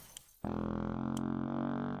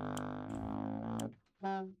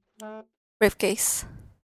 Briefcase.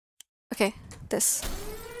 Okay, this.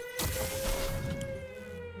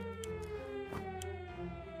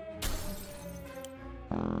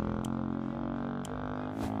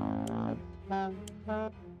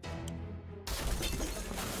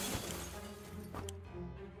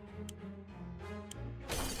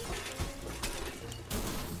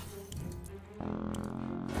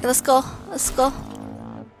 Let's go. Let's go.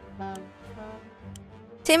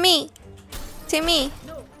 Timmy! Timmy!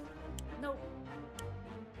 No. No.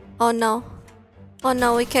 Oh no. Oh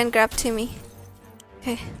no, we can't grab Timmy.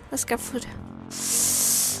 Okay, let's grab food.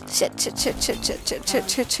 Shit, shit, shit, shit, shit, shit, shit,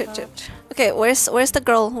 shit, shit, shit. Okay, where's the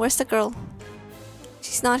girl? Where's the girl?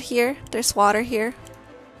 She's not here. There's water here.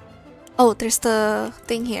 Oh, there's the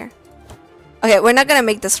thing here. Okay, we're not gonna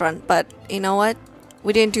make this run, but you know what?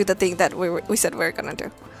 We didn't do the thing that we said we were gonna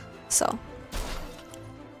do. So.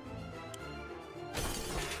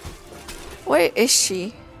 Where is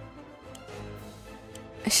she?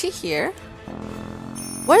 Is she here?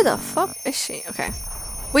 Where the fuck is she? Okay.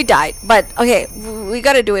 We died, but okay, we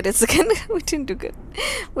gotta do it again. We didn't do good.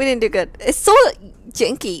 We didn't do good. It's so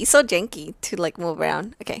janky, so janky to like move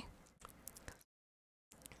around. Okay.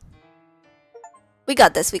 We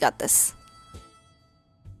got this, we got this.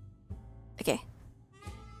 Okay.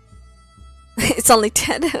 It's only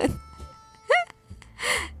 10.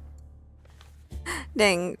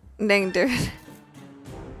 Dang, dude.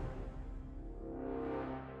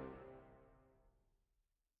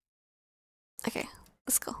 Okay,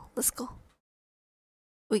 let's go. Let's go.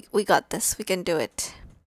 We got this. We can do it.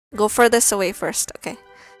 Go furthest away first. Okay.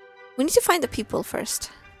 We need to find the people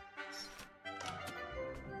first.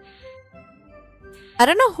 I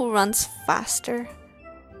don't know who runs faster.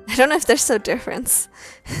 I don't know if there's a difference.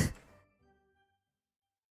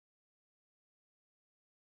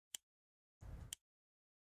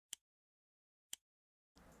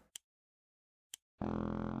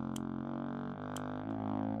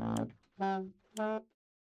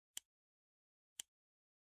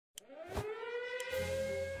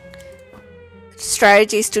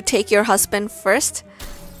 strategy is to take your husband first.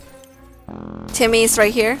 Timmy is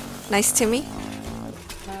right here. Nice, Timmy.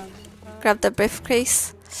 Grab the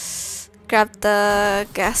briefcase. Grab the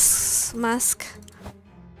gas mask.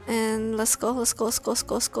 And let's go, let's go, let's go, let's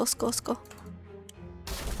go, let's go, let's go, let's go.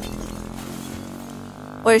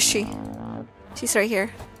 Where is she? She's right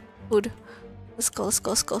here. Food. Let's go, let's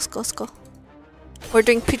go, let's go, let's go, let's go. We're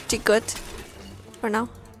doing pretty good for now.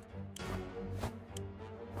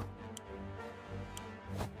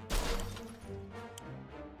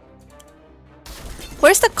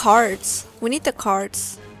 Where's the cards? We need the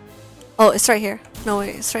cards. Oh, it's right here. No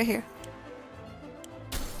way, it's right here.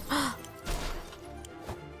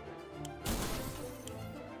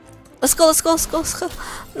 Let's go, let's go, let's go, let's go.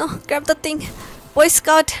 No, grab the thing. Boy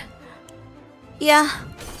Scout. Yeah.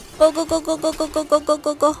 Go, go, go, go, go, go, go, go, go,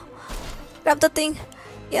 go, go. Grab the thing.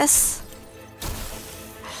 Yes.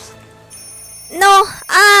 No.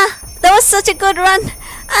 Ah, that was such a good run.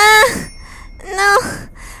 Ah, no.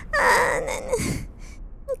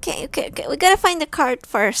 Okay, okay, okay. We gotta find the card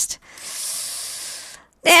first.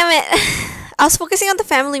 Damn it. I was focusing on the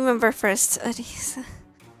family member first.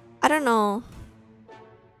 I don't know.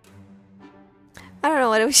 I don't know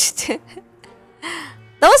what we should do.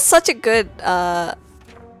 That was such a good,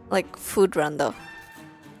 like, food run, though.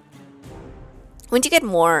 When do you get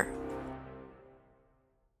more?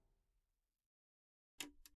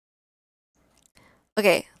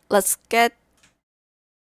 Okay, let's get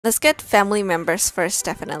family members first,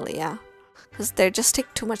 definitely, yeah. Because they just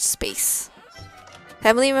take too much space.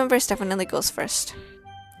 Family members definitely goes first.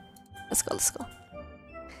 Let's go, let's go.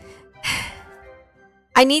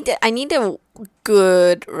 I need a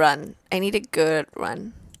good run. I need a good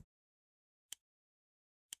run.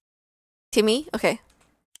 Timmy? Okay.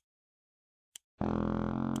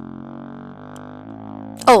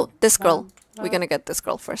 Oh, this girl. We're gonna get this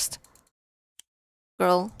girl first.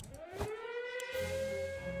 Girl.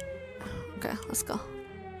 Okay, let's go.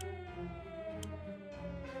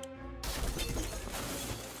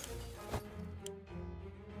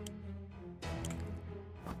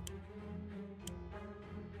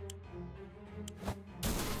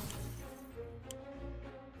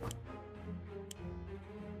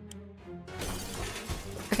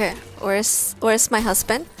 Okay, where's my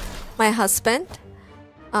husband? My husband.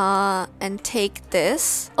 And take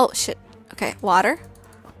this. Oh shit. Okay, water.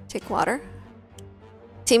 Take water.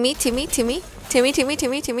 Timmy, Timmy, Timmy, Timmy, Timmy,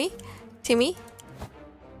 Timmy, Timmy, Timmy.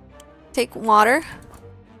 Take water.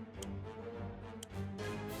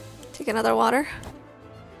 Take another water.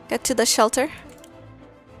 Get to the shelter.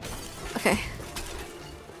 Okay.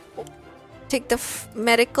 Take the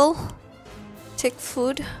medical. Take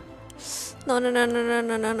food. No, no, no, no, no,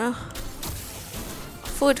 no, no, no.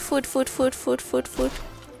 Food, food, food, food, food, food, food.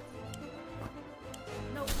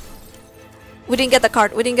 No. We didn't get the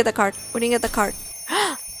card. We didn't get the card. We didn't get the card.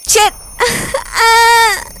 Shit!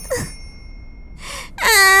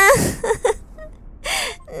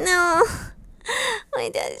 No. My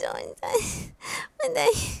dad is going to die. My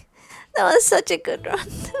dad. That was such a good run.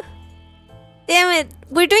 Damn it.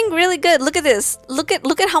 We're doing really good. Look at this. Look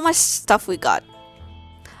at how much stuff we got.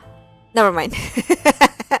 Never mind.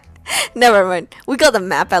 Never mind. We got the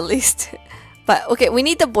map at least. But okay, we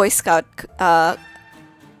need the Boy Scout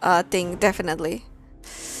thing definitely.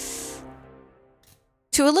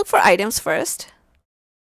 Should we look for items first?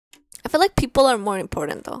 I feel like people are more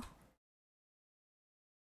important though.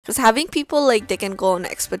 Because having people, like, they can go on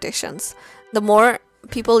expeditions. The more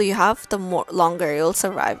people you have, the more longer you'll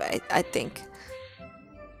survive, I think.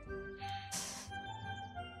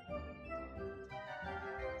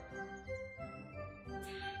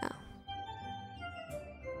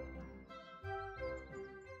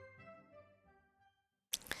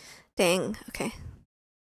 Dang, okay.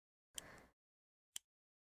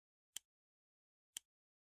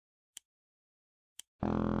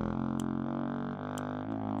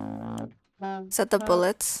 Set the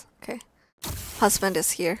bullets. Okay. Husband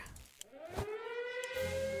is here.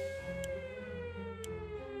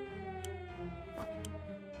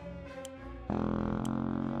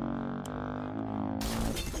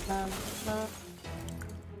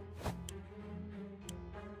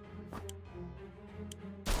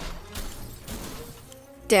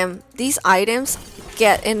 Damn, these items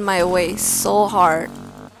get in my way so hard.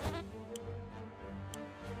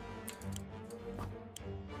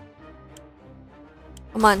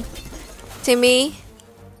 Come on. Timmy,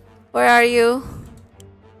 where are you?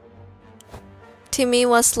 Timmy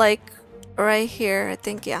was like right here, I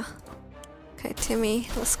think, yeah. Okay, Timmy,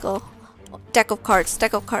 let's go. Deck of cards,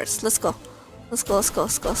 deck of cards. Let's go. Let's go, let's go,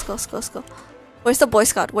 let's go, let's go, let's go, let's go. Where's the Boy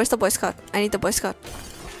Scout? Where's the Boy Scout? I need the Boy Scout.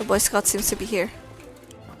 The Boy Scout seems to be here.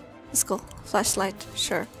 Let's go. Flashlight.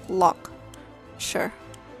 Sure. Lock. Sure.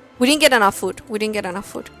 We didn't get enough food. We didn't get enough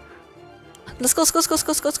food. Let's go, let's go, let's go, let's go,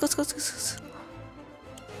 let's go, let's go, let's go.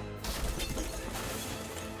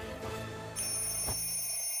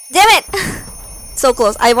 Damn it! So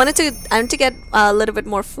close. I wanted to get a little bit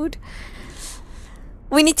more food.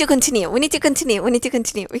 We need to continue. We need to continue. We need to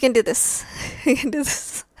continue. We can do this. We can do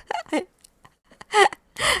this.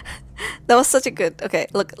 That was such a good. Okay,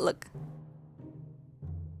 look, look.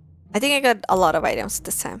 I think I got a lot of items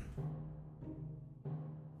this time.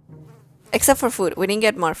 Except for food. We didn't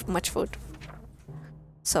get much food.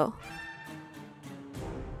 So.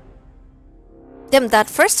 Damn, that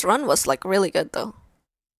first run was like really good though.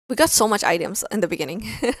 We got so much items in the beginning.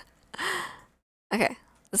 Okay,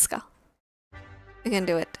 let's go. We can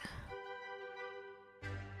do it.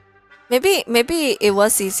 Maybe it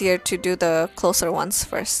was easier to do the closer ones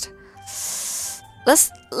first.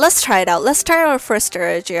 Let's try it out. Let's try our first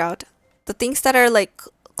strategy out. The things that are like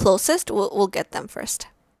closest, we'll get them first.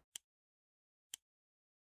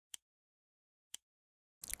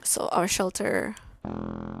 So our shelter.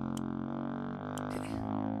 Okay.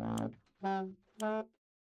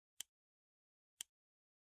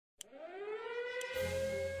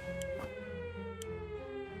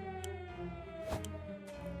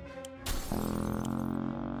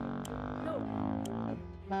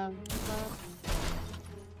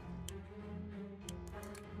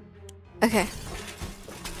 Okay.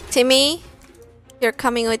 Timmy, you're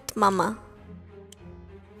coming with Mama.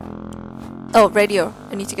 Oh, radio.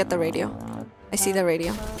 I need to get the radio. I see the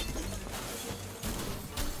radio.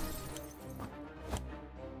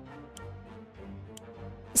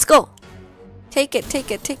 Let's go. Take it,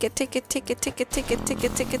 take it, take it, take it, take it, take it, take it, take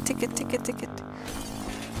it, take it, take it, take it, take it.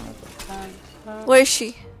 Where is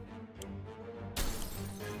she?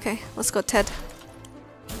 Okay, let's go, Ted.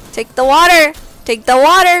 Take the water! Take the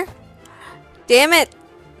water! Damn it!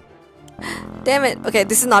 Damn it! Okay,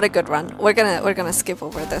 this is not a good run. We're gonna skip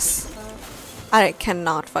over this. I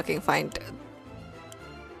cannot fucking find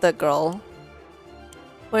the girl.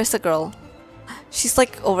 Where's the girl? She's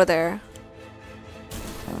like over there.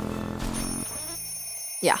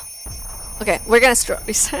 Yeah. Okay, we're gonna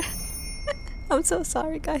restart. I'm so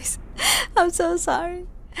sorry, guys. I'm so sorry.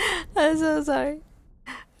 I'm so sorry.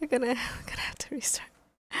 We're gonna have to restart.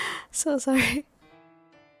 So sorry.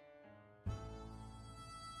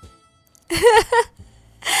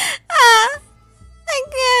 I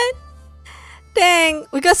can't. Dang,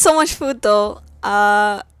 we got so much food though.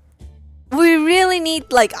 We really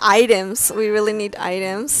need like items. We really need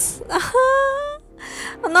items.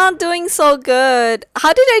 I'm not doing so good.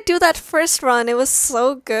 How did I do that first run? It was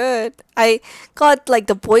so good. I got like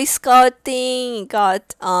the Boy Scout thing,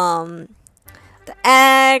 got the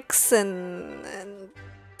axe and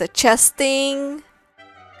the chest thing.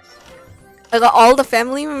 I got all the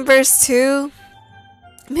family members too.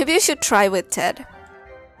 Maybe I should try with Ted.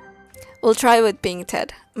 We'll try with being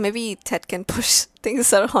Ted. Maybe Ted can push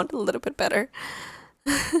things around a little bit better.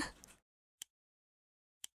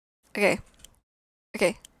 Okay.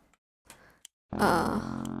 Okay.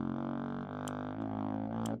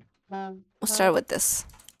 We'll start with this.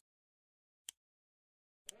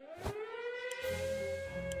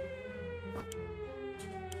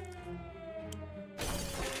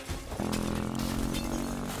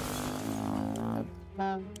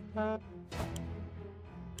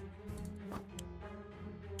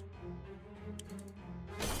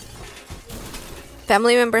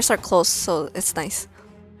 Family members are close, so it's nice.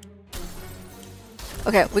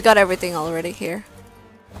 Okay, we got everything already here.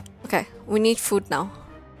 Okay, we need food now.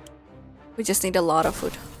 We just need a lot of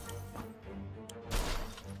food.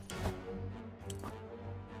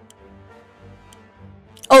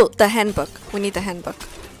 Oh, the handbook. We need the handbook.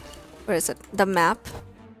 Where is it? The map.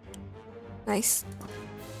 Nice.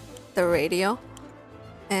 The radio.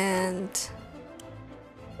 And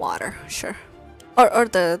water, sure. Or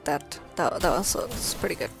that also is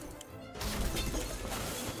pretty good.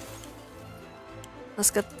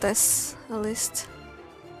 Let's get this at least.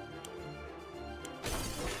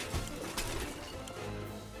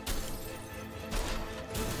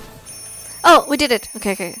 Oh, we did it.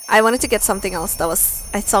 Okay, okay. I wanted to get something else that was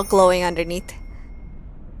I saw glowing underneath.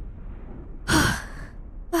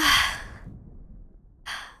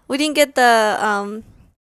 We didn't get the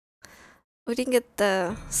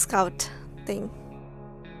scout thing.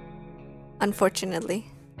 Unfortunately.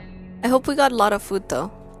 I hope we got a lot of food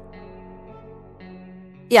though.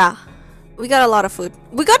 Yeah, we got a lot of food.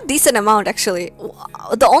 We got decent amount actually.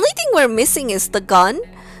 The only thing we're missing is the gun,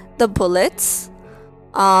 the bullets,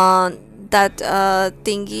 that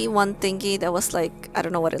thingy, one thingy that was like, I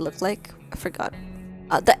don't know what it looked like. I forgot.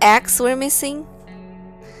 The axe we're missing.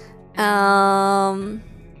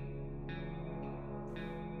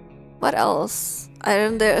 What else? I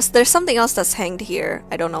don't. There's something else that's hanged here.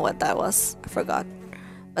 I don't know what that was. I forgot.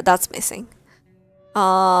 But that's missing.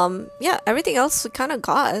 Yeah, everything else we kind of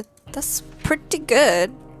got. That's pretty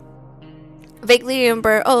good. Vaguely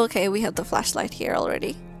remember. Oh, okay, we have the flashlight here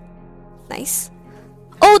already. Nice.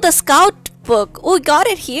 Oh, the scout book. Oh, we got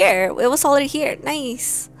it here. It was already here.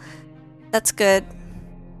 Nice. That's good.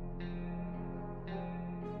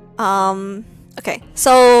 Okay,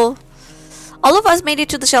 so all of us made it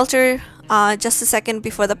to the shelter just a second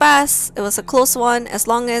before the pass. It was a close one. As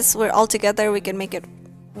long as we're all together, we can make it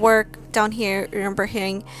work. Down here, remember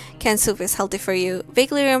hearing canned soup is healthy for you.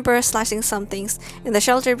 Vaguely remember slashing some things in the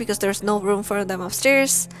shelter because there's no room for them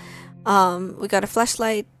upstairs. We got a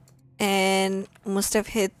flashlight and must have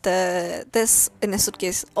hid this in a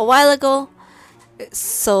suitcase a while ago.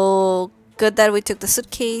 So good that we took the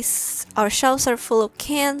suitcase. Our shelves are full of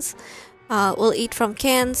cans. We'll eat from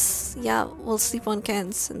cans. Yeah, we'll sleep on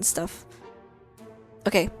cans and stuff.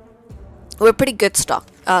 Okay. We're pretty good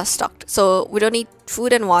stocked. So we don't need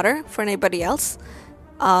food and water for anybody else.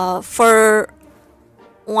 For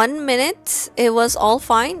 1 minute, it was all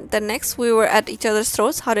fine. The next, we were at each other's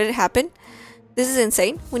throats. How did it happen? This is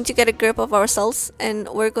insane. We need to get a grip of ourselves, and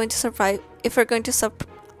we're going to survive. If we're going to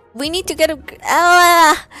we need to get a.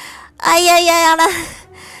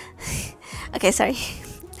 Okay, sorry.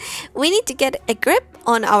 We need to get a grip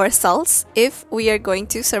on ourselves if we are going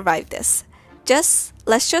to survive this.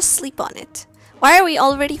 Let's just sleep on it. Why are we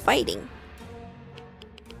already fighting?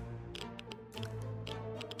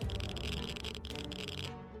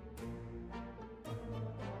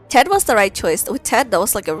 Ted was the right choice. With Ted, that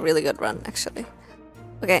was like a really good run, actually.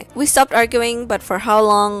 Okay, we stopped arguing, but for how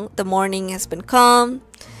long? The morning has been calm.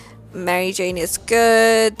 Mary Jane is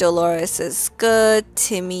good. Dolores is good.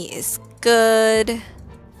 Timmy is good.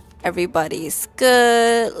 Everybody is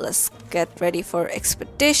good. Let's get ready for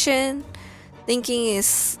expedition. Thinking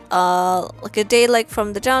is like a day like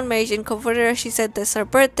from the dawn. Mary Jane comforted her. She said this is her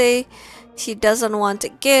birthday. She doesn't want a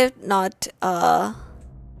gift. Not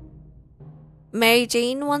Mary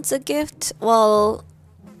Jane wants a gift. Well,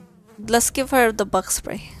 let's give her the bug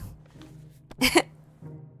spray.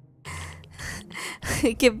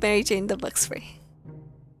 Give Mary Jane the bug spray.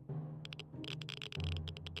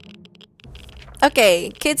 Okay,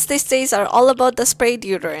 kids these days are all about the spray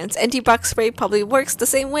deodorants. Anti-bug spray probably works the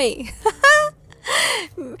same way.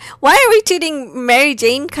 Why are we treating Mary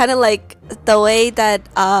Jane kind of like the way that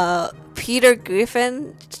Peter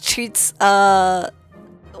Griffin treats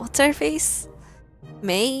what's her face?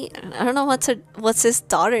 May? I don't know what's his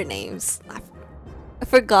daughter names. I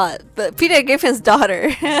forgot, but Peter Griffin's daughter.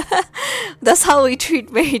 That's how we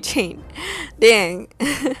treat Mary Jane. Dang.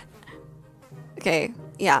 Okay,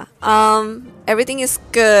 yeah. Everything is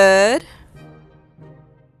good.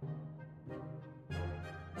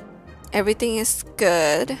 Everything is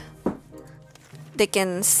good. They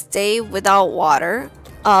can stay without water.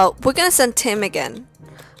 We're gonna send Tim again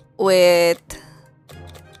with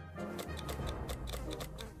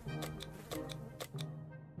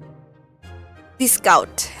the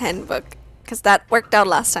Scout handbook because that worked out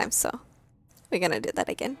last time, so we're gonna do that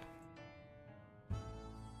again.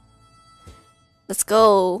 Let's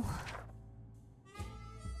go.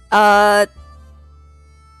 Ted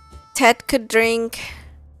could drink.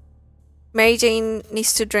 Mary Jane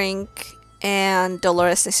needs to drink, and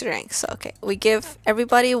Dolores needs to drink. So okay, we give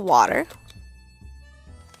everybody water.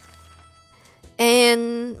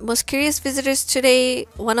 And most curious visitors today,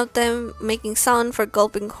 one of them making sound for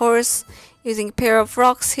gulping horse, using a pair of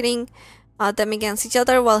rocks, hitting them against each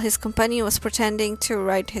other while his companion was pretending to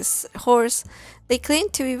ride his horse. They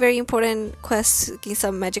claimed to be very important quests, seeking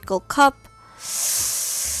some magical cup.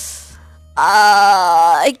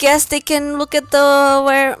 I guess they can look at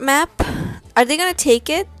the map. Are they gonna take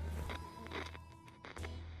it?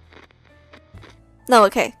 No,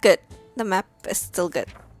 okay, good. The map is still good.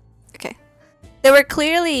 Okay. They were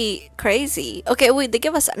clearly crazy. Okay, wait, they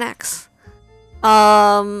give us an axe.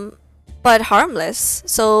 But harmless.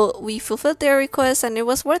 So we fulfilled their request and it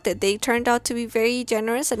was worth it. They turned out to be very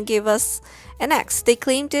generous and gave us an axe. They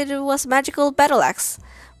claimed it was magical battle axe.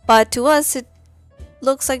 But to us, it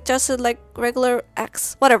looks like just a regular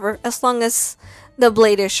axe. Whatever, as long as the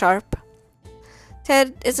blade is sharp.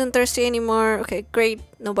 Ted isn't thirsty anymore. Okay, great.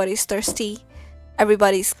 Nobody's thirsty.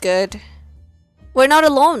 Everybody's good. We're not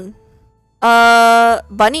alone.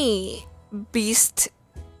 Bunny Beast.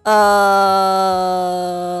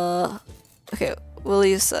 Okay, we'll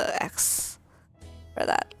use X for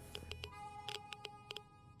that.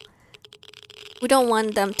 We don't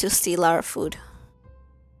want them to steal our food.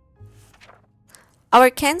 Our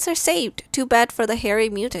cans are saved. Too bad for the hairy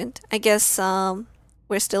mutant. I guess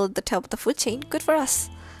we're still at the top of the food chain. Good for us.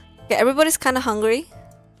 Okay, everybody's kind of hungry,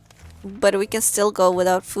 but we can still go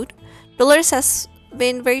without food. Dolores has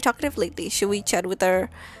been very talkative lately. Should we chat with her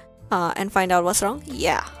and find out what's wrong?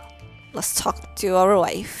 Yeah. Let's talk to our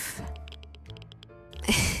wife.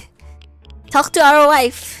 Talk to our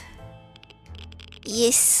wife.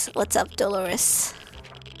 Yes. What's up, Dolores?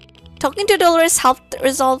 Talking to Dolores helped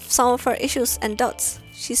resolve some of her issues and doubts.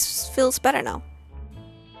 She feels better now.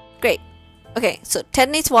 Great. Okay, so Ted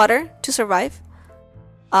needs water to survive.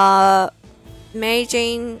 Mary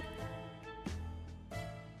Jane...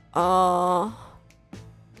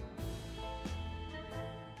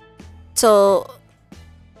 So...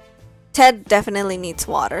 Ted definitely needs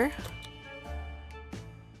water.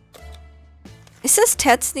 It says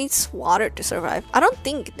Ted needs water to survive. I don't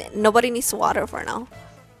think nobody needs water for now.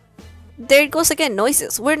 There it goes again.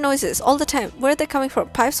 Noises. Weird noises all the time. Where are they coming from?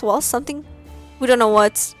 Pipes, walls, something? We don't know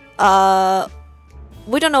what's...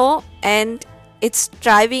 We don't know. And it's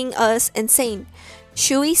driving us insane.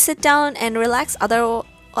 Should we sit down and relax?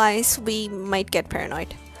 Otherwise, we might get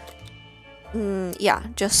paranoid. Yeah,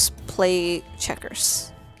 just play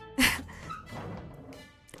checkers.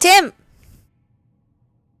 Tim!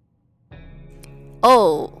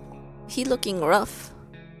 Oh, he looking rough.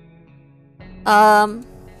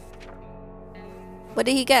 What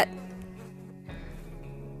did he get?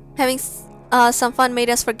 Having some fun made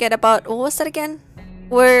us forget about... What was that again?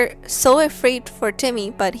 We're so afraid for Timmy,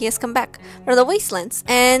 but he has come back from the wastelands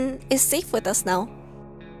and is safe with us now.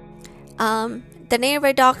 The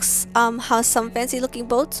nearby docks has some fancy looking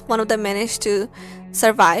boats. One of them managed to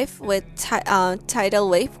survive with tidal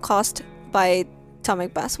wave caused by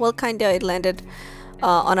atomic blast. Well, kinda, it landed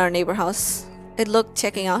on our neighbor house. It looked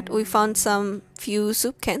checking out. We found some few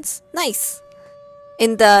soup cans. Nice.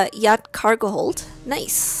 In the yacht cargo hold.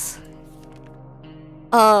 Nice.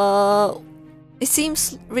 It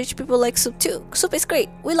seems rich people like soup too. Soup is great.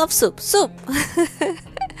 We love soup. Soup!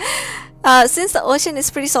 Since the ocean is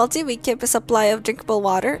pretty salty, we kept a supply of drinkable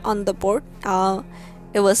water on the board.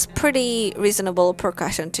 It was pretty reasonable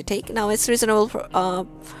precaution to take. Now it's reasonable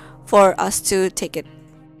for us to take it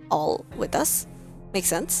all with us. Makes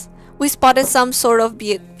sense. We spotted some sort of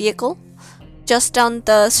vehicle just down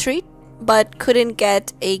the street, but couldn't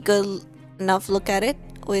get a good enough look at it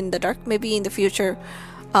in the dark. Maybe in the future,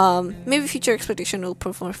 maybe future expedition will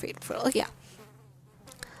prove more faithful. Yeah.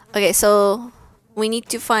 Okay, so we need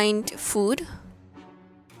to find food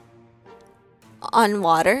on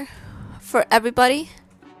water for everybody,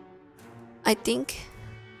 I think.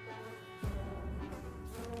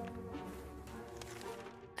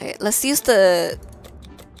 Okay, let's use the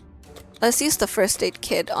first aid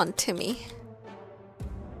kit on Timmy.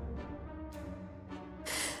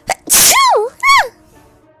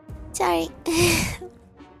 Sorry.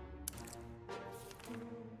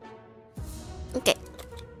 Okay.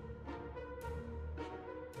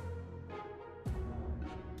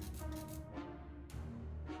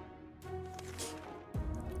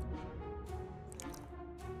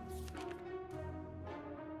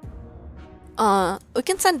 We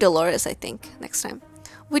can send Dolores, I think, next time.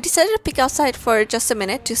 We decided to pick outside for just a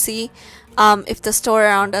minute to see if the store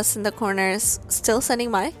around us in the corner is still standing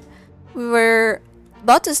by. We were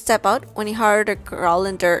about to step out when he heard a growl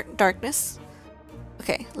in darkness.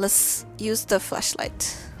 Okay, let's use the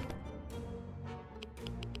flashlight.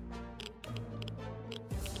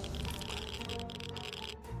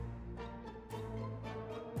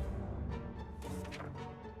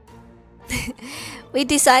 We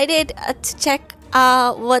decided to check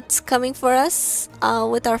what's coming for us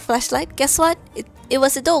with our flashlight. Guess what? It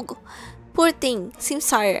was a dog. Poor thing, seems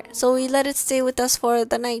tired. So we let it stay with us for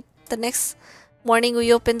the night. The next morning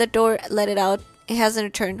we opened the door, let it out. It hasn't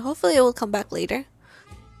returned. Hopefully it will come back later.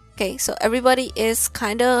 Okay, so everybody is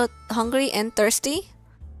kind of hungry and thirsty.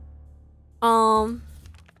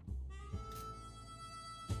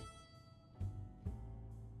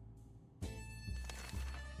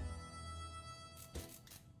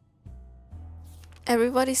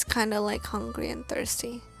 Everybody's kind of like hungry and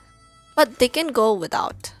thirsty, but they can go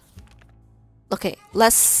without. Okay,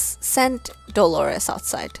 let's send Dolores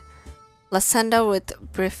outside. Let's send her with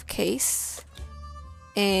briefcase,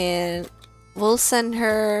 and we'll send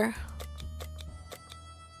her.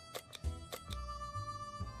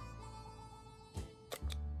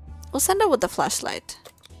 We'll send her with the flashlight.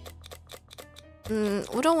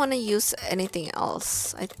 We don't want to use anything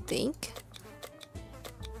else, I think.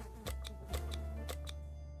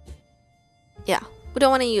 Yeah, we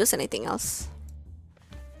don't want to use anything else.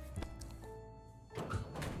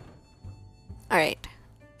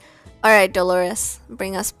 Alright, Dolores,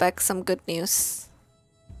 bring us back some good news.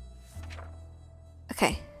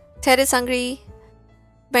 Okay. Ted is hungry.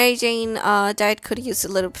 Mary Jane diet could use a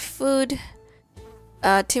little bit of food.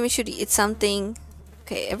 Timmy should eat something.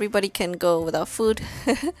 Okay, everybody can go without food.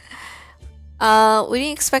 We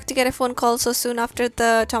didn't expect to get a phone call so soon after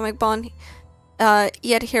the atomic bomb.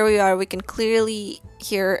 Yet here we are. We can clearly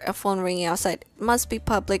hear a phone ringing outside. It must be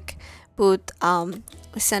public booth.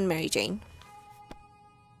 We send Mary Jane.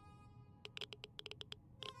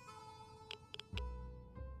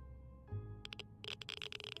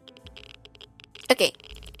 Okay.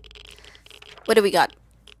 What do we got?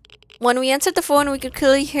 When we answered the phone, we could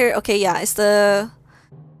clearly hear. Okay, yeah, it's the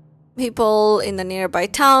people in the nearby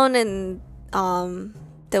town, and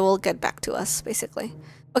they will get back to us basically.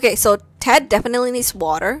 Okay, so Ted definitely needs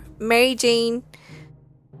water. Mary Jane,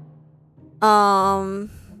 I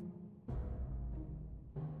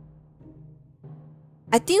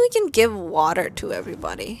think we can give water to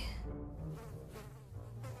everybody.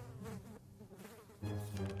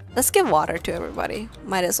 Let's give water to everybody.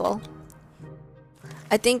 Might as well.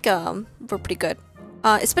 I think we're pretty good.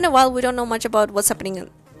 It's been a while. We don't know much about what's happening.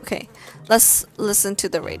 Okay, let's listen to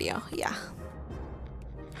the radio. Yeah.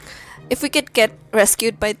 If we could get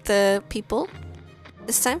rescued by the people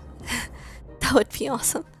this time, that would be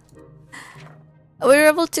awesome. We were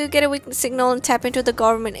able to get a weak signal and tap into the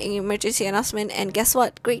government emergency announcement, and guess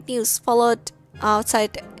what? Great news. Followed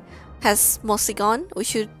outside has mostly gone. We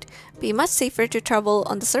should be much safer to travel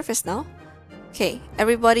on the surface now. Okay,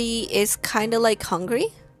 everybody is kind of like hungry,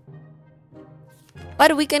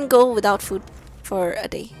 but we can go without food for a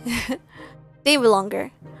day. Maybe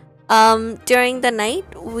longer. During the night,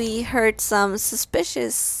 we heard some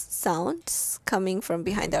suspicious sounds coming from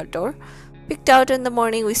behind our door. Picked out in the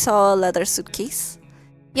morning, we saw a leather suitcase.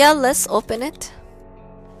 Yeah, let's open it.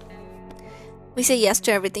 We say yes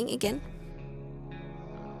to everything again.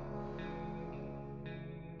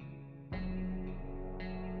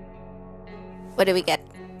 What do we get?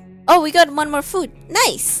 Oh, we got one more food.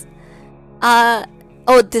 Nice!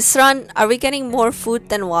 Oh, this run, are we getting more food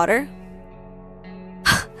than water?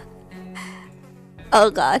 Oh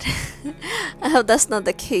god. I hope that's not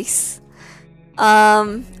the case.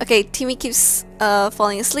 Okay, Timmy keeps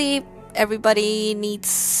falling asleep. Everybody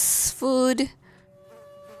needs food.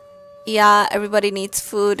 Yeah, everybody needs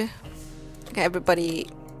food. Okay, everybody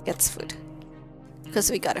gets food. Because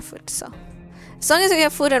we got a food, so. As long as we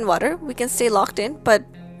have food and water, we can stay locked in, but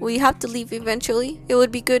we have to leave eventually. It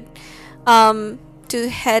would be good to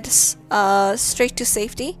head straight to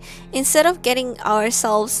safety instead of getting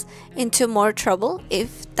ourselves into more trouble,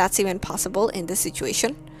 if that's even possible in this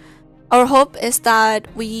situation. Our hope is that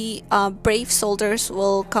we brave soldiers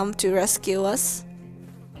will come to rescue us.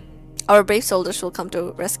 Our brave soldiers will come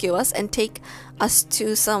to rescue us and take us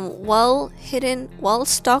to some well-hidden,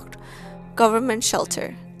 well-stocked government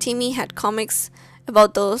shelter. Timmy had comics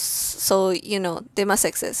about those, so you know they must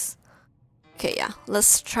exist. Okay, yeah,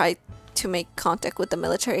 let's try to make contact with the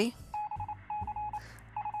military.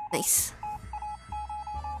 Nice.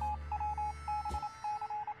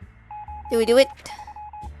 Did we do it?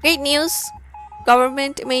 Great news!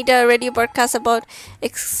 Government made a radio broadcast about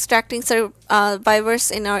extracting survivors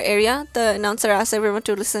in our area. The announcer asked everyone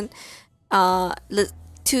to listen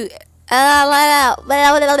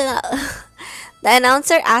The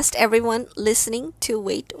announcer asked everyone listening to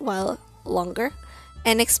wait while longer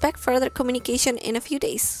and expect further communication in a few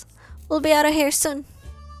days. We'll be out of here soon.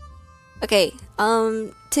 Okay,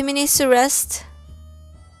 Timmy needs to rest.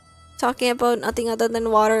 Talking about nothing other than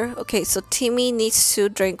water. Okay, so Timmy needs to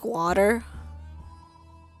drink water.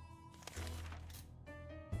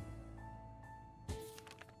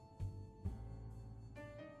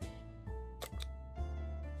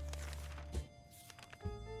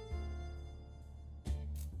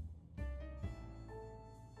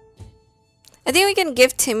 I think we can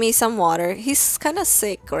give Timmy some water. He's kind of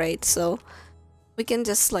sick, right? So we can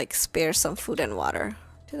just like spare some food and water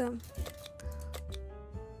to them.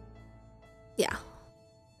 Yeah.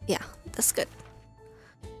 Yeah, that's good.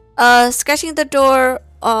 Scratching the door.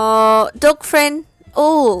 Dog friend.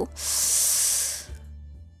 Oh.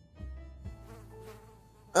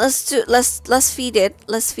 Let's feed it.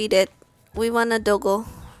 Let's feed it. We want a doggo.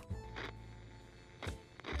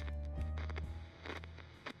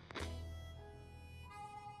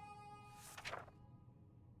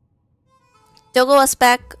 Doggo was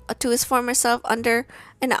back to his former self under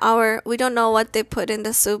an hour. We don't know what they put in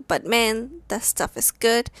the soup, but man, that stuff is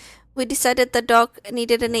good. We decided the dog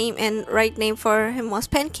needed a name, and right name for him was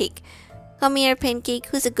Pancake. Come here, Pancake.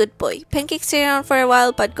 Who's a good boy? Pancake stayed around for a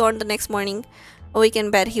while, but gone the next morning. We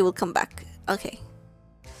can bet he will come back. Okay.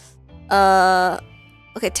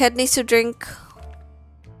 Okay, Ted needs to drink.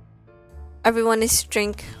 Everyone needs to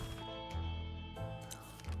drink.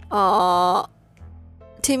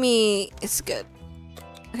 Timmy is good.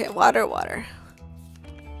 Okay, water.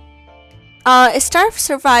 Start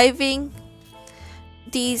surviving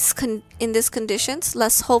in these conditions.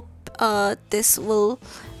 Let's hope this will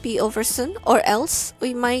be over soon, or else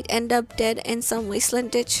we might end up dead in some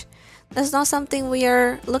wasteland ditch. That's not something we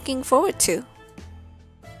are looking forward to.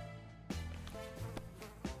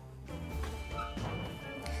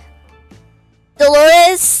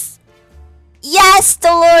 Dolores! Yes,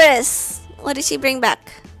 Dolores! What did she bring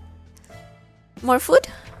back? More food?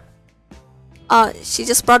 She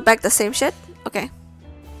just brought back the same shit? Okay.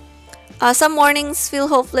 Some mornings feel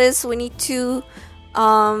hopeless. We need to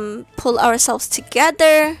pull ourselves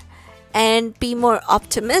together and be more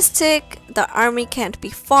optimistic. The army can't be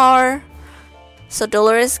far. So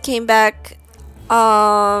Dolores came back,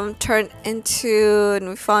 turned into, and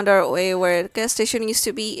we found our way where the gas station used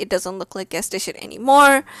to be. It doesn't look like gas station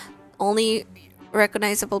anymore. Only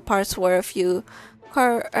recognizable parts were a few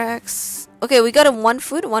car wrecks. Okay, we got one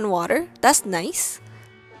food, one water. That's nice.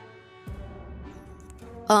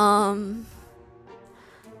 There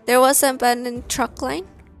was an abandoned truck line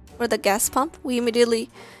for the gas pump. We immediately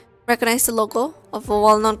recognized the logo of a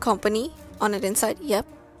well-known company on it inside. Yep,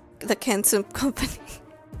 the canned soup company.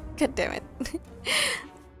 God damn it.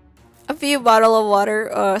 A few bottles of water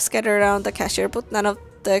scattered around the cashier booth. None of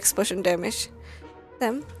the explosion damaged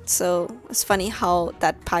them. So it's funny how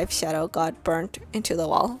that pipe shadow got burnt into the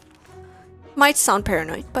wall. Might sound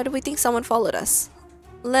paranoid, but we think someone followed us.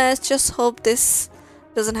 Let's just hope this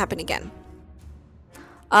doesn't happen again.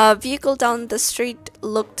 A vehicle down the street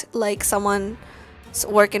looked like someone's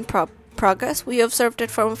work in progress. We observed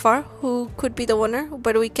it from afar. Who could be the owner?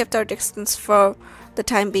 But we kept our distance for the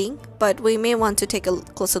time being. But we may want to take a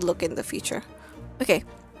closer look in the future. Okay,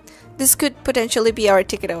 this could potentially be our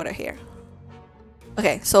ticket out of here.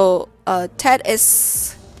 Okay, so Ted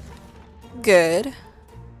is good.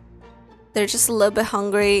 They're just a little bit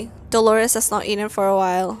hungry. Dolores has not eaten for a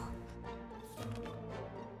while.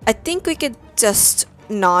 I think we could just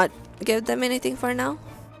not give them anything for now.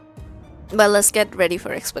 But let's get ready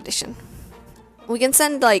for expedition. We can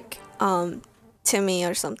send like Timmy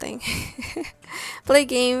or something. Play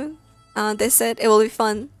game. They said it will be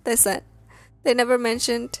fun. They said. They never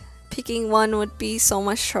mentioned picking one would be so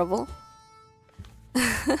much trouble.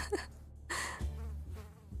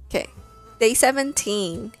 Okay. Day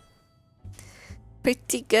 17.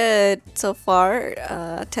 Pretty good so far.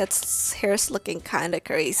 Ted's hair's looking kinda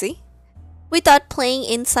crazy. We thought playing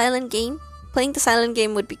the silent game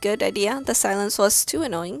would be a good idea. The silence was too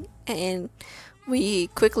annoying and we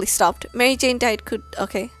quickly stopped. Mary Jane died.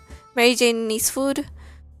 Okay. Mary Jane needs food.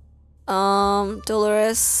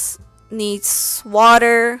 Dolores needs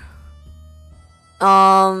water.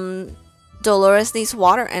 Dolores needs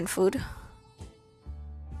water and food.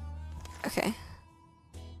 Okay.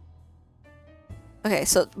 Okay,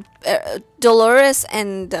 so Dolores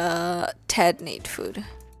and Ted need food.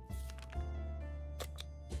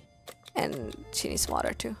 And she needs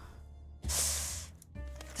water too. Does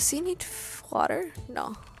he need water?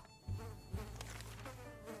 No.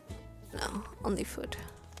 No, only food.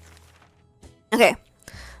 Okay.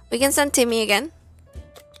 We can send Timmy again.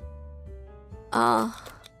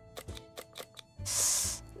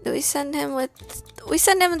 Do we send him with... We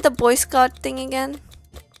send him with the Boy Scout thing again?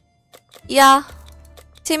 Yeah.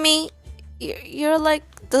 Timmy, you're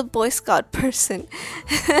like the Boy Scout person.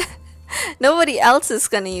 Nobody else is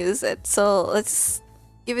gonna use it, so let's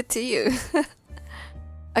give it to you.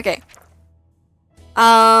 Okay.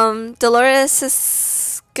 Dolores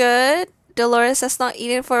is good. Dolores has not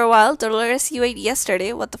eaten for a while. Dolores, you ate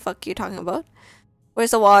yesterday. What the fuck are you talking about?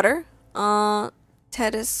 Where's the water?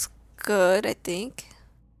 Ted is good, I think.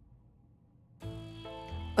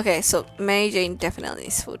 Okay, so Mary Jane definitely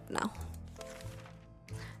needs food now.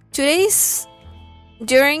 Today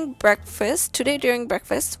during breakfast,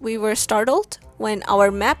 we were startled when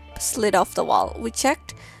our map slid off the wall. We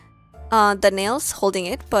checked the nails holding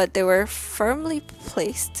it, but they were firmly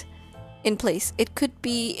placed in place. It could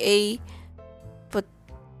be a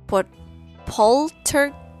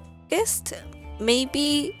poltergeist.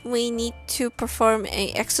 Maybe we need to perform an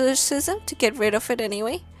exorcism to get rid of it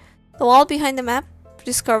anyway. The wall behind the map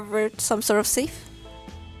discovered some sort of safe.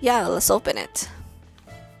 Yeah, let's open it.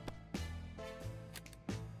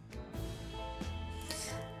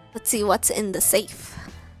 Let's see what's in the safe.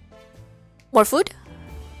 More food?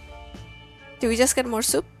 Did we just get more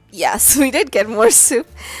soup? Yes, we did get more soup.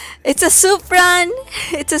 It's a soup run.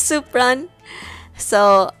 It's a soup run.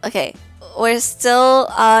 So, okay. we're still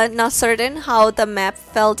not certain how the map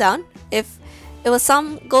fell down. If it was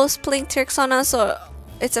some ghost playing tricks on us or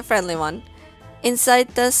it's a friendly one.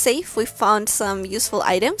 Inside the safe, we found some useful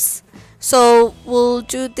items. So we'll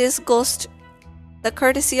do this ghost the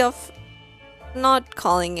courtesy of not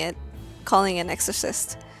calling an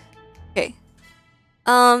exorcist. Okay.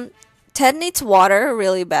 Ted needs water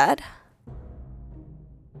really bad.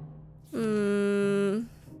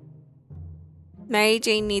 Mary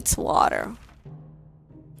Jane needs water.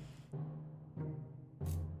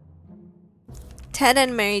 Ted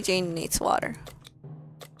and Mary Jane needs water.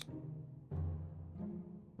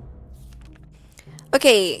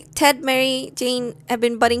 Okay, Ted, Mary Jane have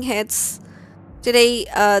been butting heads. Today,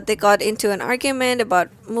 they got into an argument about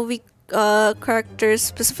movie characters,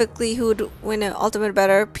 specifically who would win an ultimate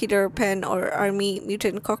battle, Peter Pan or Army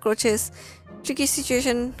Mutant Cockroaches. Tricky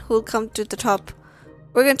situation, who'll come to the top.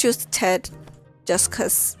 We're gonna choose Ted, just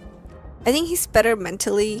cause I think he's better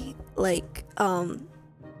mentally. Like,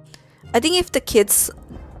 I think if the kids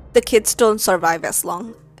don't survive as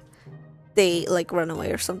long, they like run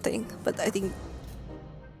away or something. But I think,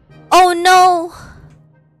 oh no!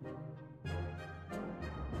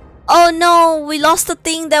 Oh no, we lost the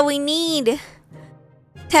thing that we need.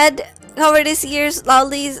 Ted covered his ears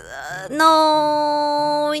loudly.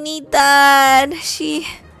 No, we need that. She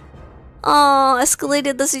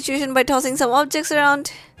escalated the situation by tossing some objects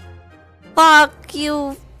around. Fuck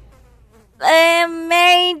you.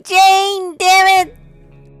 Mary Jane, damn it.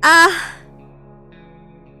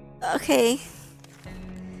 Okay.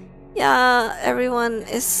 Yeah, everyone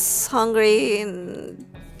is hungry and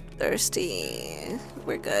thirsty.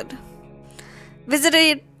 We're good.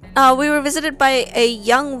 We were visited by a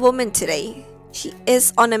young woman today. She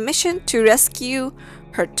is on a mission to rescue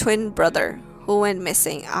her twin brother who went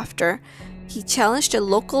missing after he challenged a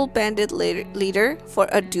local bandit leader for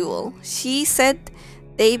a duel. She said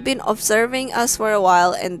they've been observing us for a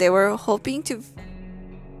while and they were hoping to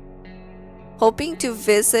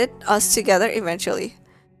visit us together eventually.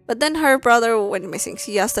 But then her brother went missing.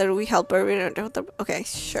 She asked that we help her. Okay,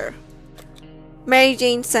 sure. Mary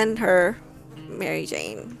Jane sent her. Mary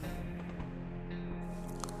Jane.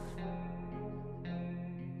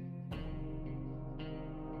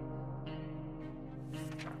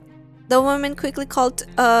 The woman quickly called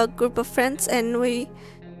a group of friends and we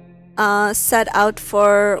set out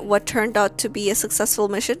for what turned out to be a successful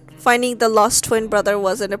mission. Finding the lost twin brother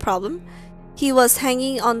wasn't a problem. He was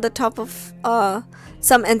hanging on the top of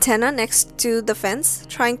some antenna next to the fence,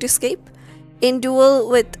 trying to escape. In duel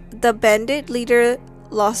with the bandit leader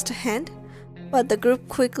lost a hand, but the group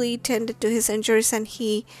quickly tended to his injuries and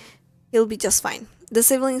he'll be just fine. The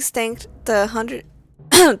siblings thanked us 100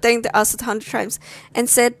 times and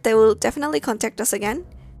said they will definitely contact us again.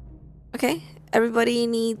 Okay, everybody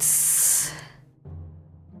needs...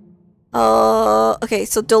 okay,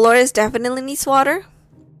 so Dolores definitely needs water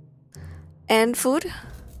and food.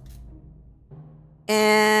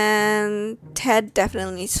 And Ted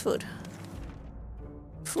definitely needs food.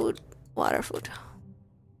 Food, water, food.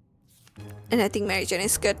 And I think Mary Jane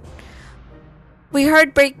is good. We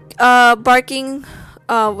heard barking.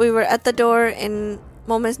 We were at the door in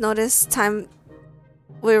moment's notice time.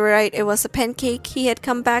 We were right, it was a pancake. He had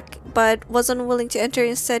come back but wasn't willing to enter.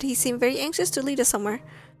 Instead, he seemed very anxious to lead us somewhere.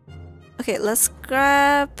 Okay, let's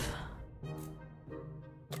grab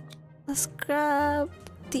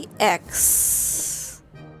the X.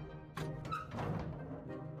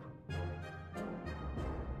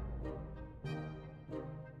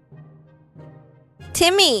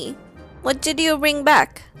 Timmy, what did you bring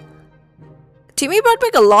back? Timmy brought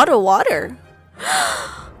back a lot of water.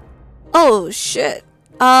 Oh shit.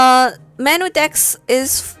 Man with X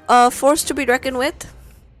is forced to be reckoned with.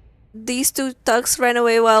 These two thugs ran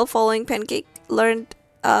away while following Pancake. Learned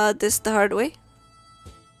this the hard way.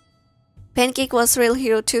 Pancake was a real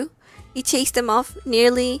hero too. He chased them off,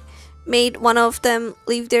 nearly made one of them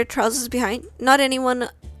leave their trousers behind. Not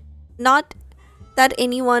that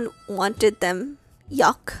anyone wanted them.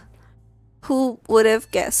 Yuck. Who would have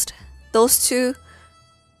guessed? Those two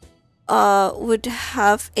would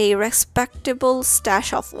have a respectable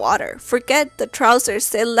stash of water. Forget the trousers,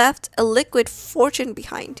 they left a liquid fortune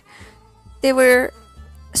behind. They were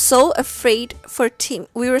so afraid for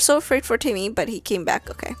We were so afraid for Timmy, but he came back.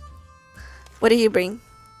 Okay. What did he bring?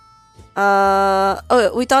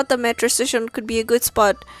 Oh, we thought the metro station could be a good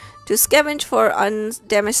spot to scavenge for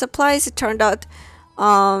undamaged supplies. It turned out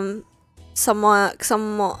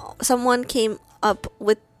someone came up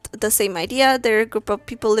with the same idea. There are a group of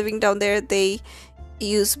people living down there. They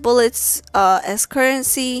use bullets as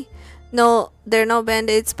currency. No, they're no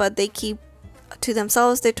bandits, but they keep to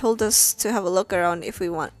themselves. They told us to have a look around if we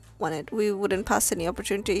wanted. We wouldn't pass any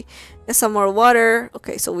opportunity. There's some more water.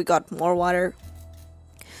 Okay, so we got more water.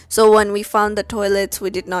 So when we found the toilets, we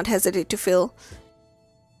did not hesitate to fill.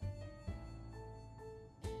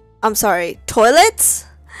 I'm sorry, toilets?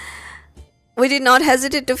 We did not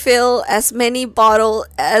hesitate to fill as many bottles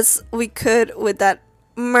as we could with that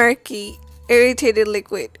murky, irritated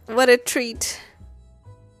liquid. What a treat.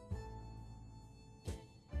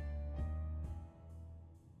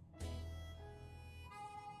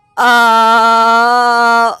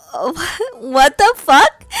 What the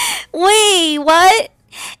fuck? Wait, what?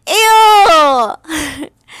 Ew!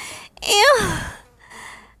 Ew!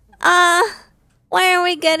 Why are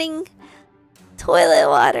we getting toilet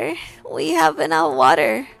water? We have enough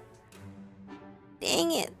water.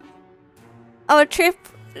 Dang it. Our trip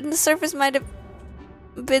in the surface might have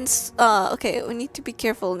been okay, we need to be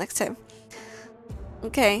careful next time.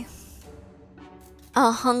 Okay.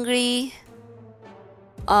 Hungry.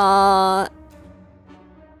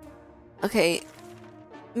 Okay.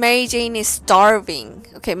 Mary Jane is starving.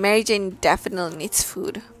 Okay, Mary Jane definitely needs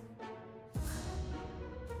food.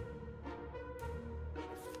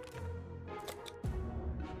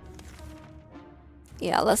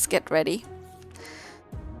 Yeah, let's get ready.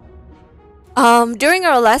 During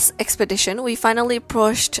our last expedition, we finally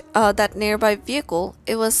approached that nearby vehicle.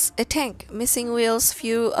 It was a tank, missing wheels,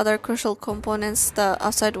 few other crucial components. The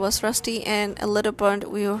outside was rusty and a little burned.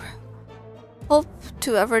 We hope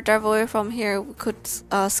to ever drive away from here. We could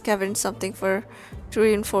scavenge something to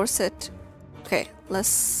reinforce it. Okay,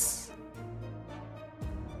 let's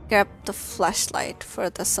grab the flashlight for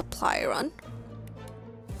the supply run.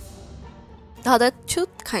 Now that tooth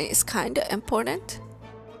is kind of important.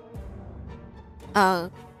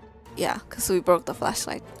 Yeah, because we broke the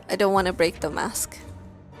flashlight. I don't want to break the mask.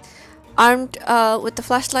 Armed with the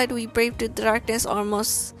flashlight, we braved the darkness.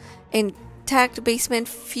 Almost intact basement.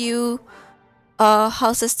 Few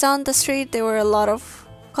houses down the street. There were a lot of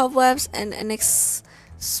cobwebs and an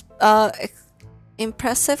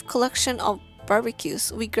impressive collection of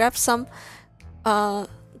barbecues. We grabbed some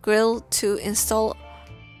grill to install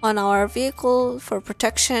on our vehicle for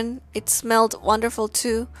protection. It smelled wonderful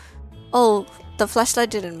too. Oh, the flashlight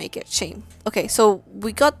didn't make it. Shame. Okay, so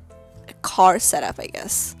we got a car set up, I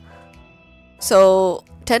guess. So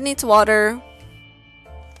Ted needs water.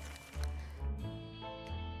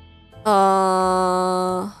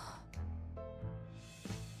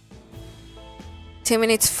 Timmy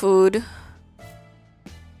needs food.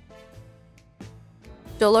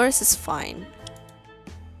 Dolores is fine.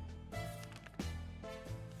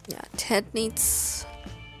 Yeah, Ted needs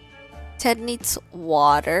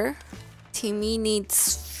water. Timmy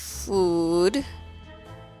needs food.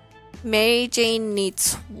 Mary Jane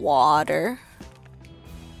needs water.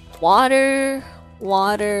 Water,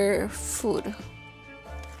 food.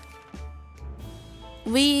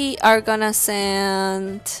 We are gonna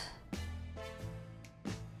send...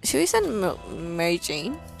 Should we send Mary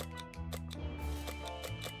Jane?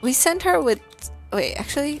 We sent her with... Wait,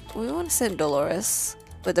 actually, we want to send Dolores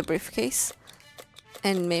with the briefcase.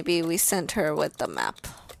 And maybe we sent her with the map.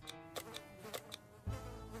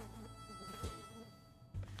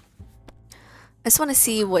 I just want to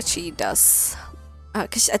see what she does.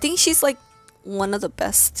 Because I think she's like one of the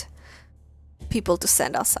best people to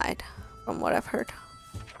send outside, from what I've heard.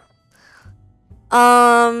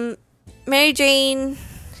 Mary Jane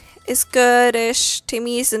is good-ish.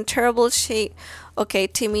 Timmy is in terrible shape. Okay,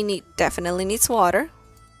 Timmy definitely needs water.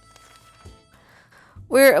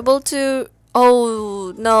 We're able to...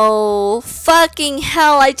 Oh no, fucking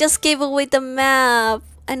hell, I just gave away the map.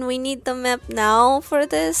 And we need the map now for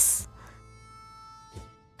this?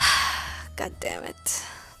 God damn it.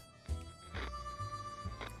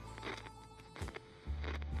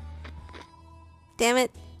 Damn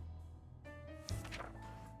it.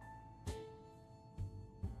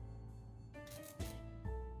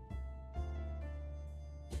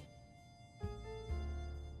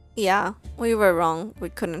 Yeah, we were wrong. We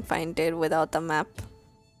couldn't find it without the map.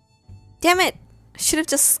 Damn it! Should have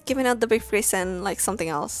just given out the briefcase and like something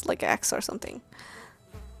else, like X or something.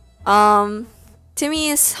 Timmy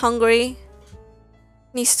is hungry.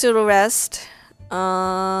 Needs to rest.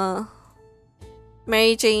 Mary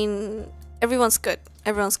Jane, everyone's good.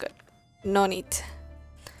 Everyone's good. No need.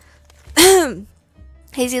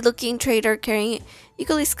 Hazy looking trader carrying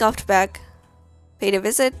equally scuffed bag. Paid a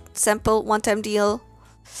visit. Sample, one-time deal.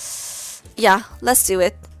 Yeah, let's do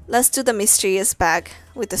it. Let's do the mysterious bag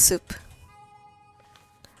with the soup.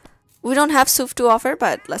 We don't have soup to offer,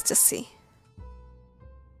 but let's just see.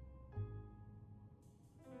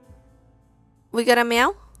 We got a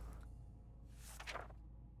meow?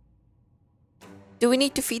 Do we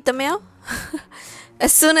need to feed the meow?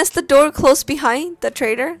 As soon as the door closed behind the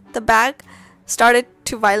trader, the bag started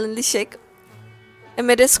to violently shake.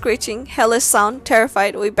 Amid a screeching, hellish sound,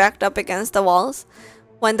 terrified, we backed up against the walls.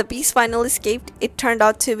 When the beast finally escaped, it turned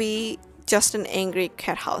out to be just an angry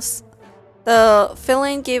cat house. The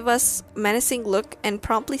feline gave us a menacing look and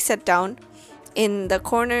promptly sat down in the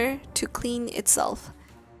corner to clean itself.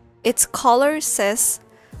 Its collar says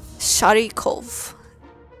Shari Cove.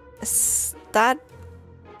 Is that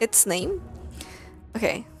its name?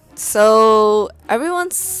 Okay, so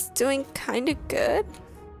everyone's doing kind of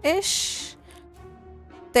good-ish.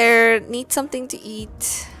 They need something to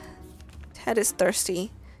eat. Ted is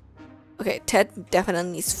thirsty. Okay, Ted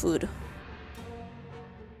definitely needs food.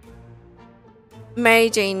 Mary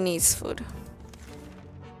Jane needs food.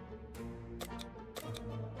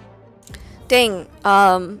 Dang,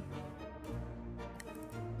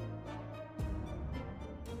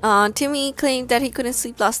 Timmy claimed that he couldn't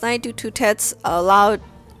sleep last night due to Ted's loud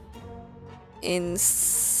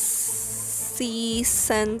incessant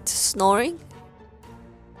snoring.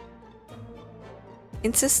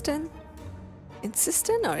 Insistent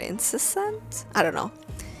or incessant? I don't know.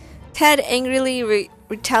 Ted angrily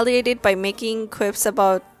retaliated by making quips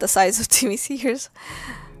about the size of Timmy's ears.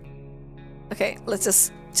 Okay,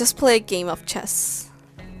 let's just play a game of chess.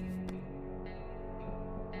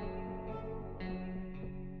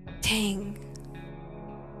 Dang.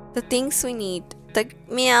 The things we need. The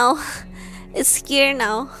meow is here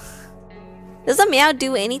now. Does the meow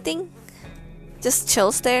do anything? Just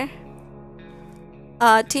chills there.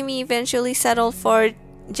 Timmy eventually settled for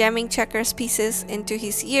jamming checkers pieces into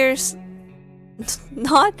his ears.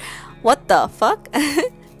 Not what the fuck?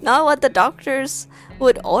 Not what the doctors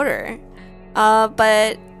would order.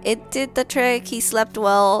 But it did the trick. He slept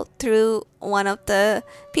well through. One of the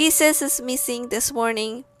pieces is missing this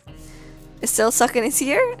morning. It's still stuck in his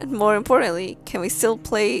ear, and more importantly, can we still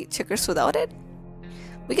play checkers without it?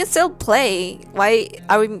 We can still play. Why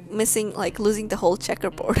are we missing, like, losing the whole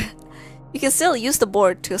checkerboard? You can still use the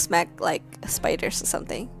board to smack, like, spiders or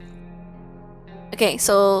something. Okay,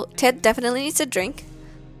 so Ted definitely needs a drink.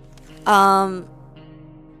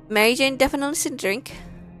 Mary Jane definitely needs a drink.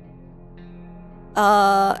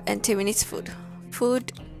 And Timmy needs food.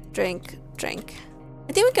 Food, drink. I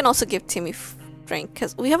think we can also give Timmy drink,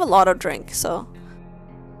 because we have a lot of drink, so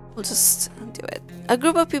we'll just do it. A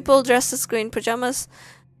group of people dressed as green pajamas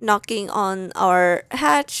knocking on our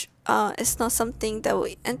hatch. It's not something that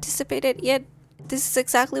we anticipated yet. This is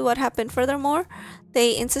exactly what happened. Furthermore,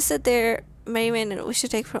 they insisted their merriment and we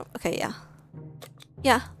should take from... Okay,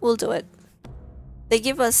 yeah, we'll do it. They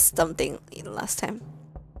give us something last time.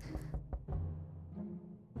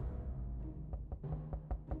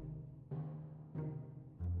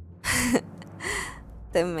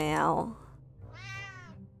 The meow.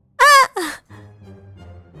 Ah!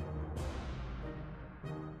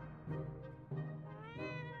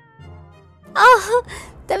 Oh,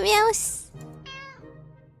 the mouse.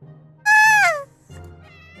 Ah!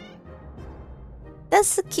 That's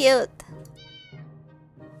so cute.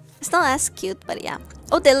 It's not as cute, but yeah.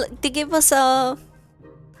 Oh, they gave us a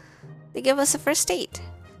first date.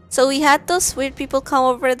 So we had those weird people come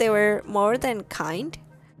over. They were more than kind.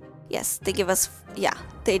 Yes, they give us, yeah,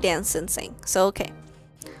 they dance and sing. So okay.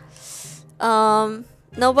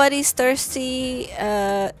 Nobody's thirsty.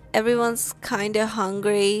 Everyone's kind of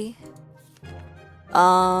hungry.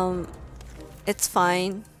 It's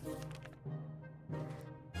fine.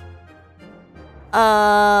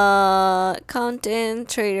 Content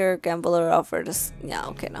trader gambler offered us. Yeah,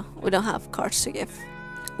 okay, no, we don't have cards to give.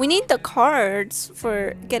 We need the cards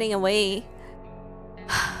for getting away.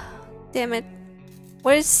 Damn it.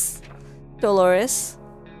 Where's Dolores?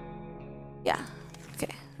 Yeah,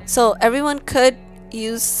 okay. So everyone could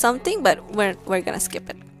use something, but we're gonna skip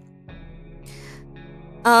it.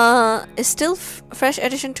 It's still fresh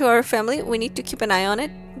addition to our family. We need to keep an eye on it.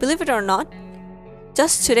 Believe it or not,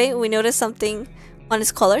 just today we noticed something on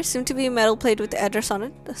his collar. Seemed to be a metal plate with the address on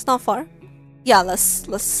it. That's not far. Yeah,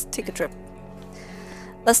 let's take a trip.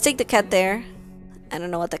 Let's take the cat there. I don't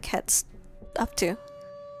know what the cat's up to.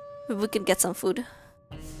 Maybe we can get some food.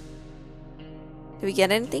 Did we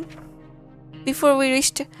get anything? Before we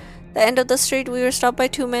reached the end of the street, we were stopped by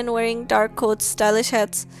two men wearing dark coats, stylish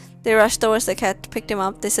hats. They rushed towards the cat, picked him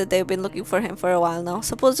up. They said they've been looking for him for a while now.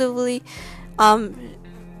 Supposedly,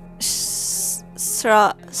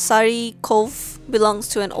 Sari Cove belongs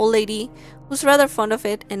to an old lady who's rather fond of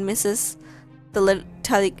it and misses the little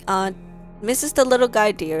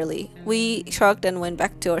guy dearly. We shrugged and went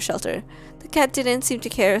back to our shelter. The cat didn't seem to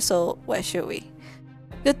care, so why should we?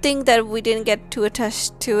 Good thing that we didn't get too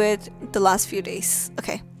attached to it the last few days.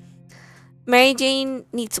 Okay. Mary Jane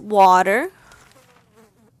needs water.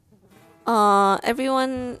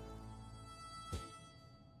 Everyone...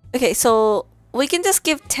 Okay, so we can just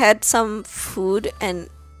give Ted some food and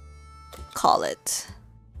call it,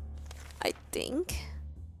 I think.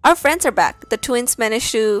 Our friends are back. The twins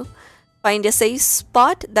managed to find a safe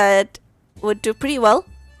spot that would do pretty well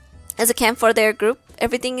as a camp for their group.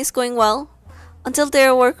 Everything is going well until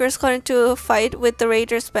their workers got into a fight with the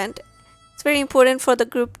raiders band. It's very important for the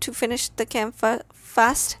group to finish the camp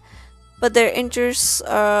fast, but their injuries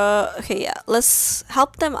okay, yeah, let's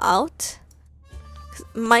help them out.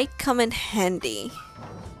 Might come in handy.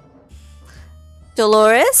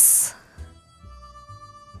 Dolores?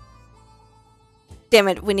 Damn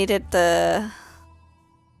it, we needed the...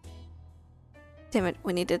 Damn it,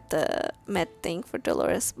 we needed the med thing for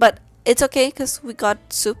Dolores. But it's okay, because we got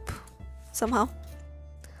soup somehow.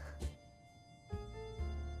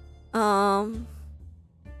 They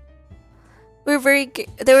were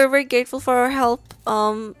very grateful for our help.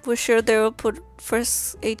 We're sure they will put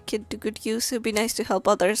first aid kit to good use. It'd be nice to help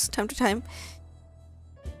others time to time.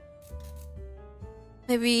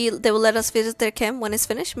 Maybe they will let us visit their camp when it's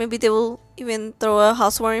finished. Maybe they will even throw a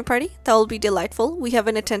housewarming party. That will be delightful. We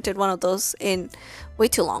haven't attended one of those in way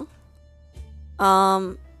too long.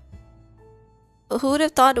 Who would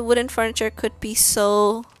have thought wooden furniture could be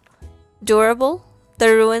so durable?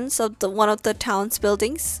 The ruins of one of the town's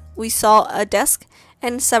buildings. We saw a desk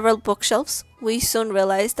and several bookshelves. We soon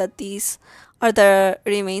realized that these are the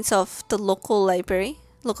remains of the local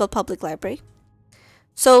public library.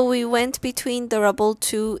 So we went between the rubble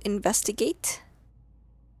to investigate.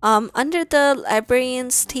 Under the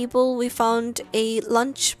librarian's table, we found a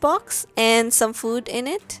lunchbox and some food in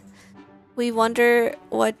it. We wonder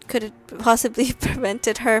what could have possibly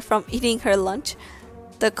prevented her from eating her lunch.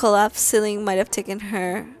 The collapsed ceiling might have taken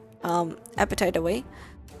her appetite away.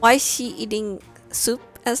 Why is she eating soup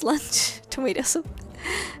as lunch? Tomato soup?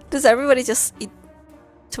 Does everybody just eat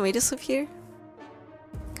tomato soup here?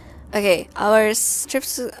 Okay, our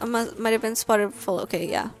strips might have been spotted full. Okay,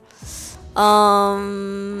 yeah.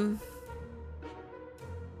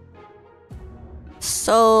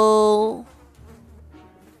 So...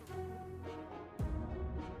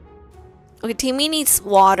 Okay, Timmy needs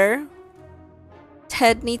water.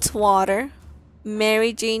 Ted needs water.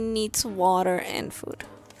 Mary Jane needs water and food.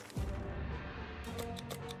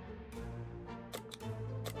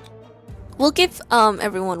 We'll give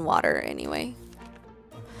everyone water anyway.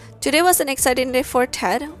 Today was an exciting day for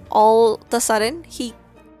Ted. All of a sudden, he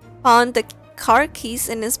found the car keys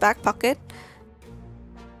in his back pocket.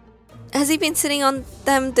 Has he been sitting on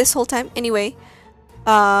them this whole time? Anyway,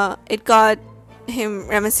 it got him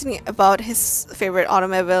reminiscing about his favorite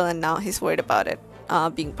automobile, and now he's worried about it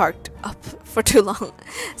being parked up for too long.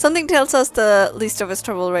 Something tells us the least of his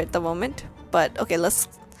trouble right at the moment. But okay, let's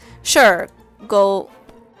go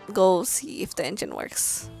see if the engine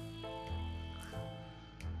works.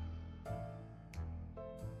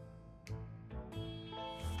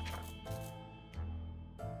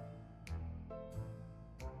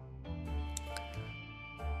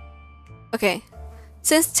 Okay,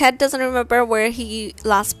 since Ted doesn't remember where he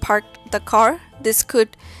last parked the car, this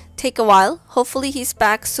could take a while. Hopefully he's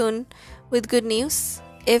back soon with good news.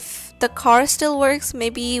 If the car still works,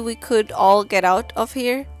 maybe we could all get out of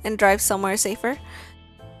here and drive somewhere safer.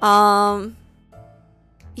 Yeah,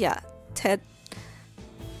 Ted.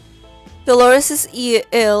 Dolores is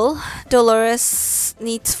ill. Dolores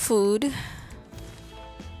needs food.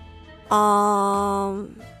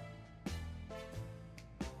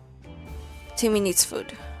 Timmy needs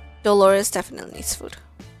food. Dolores definitely needs food.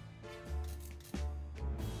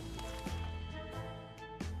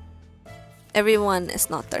 Everyone is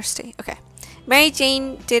not thirsty. Okay. Mary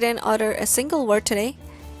Jane didn't utter a single word today.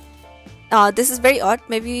 This is very odd.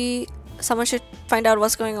 Maybe someone should find out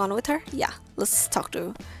what's going on with her. Yeah, let's talk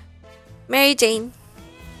to Mary Jane.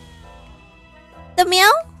 The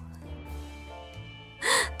meow?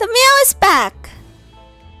 The meow is back!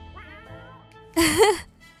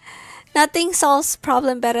 Nothing solves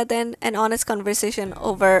problem better than an honest conversation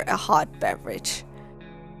over a hot beverage.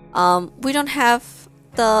 We don't have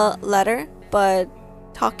the letter, but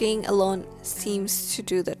talking alone seems to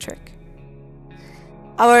do the trick.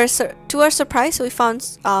 To our surprise, we found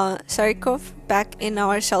Sarikov back in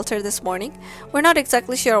our shelter this morning. We're not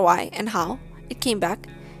exactly sure why and how it came back.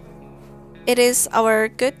 It is our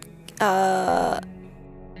good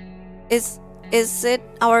is it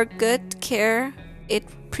our good care? It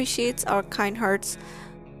appreciates our kind hearts.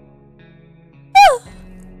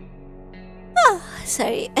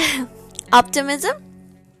 Sorry. Optimism?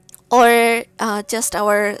 or just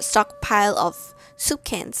our stockpile of soup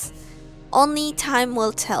cans. Only time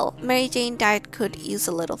will tell. Mary Jane diet could use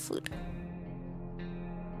a little food.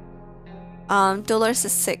 Dolores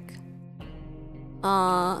is sick.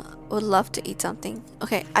 Would love to eat something.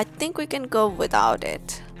 Okay, I think we can go without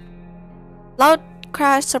it. Loud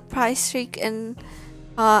crash, surprise shriek, and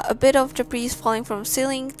a bit of debris falling from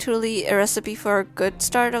ceiling. Truly a recipe for a good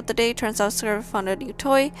start of the day. Turns out Sarah found a new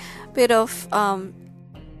toy. Bit of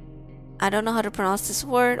I don't know how to pronounce this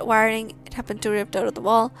word. Wiring. It happened to rip out of the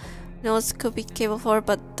wall. Knows could be cable for,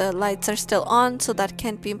 but the lights are still on, so that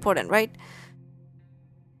can't be important, right?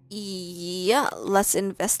 Yeah, let's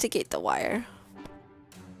investigate the wire.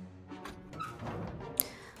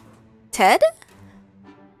 Ted?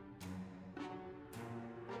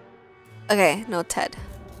 Okay, no Ted.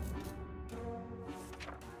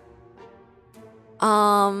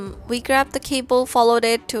 We grabbed the cable, followed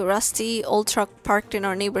it to a rusty old truck parked in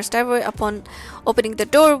our neighbor's driveway. Upon opening the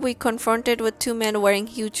door, we confronted with two men wearing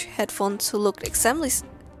huge headphones who looked extremely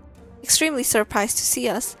surprised to see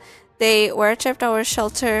us. They wiretapped our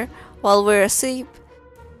shelter while we were asleep.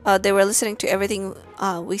 They were listening to everything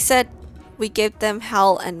we said. We gave them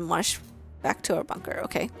hell and marched back to our bunker.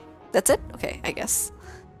 Okay, that's it? Okay, I guess.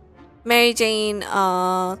 Mary Jane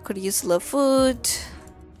could use a little food.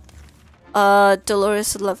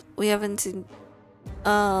 Dolores love. We haven't seen.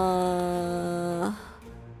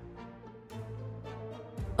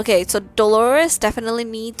 Okay, so Dolores definitely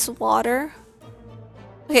needs water.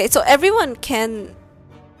 Okay, so everyone can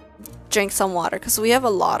drink some water because we have a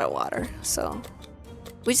lot of water. So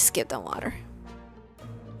we just give them water.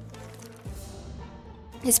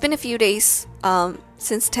 It's been a few days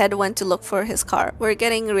since Ted went to look for his car. We're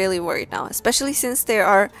getting really worried now, especially since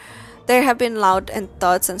there have been loud and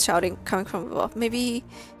thuds and shouting coming from above. Maybe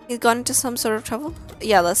he's gone into some sort of trouble?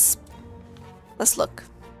 Yeah, let's look.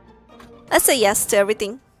 Let's say yes to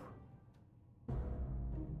everything.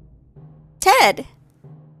 Ted!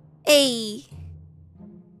 Hey!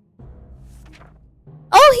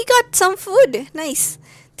 Oh, he got some food! Nice!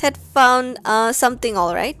 Ted found something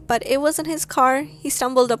alright, but it wasn't his car. He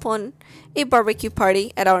stumbled upon a barbecue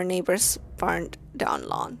party at our neighbor's burned down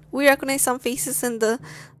lawn. We recognized some faces in the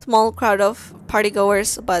small crowd of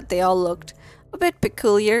partygoers, but they all looked a bit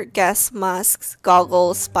peculiar. Gas masks,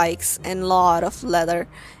 goggles, spikes, and a lot of leather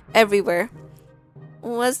everywhere.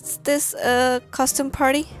 Was this a costume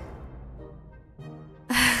party?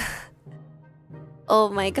 Oh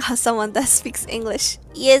my god, someone that speaks English.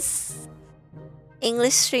 Yes!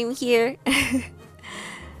 English stream here.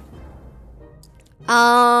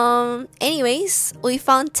 Anyways, we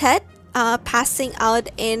found Ted passing out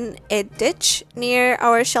in a ditch near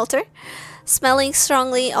our shelter, smelling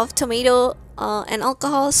strongly of tomato and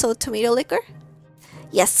alcohol, so tomato liquor.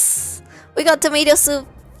 Yes, we got tomato soup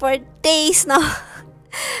for days now.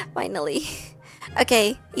 Finally.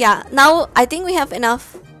 Okay, yeah, now I think we have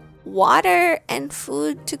enough water and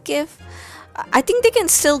food to give. I think they can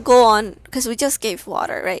still go on because we just gave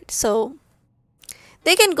water, right? So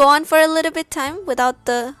they can go on for a little bit time without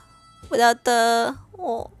the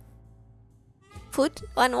food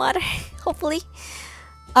and water. Hopefully,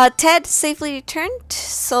 Ted safely returned.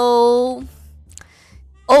 So,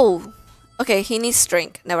 oh, okay, he needs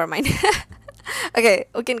drink. Never mind. Okay,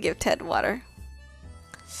 we can give Ted water.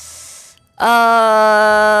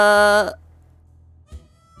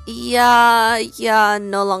 Yeah,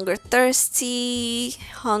 no longer thirsty.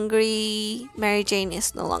 Hungry. Mary Jane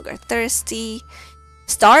is no longer thirsty.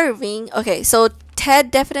 Starving. Okay, so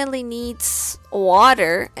Ted definitely needs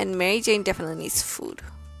water and Mary Jane definitely needs food.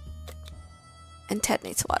 And Ted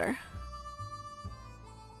needs water.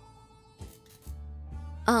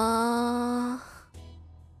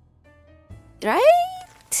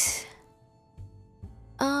 Right?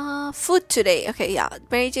 Food today. Okay, yeah.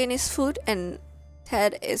 Mary Jane is food and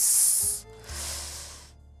Ted is...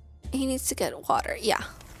 he needs to get water. Yeah,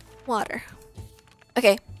 water.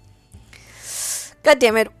 Okay. God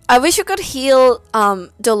damn it. I wish we could heal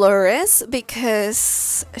Dolores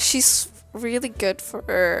because she's really good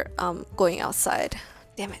for going outside.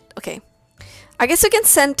 Damn it. Okay. I guess we can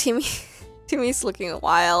send Timmy. Timmy's looking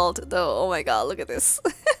wild though. Oh my god, look at this.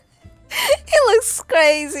 He looks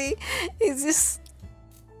crazy. He's just...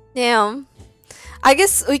 damn. I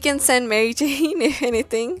guess we can send Mary Jane if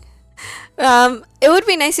anything. It would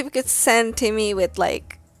be nice if we could send Timmy with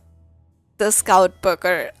like the scout book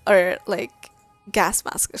or like gas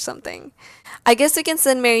mask or something. I guess we can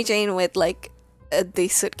send Mary Jane with like the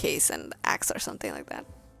suitcase and axe or something like that.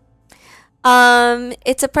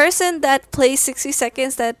 It's a person that plays 60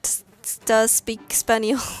 seconds that does speak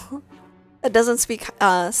Spaniel. That doesn't speak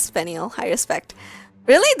Spaniel. High respect.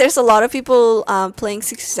 Really? There's a lot of people playing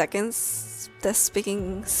 60 seconds that's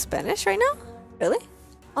speaking Spanish right now? Really?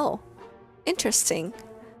 Oh, interesting.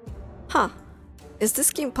 Huh. Is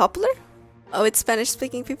this game popular? Oh, it's Spanish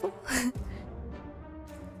speaking people?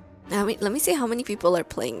 Let me see how many people are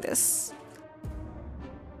playing this.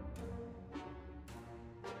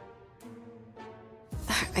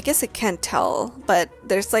 I guess I can't tell, but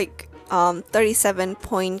there's like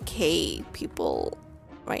 37.k people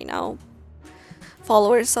right now.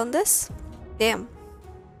 Followers on this. Damn.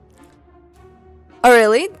 Oh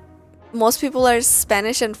really? Most people are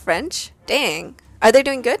Spanish and French? Dang. Are they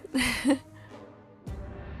doing good?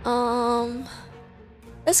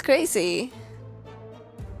 That's crazy.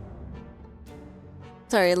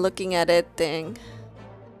 Sorry, looking at it, dang.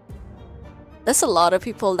 That's a lot of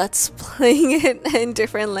people that's playing it in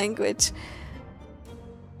different language.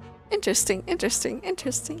 Interesting, interesting,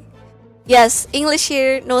 interesting. Yes, English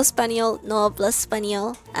here, no Espanol, no habla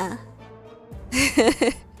español. Ah.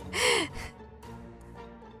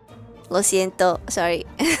 Lo siento, sorry.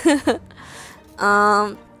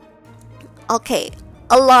 Okay,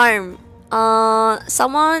 alarm.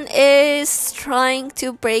 Someone is trying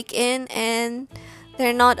to break in and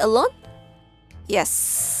they're not alone?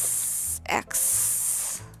 Yes,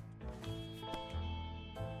 X.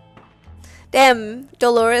 Damn,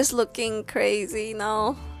 Dolores looking crazy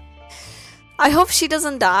now. I hope she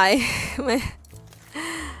doesn't die.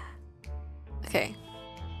 Okay.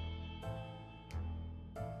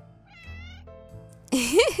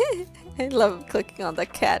 I love clicking on the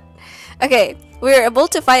cat. Okay, we're able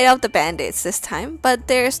to fight out the bandits this time, but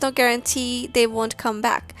there's no guarantee they won't come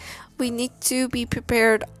back. We need to be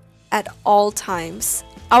prepared at all times.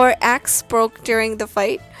 Our axe broke during the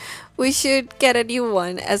fight. We should get a new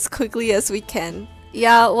one as quickly as we can.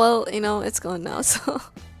 Yeah, well, you know, it's gone now, so...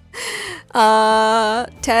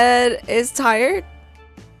 Ted is tired.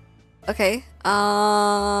 Okay.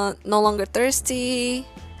 No longer thirsty.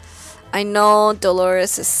 I know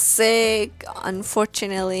Dolores is sick.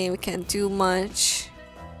 Unfortunately, we can't do much.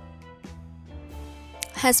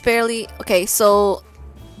 Has barely... Okay, so...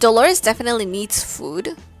 Dolores definitely needs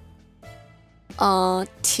food.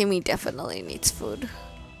 Timmy definitely needs food.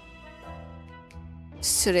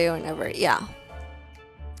 It's today or never, yeah.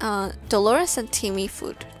 Dolores and Timmy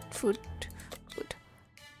food. Food.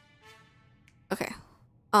 Okay.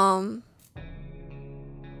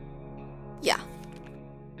 Yeah.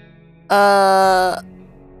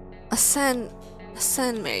 Ascend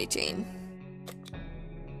Mary Jane.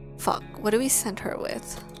 Fuck, what do we send her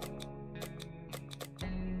with?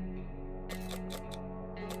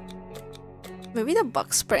 Maybe the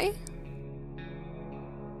bug spray?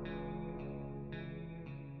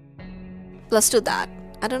 Let's do that.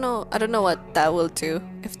 I don't know what that will do.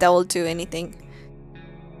 If that will do anything.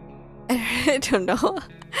 I don't know.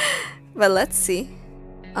 But let's see.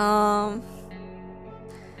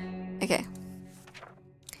 Okay.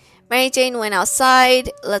 Mary Jane went outside.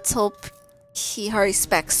 Let's hope he hurries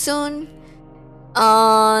back soon.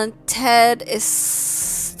 Ted is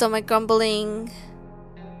stomach grumbling.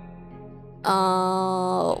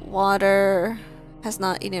 Water has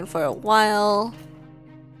not eaten for a while.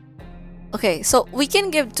 Okay, so we can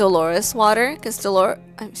give Dolores water because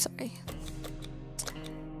I'm sorry.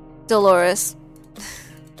 Dolores.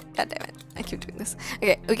 God damn it. I keep doing this.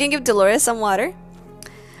 Okay, we can give Dolores some water.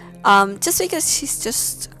 Just because she's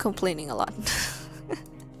just complaining a lot.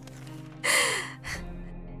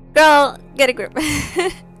 Girl, get a grip.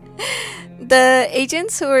 The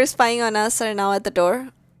agents who were spying on us are now at the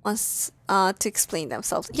door. Wants to explain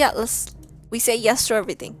themselves. Yeah, we say yes to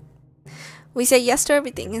everything. We say yes to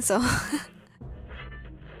everything, so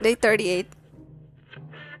day 38.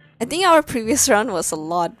 I think our previous round was a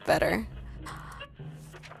lot better.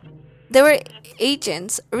 There were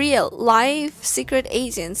agents, real, live, secret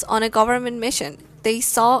agents on a government mission. They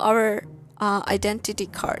saw our identity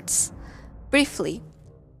cards. Briefly.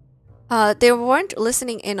 They weren't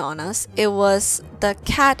listening in on us. It was the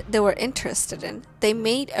cat they were interested in. They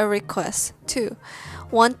made a request, too,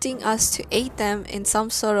 wanting us to aid them in some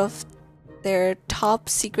sort of their top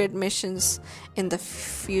secret missions in the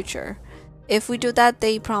future. If we do that,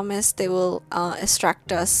 they promise they will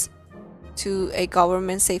extract us to a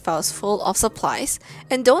government safe house full of supplies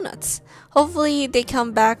and donuts. Hopefully they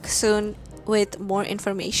come back soon with more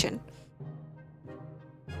information.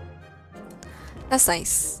 That's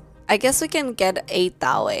nice. I guess we can get aid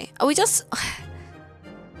that way. I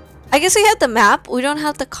guess we have the map. We don't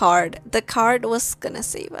have the card. The card was gonna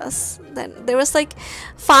save us. Then there was like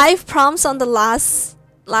 5 prompts on the last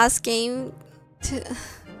game to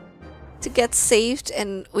get saved,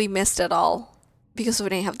 and we missed it all because we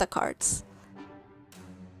didn't have the cards.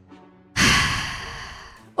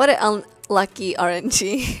 What an unlucky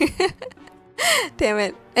RNG. Damn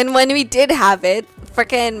it. And when we did have it,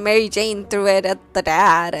 freaking Mary Jane threw it at the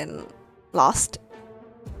dad and lost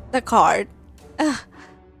the card. Ugh.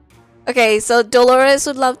 Okay, so Dolores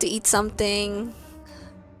would love to eat something.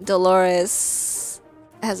 Dolores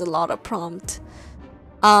has a lot of prompt.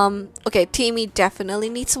 Okay, Timmy definitely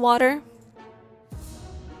needs water.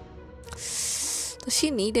 Does she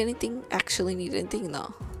need anything? Actually need anything?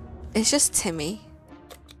 No. It's just Timmy.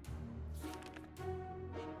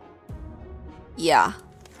 Yeah.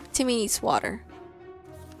 Timmy needs water.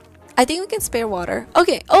 I think we can spare water.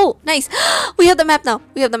 Okay. Oh, nice. We have the map now.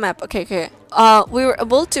 We have the map. Okay, okay. We were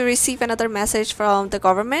able to receive another message from the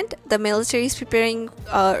government. The military is preparing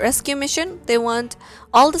a rescue mission. They want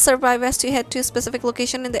all the survivors to head to a specific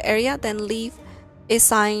location in the area, then leave a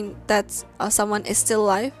sign that someone is still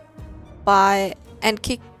alive by and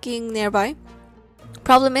kicking nearby.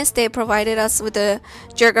 Problem is they provided us with the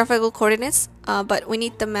geographical coordinates, but we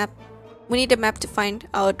need the map. We need a map to find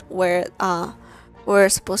out where we're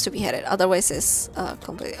supposed to be headed. Otherwise, it's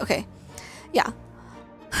completely okay. Yeah.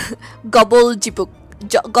 Gobble jibuk.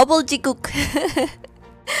 Gobble jiguk.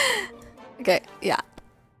 Okay, yeah.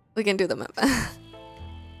 We can do the map.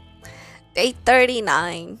 Day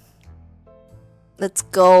 39. Let's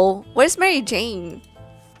go. Where's Mary Jane?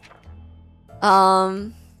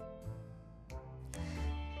 A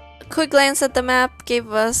quick glance at the map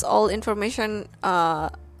gave us all information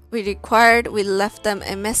we required. We left them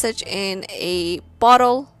a message in a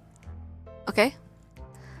bottle. Okay.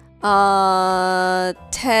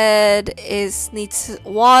 Ted needs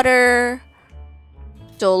water.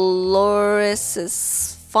 Dolores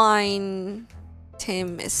is fine.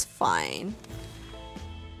 Tim is fine.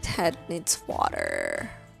 Ted needs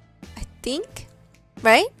water, I think,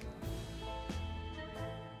 right?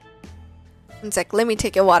 One sec, let me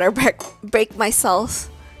take a water break myself.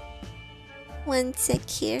 One sec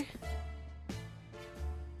here.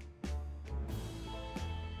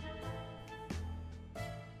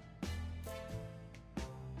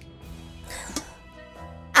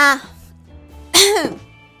 Ah.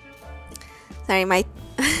 Sorry, my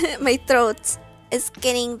my throat is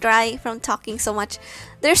getting dry from talking so much.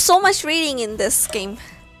 There's so much reading in this game.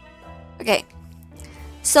 Okay.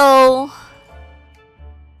 So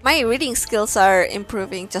my reading skills are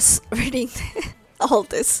improving just reading all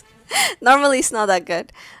this. Normally it's not that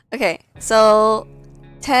good. Okay, so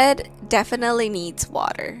Ted definitely needs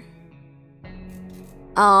water.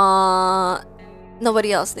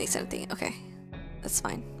 Nobody else needs anything. Okay, that's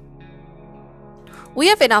fine. We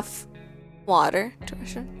have enough water to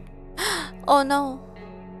ration. Oh no.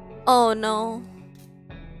 Oh no.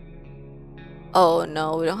 Oh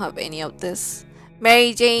no, we don't have any of this.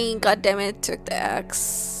 Mary Jane, goddammit, took the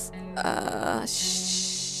axe.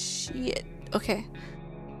 Shit. Okay.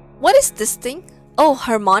 What is this thing? Oh,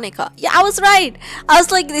 harmonica. Yeah, I was right. I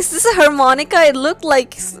was like, is this a harmonica? It looked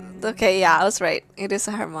like... Okay, yeah, I was right. It is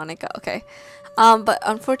a harmonica. Okay. But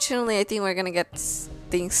unfortunately, I think we're gonna get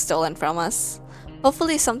things stolen from us.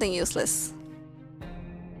 Hopefully something useless.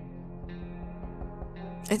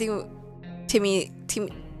 I think Timmy...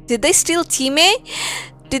 Did they steal Timmy?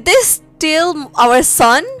 Did they steal our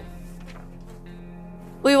son?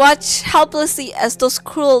 We watched helplessly as those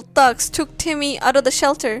cruel thugs took Timmy out of the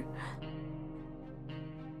shelter.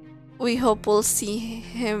 We hope we'll see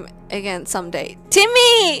him again someday.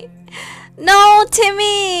 Timmy! No,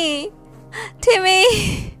 Timmy!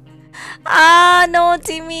 Timmy! Ah, no,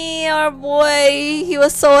 Timmy, our boy. He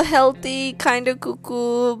was so healthy, kind of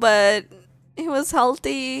cuckoo, but he was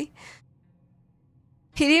healthy.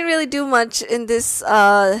 He didn't really do much in this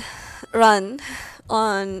run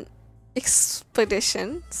on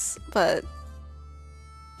expeditions, but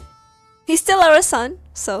he's still our son,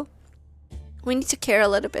 so we need to care a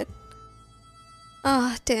little bit.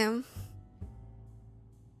 Ah, oh, damn.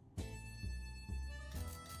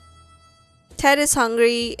 Ted is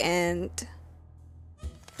hungry and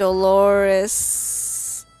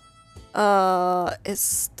Dolores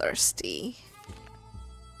is thirsty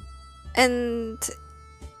and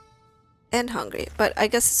hungry, but I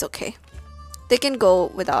guess it's okay. They can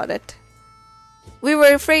go without it. We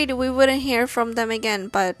were afraid we wouldn't hear from them again,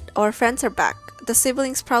 but our friends are back. The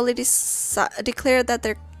siblings probably declared that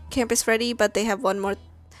their camp is ready, but they have one more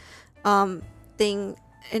thing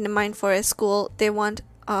in mind for a school. They want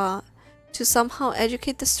to somehow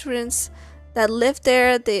educate the students that live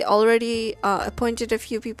there. They already appointed a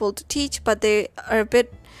few people to teach, but they are a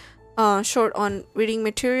bit short on reading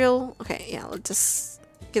material. Okay, yeah, let's just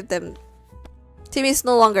give them... Timmy's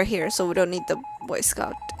no longer here, so we don't need the Boy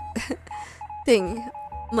Scout thing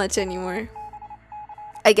much anymore,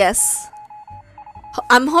 I guess.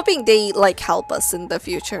 I'm hoping they like help us in the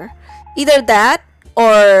future. Either that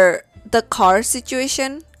or the car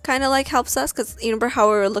situation kind of like helps us, because you remember how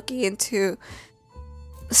we were looking into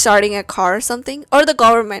starting a car or something, or the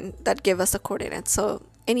government that gave us the coordinates. So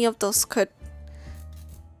any of those could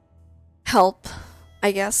help,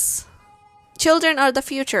 I guess. Children are the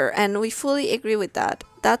future, and we fully agree with that.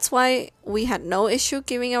 That's why we had no issue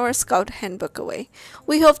giving our scout handbook away.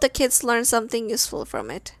 We hope the kids learn something useful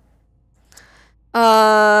from it.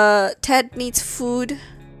 Ted needs food.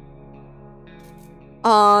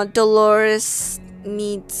 Dolores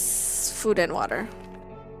needs food and water.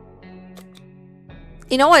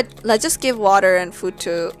 You know what? Let's just give water and food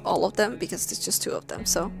to all of them, because it's just 2 of them,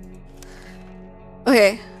 so.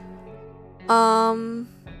 Okay.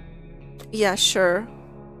 Yeah, sure.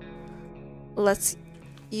 Let's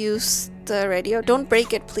use the radio. Don't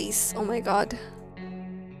break it, please. Oh my god.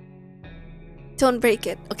 Don't break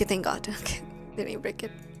it. Okay, thank god. Okay, didn't break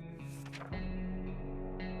it.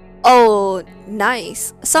 Oh,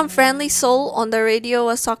 nice. Some friendly soul on the radio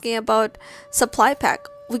was talking about supply pack.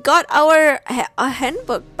 We got our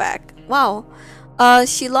handbook back. Wow.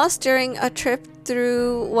 She lost during a trip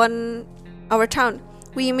through our town.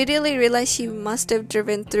 We immediately realized she must have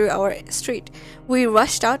driven through our street. We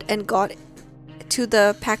rushed out and got to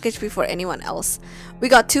the package before anyone else. We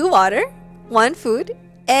got 2 water, 1 food,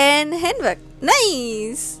 and handbook.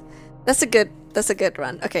 Nice. That's a good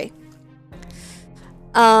run. Okay.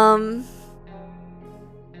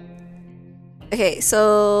 Okay,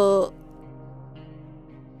 so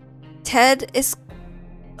Ted is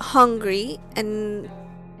hungry and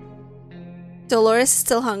Dolores is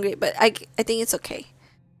still hungry, but I think it's okay.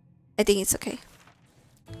 I think it's okay.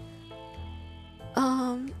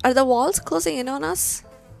 Are the walls closing in on us?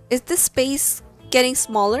 Is this space getting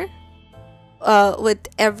smaller? With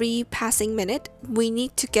every passing minute, we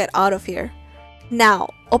need to get out of here. Now,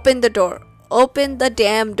 open the door. Open the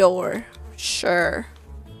damn door. Sure.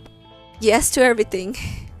 Yes to everything.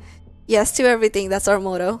 Yes to everything. That's our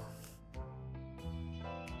motto.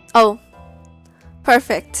 Oh.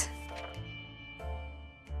 Perfect.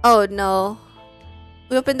 Oh no.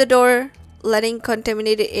 We opened the door. Letting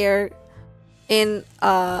contaminated air in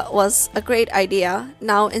was a great idea.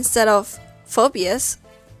 Now, instead of phobias,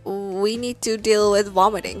 we need to deal with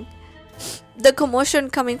vomiting. The commotion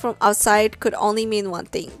coming from outside could only mean one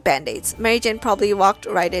thing: band-aids. Mary Jane probably walked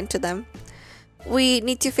right into them. We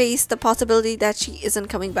need to face the possibility that she isn't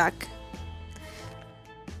coming back.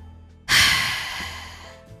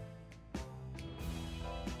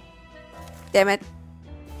 Damn it.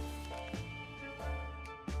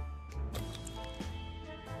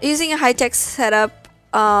 Using a high-tech setup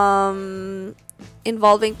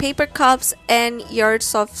involving paper cups and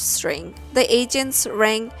yards of string, the agents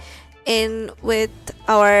rang in with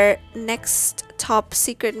our next top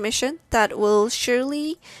secret mission that will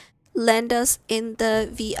surely land us in the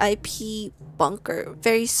VIP bunker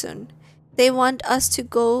very soon. They want us to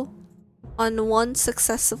go on one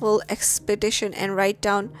successful expedition and write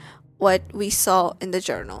down what we saw in the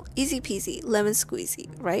journal. Easy peasy, lemon squeezy,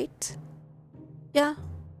 right? Yeah.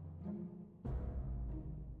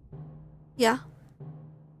 Yeah.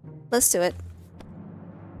 Let's do it.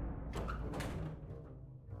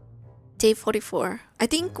 Day 44. I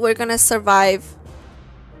think we're gonna survive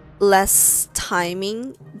less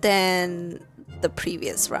timing than the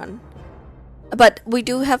previous run. But we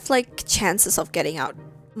do have like chances of getting out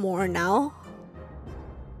more now.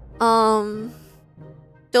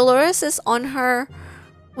 Dolores is on her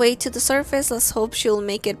way to the surface. Let's hope she'll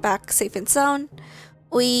make it back safe and sound.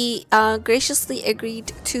 We graciously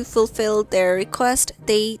agreed to fulfill their request.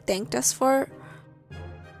 They thanked us for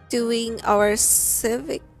doing our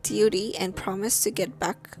civic duty and promised to get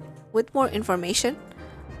back with more information.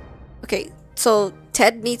 Okay, so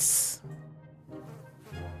Ted needs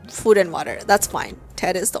food and water. That's fine.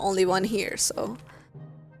 Ted is the only one here, so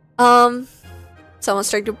someone's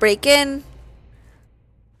trying to break in.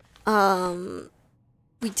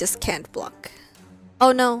 We just can't block.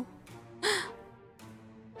 Oh no.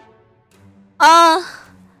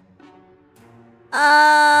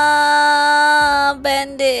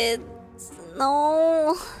 Bandits.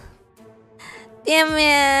 No. Damn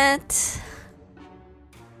it.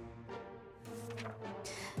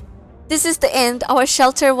 This is the end. Our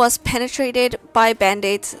shelter was penetrated by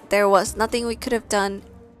bandits. There was nothing we could have done.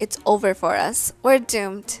 It's over for us. We're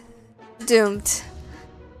doomed. Doomed.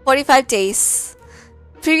 45 days.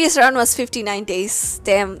 Previous run was 59 days.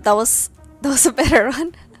 Damn, that was a better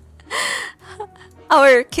run.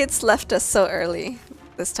 Our kids left us so early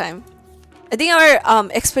this time. I think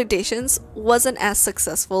our expectations wasn't as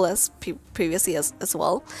successful as previously as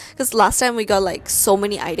well, because last time we got like so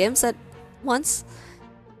many items at once.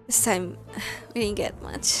 This time we didn't get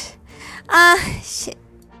much. Shit.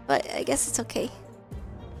 But I guess it's okay.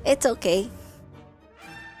 It's okay.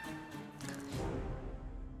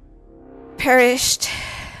 Perished.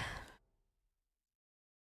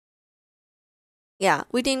 Yeah,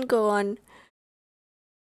 we didn't go on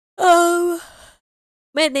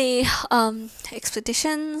many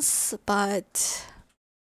expeditions, but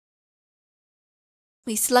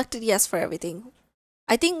we selected yes for everything.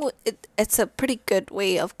 I think it's a pretty good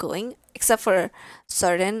way of going, except for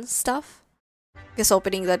certain stuff. Just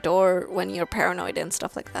opening the door when you're paranoid and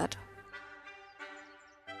stuff like that.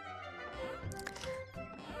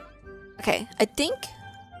 Okay, I think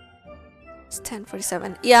it's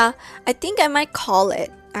 10:47. Yeah, I think I might call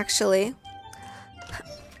it, actually.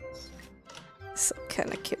 So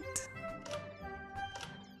kind of cute.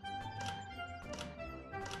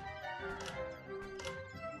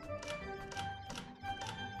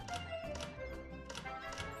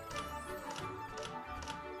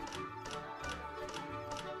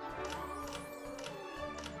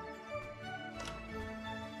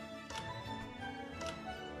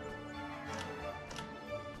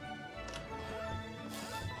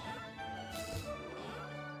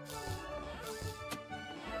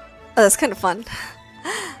 Oh, that's kind of fun.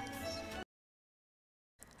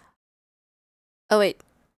 Oh, wait.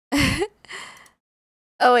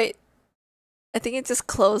 Oh, wait. I think it just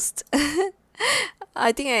closed.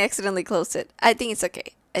 I think I accidentally closed it. I think it's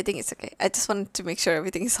okay. I think it's okay. I just wanted to make sure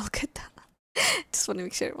everything is all good. Just want to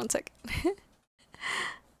make sure. 1 second.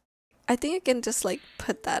 I think I can just like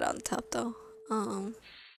put that on top though.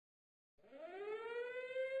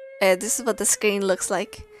 Yeah, this is what the screen looks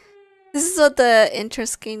like. This is what the intro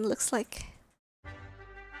screen looks like.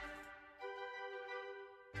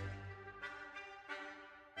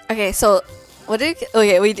 Okay, so what did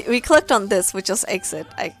okay, we clicked on this, which was exit,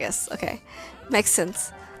 I guess. Okay. Makes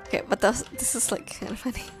sense. Okay, but this is like kind of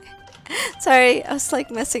funny. Sorry, I was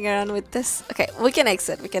like messing around with this. Okay, we can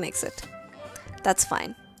exit. That's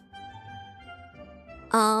fine.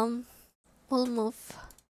 We'll move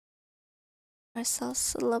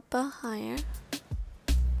ourselves a little bit higher.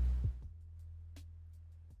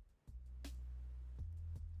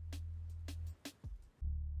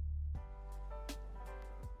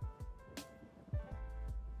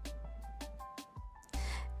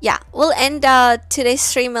 Yeah, we'll end today's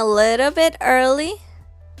stream a little bit early.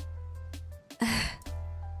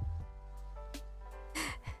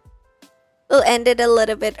 We'll end it a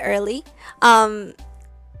little bit early. When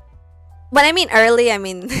I mean early, I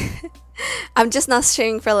mean I'm just not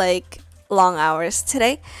streaming for like long hours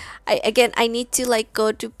today. I need to like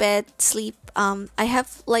go to bed, sleep. I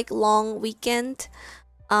have like long weekend.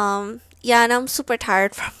 Yeah, and I'm super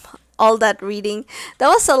tired from all that reading. That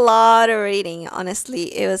was a lot of reading, honestly.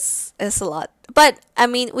 It's a lot. But I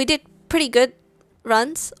mean, we did pretty good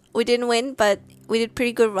runs. We didn't win, but we did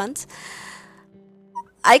pretty good runs.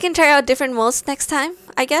 I can try out different modes next time,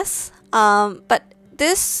 I guess. But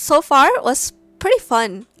this so far was pretty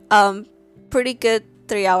fun. Pretty good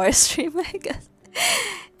 3-hour stream, I guess.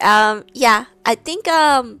 Yeah, I think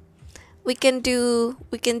we can do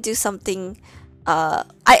something.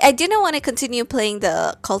 I didn't want to continue playing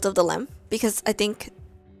the Cult of the Lamb because I think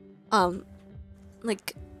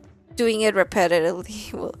like doing it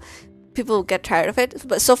repetitively people will get tired of it.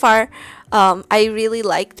 But so far I really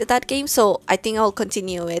liked that game, so I think I'll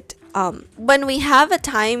continue it when we have a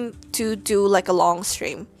time to do like a long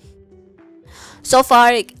stream. So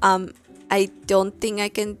far I don't think I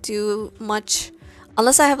can do much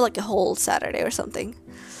unless I have like a whole Saturday or something.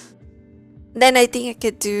 Then I think I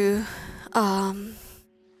could do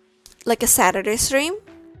like a Saturday stream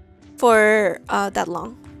for that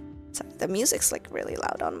long. Sorry, the music's like really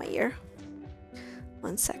loud on my ear.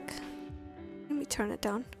 1 sec. Let me turn it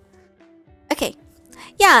down. Okay.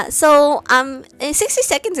 Yeah, so 60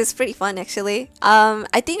 seconds is pretty fun actually.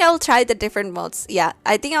 I think I'll try the different modes. Yeah,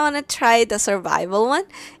 I think I want to try the survival one,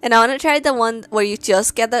 and I want to try the one where you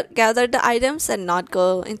just gather the items and not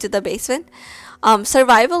go into the basement.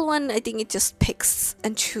 Survival one, I think it just picks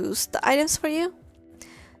and choose the items for you.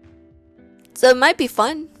 So it might be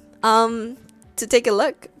fun to take a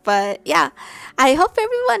look. But yeah, I hope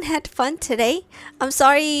everyone had fun today. I'm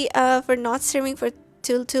sorry for not streaming for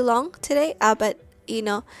too long today. But you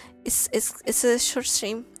know, it's a short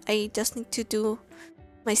stream. I just need to do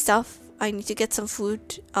my stuff. I need to get some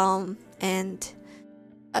food and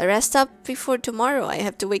rest up before tomorrow. I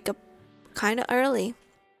have to wake up kind of early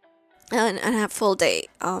and have full day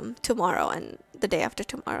tomorrow and the day after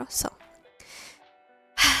tomorrow. So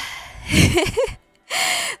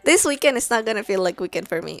This weekend is not gonna feel like weekend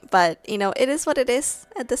for me, but you know, it is what it is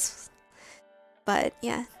at this. But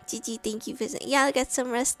yeah, Gigi, thank you for visiting. Yeah, I'll get some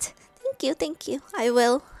rest. Thank you, thank you. I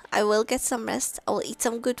will get some rest. I will eat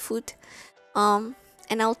some good food. And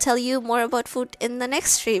I'll tell you more about food in the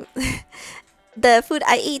next stream. The food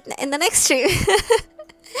I eat in the next stream.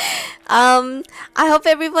 I hope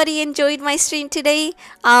everybody enjoyed my stream today.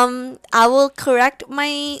 I will correct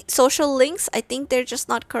my social links. I think they're just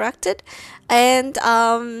not corrected. And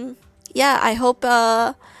yeah, I hope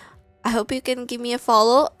you can give me a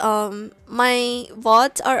follow. My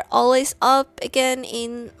VODs are always up again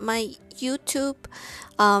in my YouTube.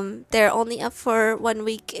 They're only up for 1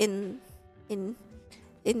 week in in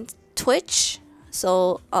Twitch.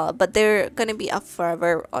 So but they're gonna be up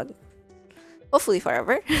forever on, hopefully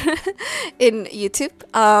forever, in YouTube.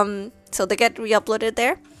 So they get re-uploaded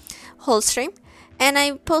there, whole stream. And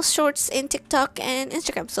I post shorts in TikTok and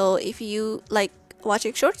Instagram. So if you like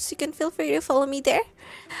watching shorts, you can feel free to follow me there.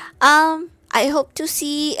 I hope to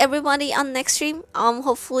see everybody on next stream.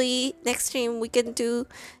 Hopefully next stream we can do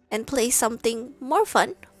and play something more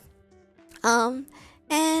fun.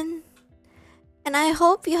 And I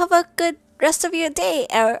hope you have a good rest of your day,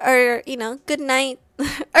 or you know, good night,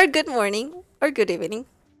 or good morning, or good evening,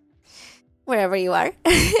 wherever you are.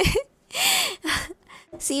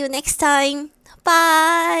 See you next time.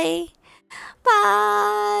 Bye.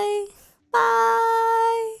 Bye.